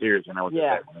there in Sears, and I was at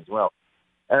that one as well.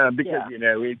 Because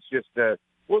it's just the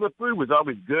food was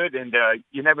always good, and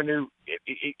you never knew.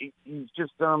 It's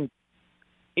just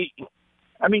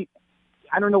I mean,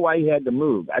 I don't know why he had to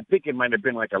move. I think it might have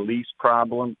been like a lease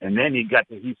problem, and then he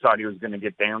thought he was going to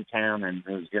get downtown, and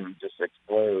it was going to just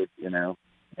explode,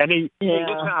 And he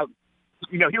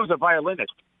was a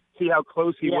violinist. See how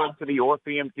close he was to the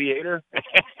Orpheum Theater?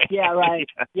 Right.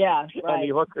 Yeah, right.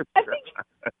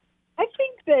 I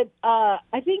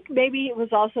think maybe it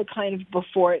was also kind of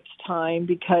before its time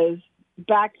because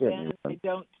back then I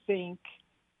don't think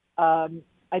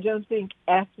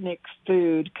ethnic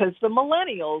food, because the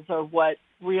millennials are what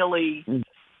really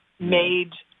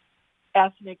made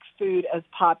ethnic food as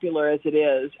popular as it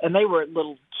is, and they were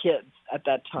little kids at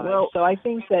that time. So I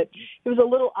think that it was a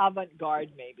little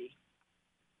avant-garde maybe.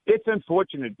 It's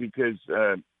unfortunate because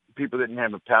people didn't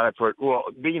have a palate for it. Well,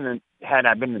 had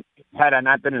I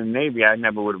not been in the Navy, I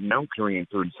never would have known Korean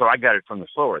food. So I got it from the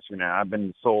source. I've been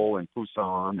to Seoul and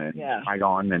Busan and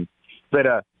Saigon, and But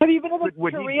have you been to the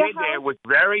what Korea he did House? there was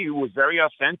very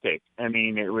authentic. I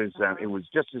mean, it was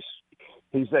just as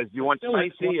he says, you want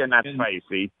spicy or not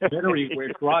spicy? Literally where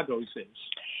Drago's is.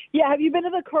 Yeah, have you been to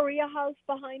the Korea House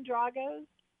behind Drago's?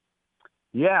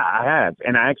 Yeah, I have,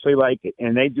 and I actually like it.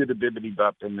 And they do the bibbidi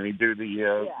bop, and they do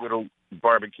the little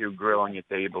barbecue grill on your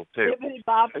table too. Bibbidi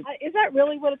bop. Is that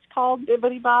really what it's called,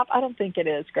 bibbidi bop? I don't think it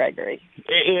is, Gregory.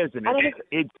 It is, and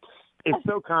it's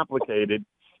so complicated.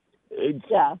 But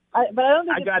I don't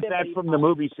think I got that from the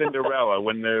movie Cinderella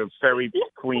when the fairy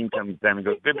queen comes down and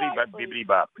goes bibbidi bop, bibbidi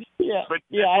bop. Yeah, but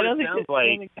I don't think sounds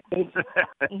like.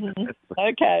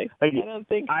 Okay, I don't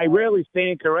think. I rarely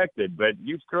stand corrected, but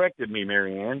you've corrected me,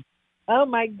 Marianne. Oh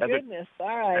my goodness!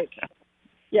 All right.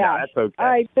 Yeah, no, that's okay. All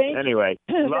right, thank anyway,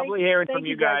 you. lovely hearing from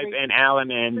you guys Gregory. and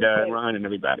Alan and Ron and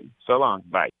everybody. So long.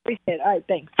 Bye. Appreciate it. All right,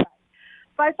 thanks.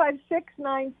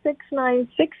 556-9696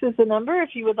 is the number.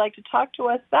 If you would like to talk to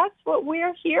us, that's what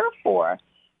we're here for,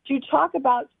 to talk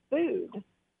about food.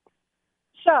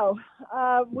 So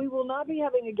we will not be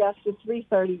having a guest at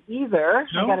 3:30 either.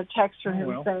 No? I got a text from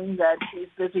him saying that he's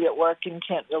busy at work and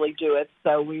can't really do it,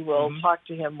 so we will talk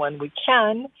to him when we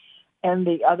can, and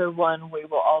the other one we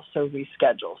will also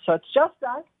reschedule. So it's just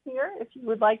us here. If you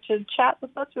would like to chat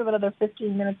with us, we have another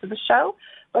 15 minutes of the show.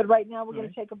 But right now we're going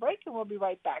to take a break, and we'll be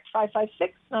right back.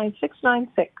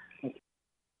 556-9696.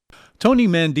 Tony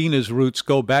Mandina's roots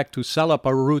go back to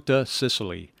Salaparuta,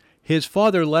 Sicily. His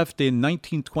father left in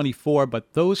 1924,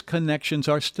 but those connections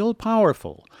are still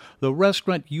powerful. The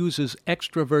restaurant uses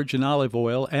extra virgin olive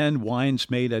oil and wines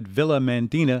made at Villa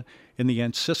Mandina in the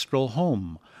ancestral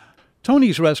home.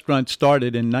 Tony's restaurant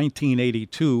started in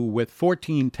 1982 with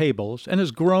 14 tables and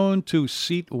has grown to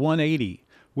seat 180,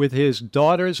 with his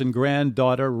daughters and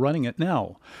granddaughter running it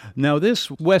now. Now, this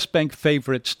West Bank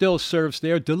favorite still serves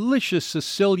their delicious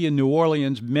Sicilian New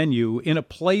Orleans menu in a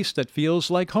place that feels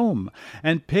like home,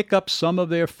 and pick up some of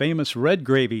their famous red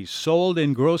gravies sold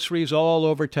in groceries all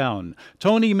over town.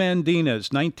 Tony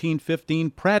Mandina's,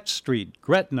 1915 Pratt Street,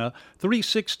 Gretna,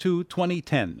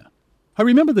 362-2010. I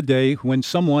remember the day when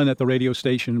someone at the radio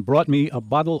station brought me a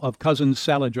bottle of Cousin's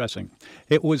salad dressing.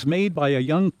 It was made by a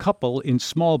young couple in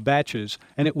small batches,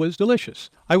 and it was delicious.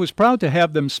 I was proud to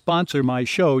have them sponsor my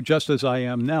show just as I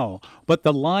am now, but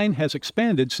the line has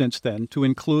expanded since then to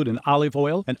include an olive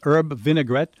oil, an herb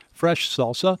vinaigrette, fresh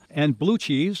salsa, and blue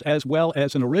cheese, as well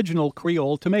as an original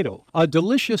Creole tomato. A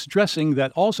delicious dressing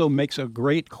that also makes a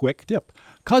great quick dip.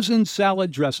 Cousin's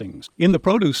Salad Dressings, in the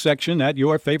produce section at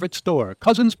your favorite store,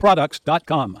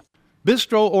 cousinsproducts.com.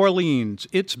 Bistro Orleans,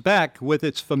 it's back with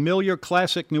its familiar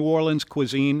classic New Orleans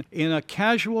cuisine in a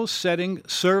casual setting,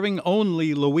 serving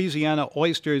only Louisiana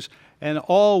oysters and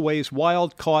always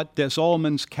wild-caught Des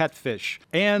Allemands catfish.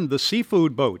 And the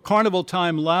Seafood Boat Carnival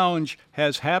Time Lounge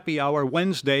has happy hour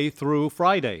Wednesday through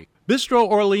Friday. Bistro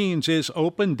Orleans is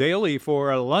open daily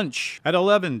for lunch at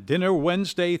 11, dinner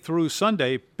Wednesday through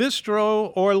Sunday.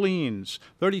 Bistro Orleans,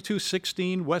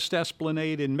 3216 West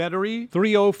Esplanade in Metairie,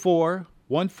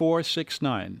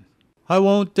 304-1469. I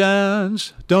won't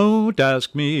dance, don't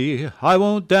ask me. I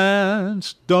won't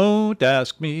dance, don't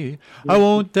ask me. I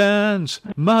won't dance,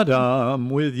 madame,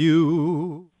 with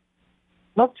you.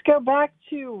 Let's go back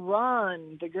to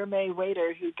Ron, the gourmet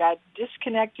waiter who got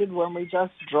disconnected when we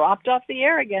just dropped off the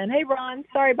air again. Hey, Ron,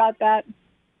 sorry about that.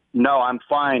 No, I'm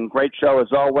fine. Great show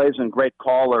as always and great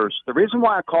callers. The reason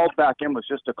why I called back in was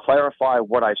just to clarify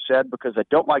what I said because I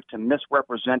don't like to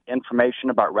misrepresent information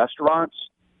about restaurants,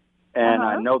 and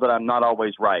I know that I'm not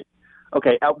always right.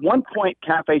 Okay, at one point,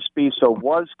 Cafe Spiso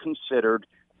was considered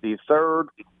the third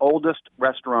oldest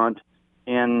restaurant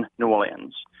in New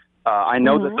Orleans. I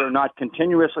know that they're not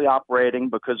continuously operating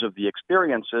because of the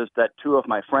experiences that two of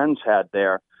my friends had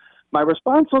there. My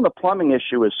response on the plumbing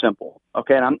issue is simple,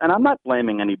 okay? And I'm not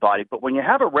blaming anybody, but when you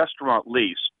have a restaurant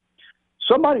lease,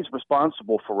 somebody's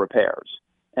responsible for repairs.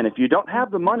 And if you don't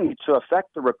have the money to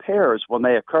affect the repairs when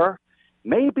they occur,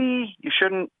 maybe you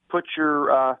shouldn't put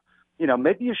your,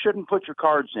 maybe you shouldn't put your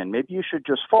cards in. Maybe you should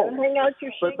just fold. Hang out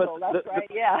your shingle. That's right.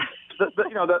 Yeah.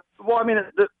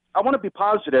 I want to be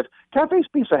positive. Cafe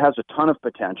Spiso has a ton of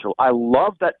potential. I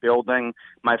love that building.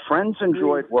 My friends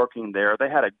enjoyed working there. They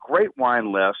had a great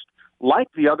wine list. Like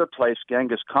the other place,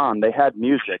 Genghis Khan, they had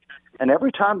music. And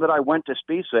every time that I went to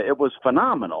Spiso, it was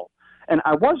phenomenal. And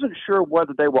I wasn't sure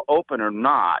whether they were open or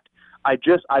not.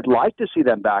 I'd like to see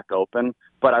them back open,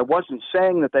 but I wasn't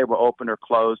saying that they were open or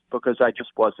closed because I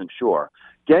just wasn't sure.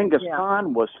 Genghis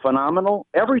Khan was phenomenal.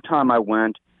 Every time I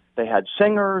went, they had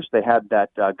singers. They had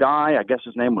that guy, I guess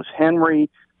his name was Henry,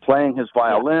 playing his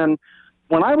violin.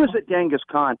 When I was at Genghis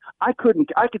Khan, I could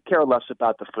care less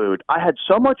about the food. I had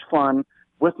so much fun.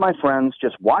 with my friends,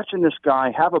 just watching this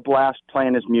guy have a blast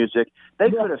playing his music. They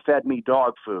could have fed me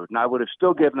dog food, and I would have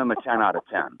still given them a 10 out of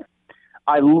 10.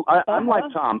 I'm like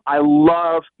Tom. I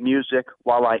love music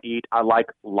while I eat. I like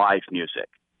live music.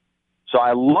 So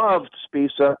I loved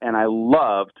Spisa, and I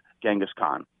loved Genghis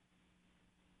Khan.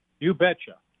 You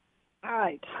betcha. All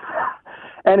right.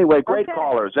 Anyway, great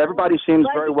callers. Everybody seems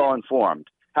very well informed.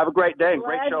 Have a great day.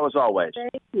 Great show as always.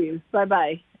 Thank you.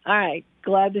 Bye-bye. All right.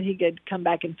 Glad that he could come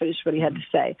back and finish what he had to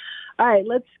say. All right.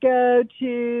 Let's go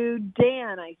to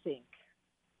Dan, I think.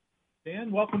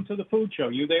 Dan, welcome to the Food Show.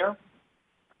 You there?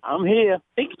 I'm here.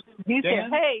 He's here.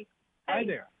 Hey. Hi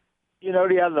there. You know,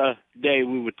 the other day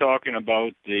we were talking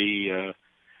about the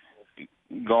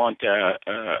going to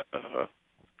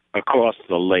across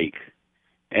the lake.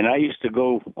 And I used to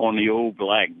go on the old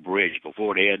Black Bridge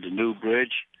before they had the new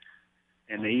bridge.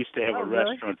 And they used to have a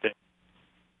restaurant there.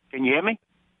 Can you hear me?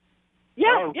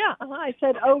 Yeah, yeah. I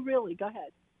said, oh, really? Go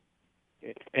ahead.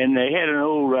 And they had an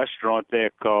old restaurant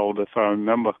there called, if I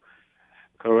remember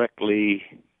correctly,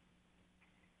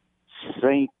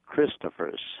 St.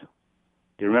 Christopher's.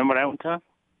 Do you remember that one, Tom?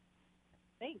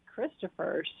 St.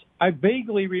 Christopher's. I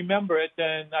vaguely remember it,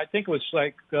 and I think it was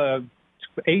like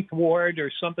 8th Ward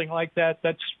or something like that.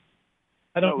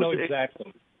 I don't know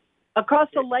exactly. Across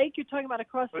the lake? You're talking about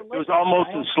across the lake? It was almost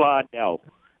in Slidell.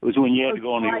 It was when you had to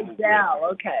go on the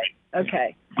Slidell.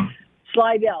 Okay.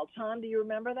 Slidell. Tom, do you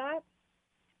remember that?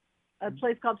 A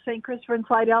place called St. Christopher in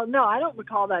Slidell? No, I don't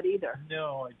recall that either.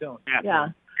 No, I don't. Yeah.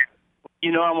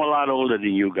 You know, I'm a lot older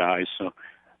than you guys, so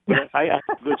but I have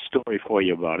a good story for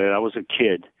you about it. I was a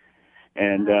kid,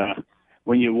 and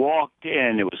when you walked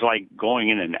in, it was like going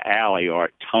in an alley or a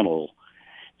tunnel,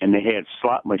 and they had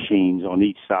slot machines on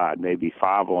each side, maybe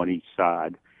 5 on each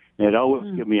side. And they'd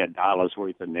always give me $1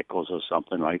 worth of nickels or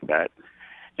something like that.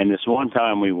 And this one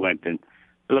time we went, and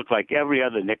it looked like every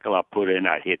other nickel I put in,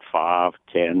 I'd hit 5,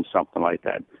 10, something like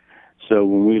that. So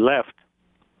when we left,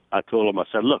 I told them, I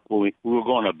said, look, we were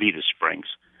going to Beta Springs.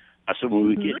 I said, when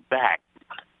we get back,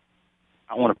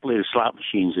 I want to play the slot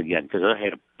machines again because I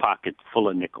had a pocket full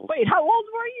of nickels. Wait, how old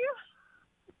were you?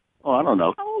 Oh, I don't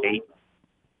know, 8.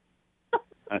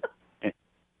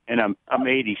 And I'm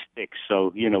 86,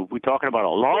 so, you know, we're talking about a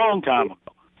long time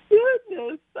ago.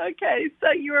 Goodness. Okay,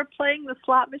 so you were playing the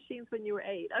slot machines when you were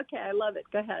 8. Okay, I love it.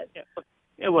 Go ahead.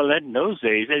 Yeah, well, in those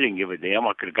days, they didn't give a damn.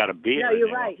 I could have got a beer. No,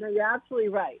 you're right. No, you're absolutely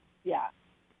right. Yeah,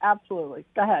 absolutely.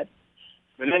 Go ahead.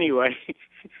 But anyway,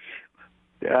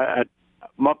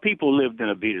 my people lived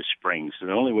in Beta Springs, so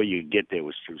the only way you could get there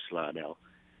was through Slidell.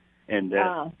 And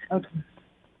okay.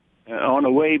 On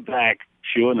the way back,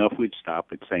 sure enough, we'd stop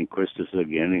at St. Christopher's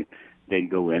again, and they'd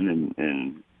go in,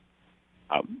 and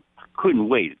I couldn't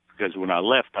wait, because when I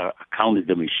left, I counted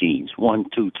the machines. 1,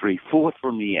 2, 3, 4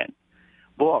 from the end.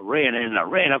 Boy, I ran in, I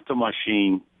ran up to the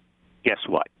machine. Guess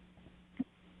what?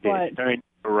 It turned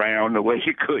around the way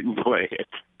you couldn't play it.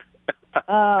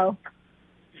 Oh.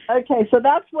 Okay, so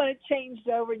that's when it changed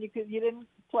over, and you didn't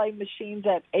play machines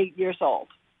at 8 years old.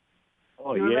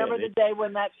 Oh, you remember the day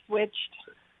when that switched?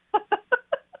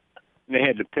 They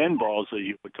had the pinballs that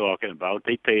you were talking about.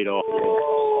 They paid off.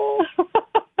 Oh.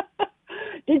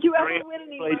 Did you ever win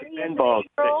any money as an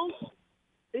 8-year-old?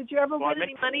 Did you ever win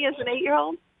any money as an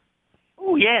 8-year-old?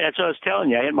 Oh, yeah, that's what I was telling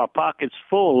you. I had my pockets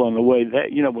full on the way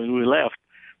that, you know, when we left.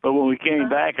 But when we came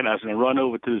back, and I was going to run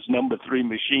over to this number 3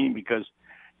 machine because,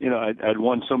 you know, I'd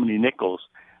won so many nickels,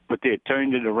 but they had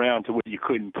turned it around to where you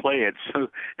couldn't play it. So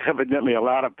evidently a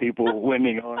lot of people were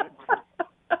winning on it.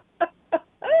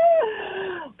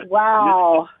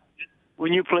 Wow.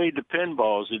 When you played the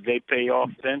pinballs, did they pay off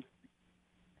then?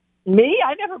 Me?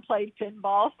 I never played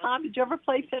pinballs. Tom, did you ever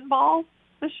play pinball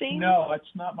machine? No, that's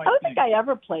not my I don't think I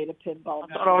ever played a pinball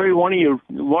machine. I thought every one of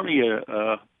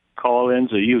your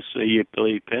call-ins or you say you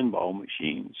played pinball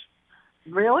machines.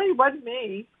 Really? It wasn't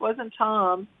me. It wasn't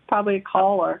Tom. Probably a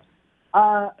caller.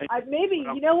 Maybe,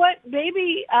 you know what?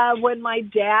 Maybe when my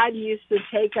dad used to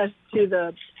take us to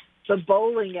the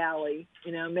bowling alley,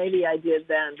 you know, maybe I did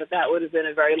then, but that would have been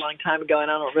a very long time ago,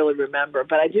 and I don't really remember.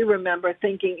 But I do remember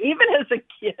thinking, even as a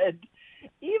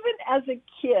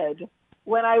kid,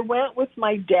 when I went with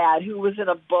my dad, who was in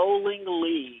a bowling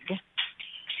league,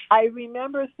 I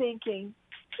remember thinking,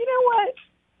 you know what?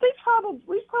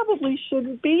 We probably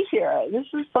shouldn't be here. This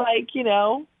is like, you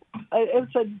know,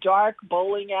 it's a dark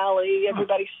bowling alley.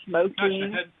 Everybody's smoking.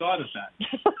 I hadn't thought of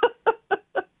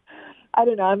that. I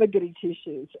don't know. I'm a goody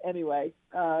two-shoes. Anyway,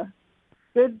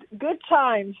 good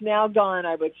times now gone,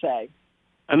 I would say.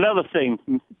 Another thing,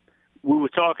 we were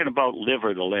talking about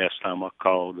liver the last time I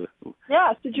called.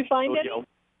 Yes. Did you find it?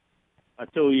 I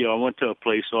told you I went to a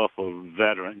place off of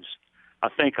Veterans I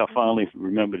think I finally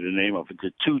remember the name of it.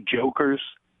 The Two Jokers.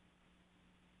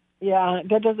 Yeah,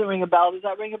 that doesn't ring a bell. Does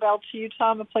that ring a bell to you,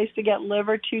 Tom? A place to get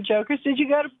liver, Two Jokers. Did you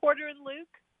go to Porter and Luke?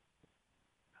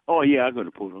 Oh yeah, I go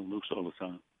to Porter and Luke's all the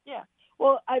time. Yeah.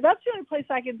 Well, that's the only place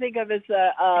I can think of is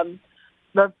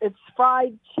it's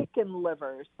fried chicken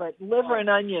livers, but liver and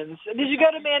onions. Did you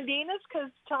go to Mandina's?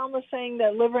 Because Tom was saying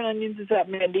that liver and onions is at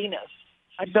Mandina's.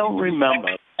 I don't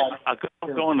remember.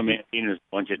 I've gone to Mandina's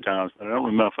a bunch of times, but I don't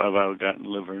remember if I've ever gotten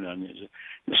liver and onions.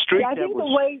 The street. Yeah, I think the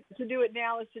way to do it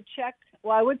now is to check.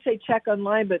 Well, I would say check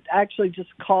online, but actually just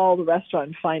call the restaurant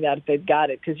and find out if they've got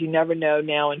it, because you never know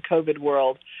now in COVID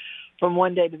world, from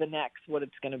one day to the next, what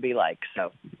it's going to be like.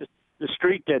 So the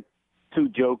street that Two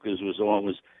Jokers was on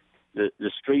was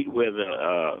the street where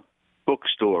the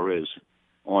bookstore is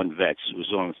on Vets.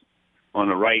 Was on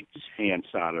the right hand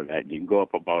side of that. You can go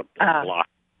up about a block.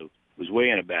 It was way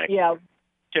in the back. Yeah. It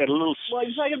had a little. Well,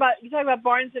 you talking about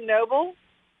Barnes and Noble?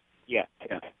 Yeah.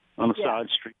 On the side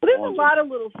street. Well, there's a lot of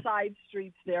little side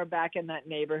streets there back in that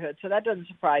neighborhood, so that doesn't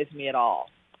surprise me at all.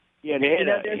 Yeah, they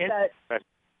had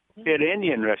they had an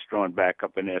Indian restaurant back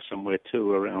up in there somewhere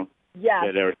too, around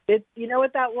that area. You know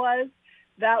what that was?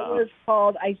 That was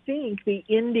called, I think, the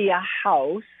India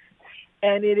House,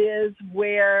 and it is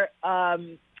where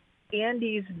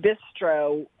Andy's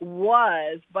Bistro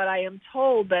was, but I am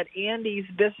told that Andy's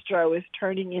Bistro is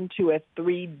turning into a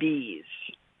 3B's.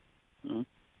 Mm-hmm.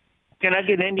 Can I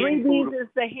get Indian 3B's food? is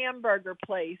the hamburger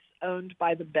place owned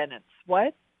by the Bennetts.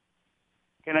 What?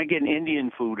 Can I get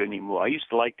Indian food anymore? I used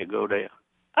to like to go there.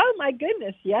 Oh, my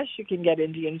goodness. Yes, you can get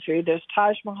Indian food. There's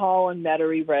Taj Mahal on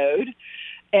Metairie Road,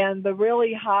 and the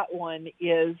really hot one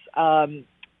is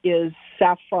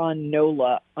Saffron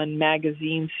Nola on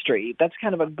Magazine Street. That's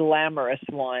kind of a glamorous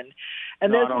one.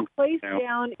 And there's a place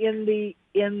down in the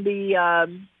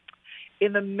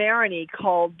Marigny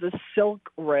called the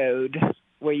Silk Road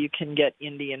where you can get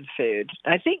Indian food.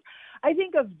 I think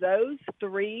of those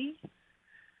three,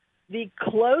 the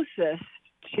closest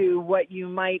to what you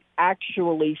might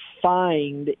actually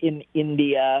find in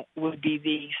India would be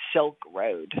the Silk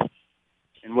Road.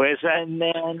 And where's that? And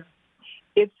then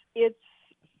do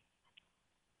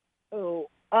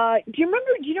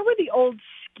you know where the old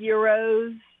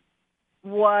Skiros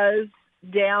was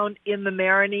down in the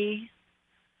Marigny?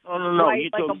 Oh, no.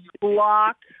 Right, like a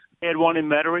block. They had one in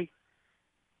Metairie?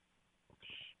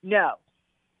 No.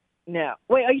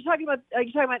 Wait, are you talking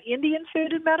about Indian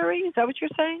food in Metairie? Is that what you're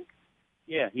saying?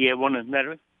 Yeah, he had one in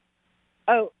Metairie.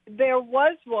 Oh, there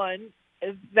was one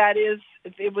it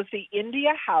was the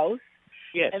India House.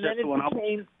 Yes, and that's then the one.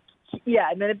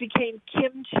 and then it became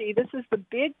Kimchi. This is the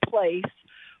big place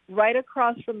right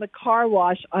across from the car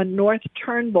wash on North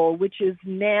Turnbull, which is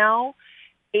now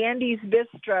Andy's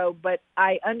Bistro, but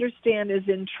I understand is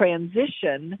in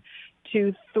transition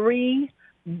to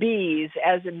 3B's,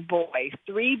 as in boy.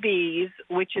 3B's,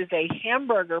 which is a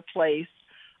hamburger place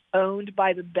owned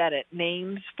by the Bennett,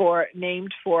 named for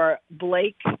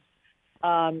Blake,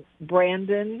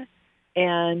 Brandon,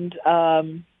 and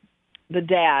the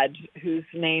dad, whose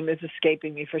name is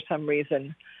escaping me for some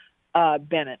reason,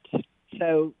 Bennett.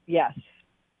 So yes,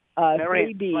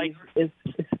 3B's is.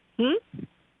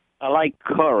 I like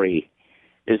curry.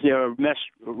 Is there a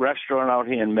restaurant out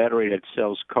here in Metairie that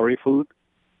sells curry food?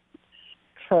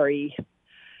 Curry.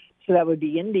 So that would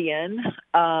be Indian.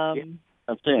 I'm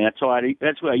saying that's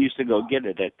where I used to go get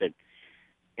it at that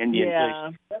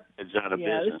Indian place. It's out of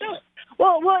business.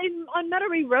 Well, on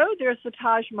Metairie Road, there's the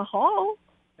Taj Mahal.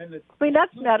 I mean,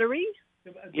 that's Metairie.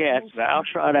 Yeah, I'll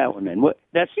try that one then.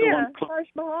 That's the one. Taj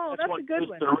Mahal. That's a good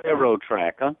one. The railroad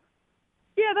track, huh?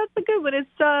 Yeah, that's a good one.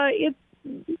 It's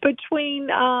between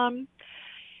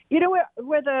you know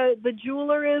where the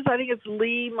jeweler is. I think it's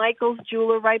Lee Michaels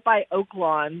Jeweler, right by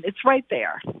Oaklawn. It's right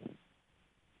there.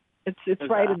 It's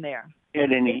right in there.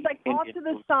 It's like off to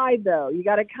the side, though. You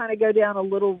got to kind of go down a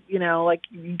little, like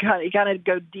you got to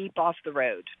go deep off the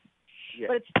road. Yeah.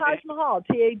 But it's Taj Mahal,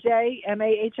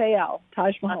 Tajmahal,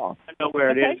 Taj Mahal. I know where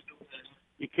it is.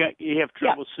 You have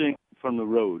trouble seeing from the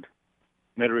road,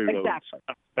 Metairie Road. Exactly.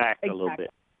 Back a little bit.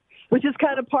 Which is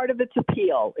kind of part of its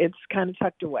appeal. It's kind of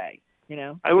tucked away,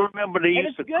 I remember they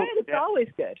used to cook. And it's good. It's always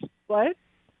good. What?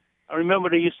 I remember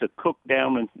they used to cook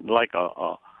down in like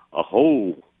a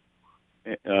hole.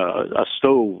 A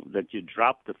stove that you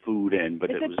drop the food in,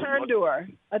 but it's it was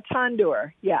a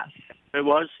tandoor. Yes, it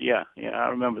was. Yeah, I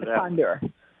remember that. Tandoor.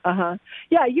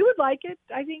 Yeah, you would like it.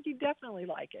 I think you'd definitely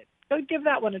like it. Go give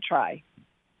that one a try.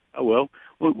 Oh well.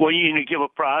 Were you going to give a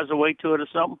prize away to it or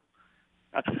something?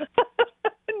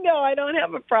 No, I don't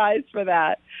have a prize for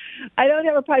that. I don't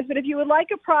have a prize, but if you would like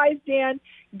a prize, Dan,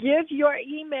 give your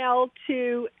email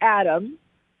to Adam,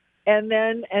 and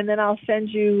then I'll send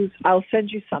you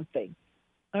something.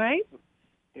 All right?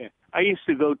 Yeah. I used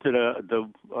to go to the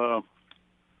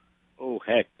oh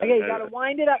heck. Okay, you got to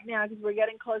wind it up now because we're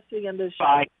getting close to the end of the show.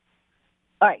 Bye.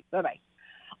 All right, bye-bye.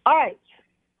 All right.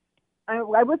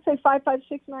 I would say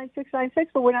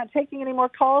 556-9696, but we're not taking any more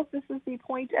calls. This is the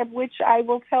point at which I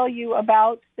will tell you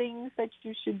about things that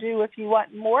you should do if you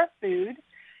want more food,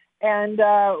 and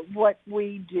what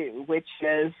we do, which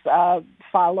is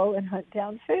follow and hunt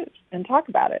down food and talk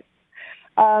about it.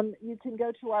 You can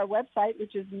go to our website,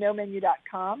 which is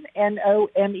nomenu.com,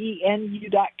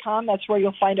 nomenu.com. That's where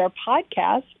you'll find our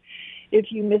podcast. If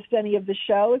you missed any of the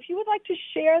show, if you would like to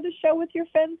share the show with your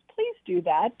friends, please do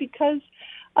that, because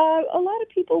a lot of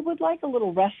people would like a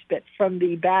little respite from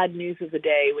the bad news of the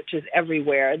day, which is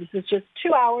everywhere. This is just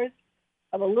 2 hours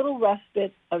of a little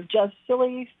respite of just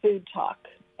silly food talk,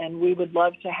 and we would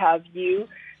love to have you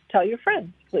tell your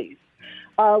friends, please.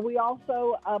 We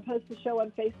also post the show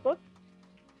on Facebook.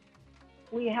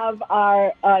 We have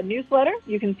our newsletter.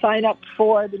 You can sign up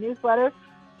for the newsletter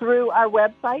through our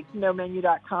website,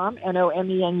 nomenu.com,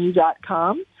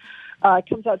 nomenu.com. It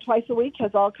comes out twice a week,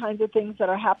 has all kinds of things that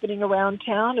are happening around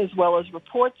town, as well as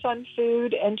reports on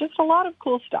food and just a lot of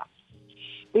cool stuff.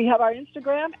 We have our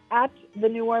Instagram, at the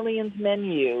New Orleans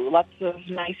Menu. Lots of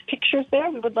nice pictures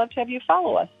there. We would love to have you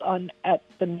follow us at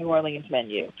the New Orleans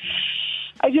Menu.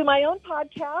 I do my own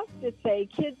podcast. It's a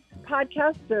kids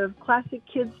podcast of classic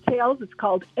kids' tales. It's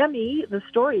called Emmy, the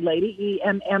Story Lady,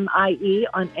 EMMIE,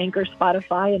 on Anchor,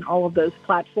 Spotify, and all of those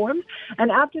platforms.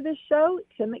 And after this show,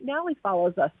 Tim McNally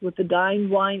follows us with the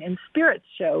Dine, Wine, and Spirits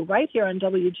show right here on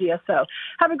WGSO.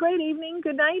 Have a great evening.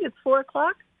 Good night. It's 4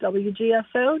 o'clock.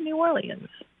 WGSO, New Orleans.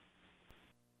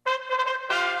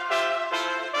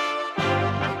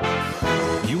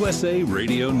 USA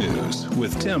Radio News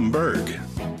with Tim Berg.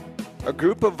 A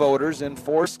group of voters in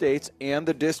 4 states and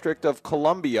the District of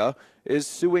Columbia is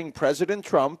suing President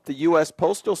Trump, the U.S.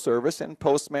 Postal Service, and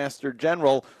Postmaster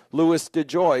General Louis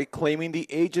DeJoy, claiming the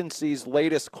agency's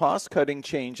latest cost-cutting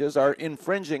changes are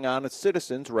infringing on its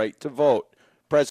citizens' right to vote.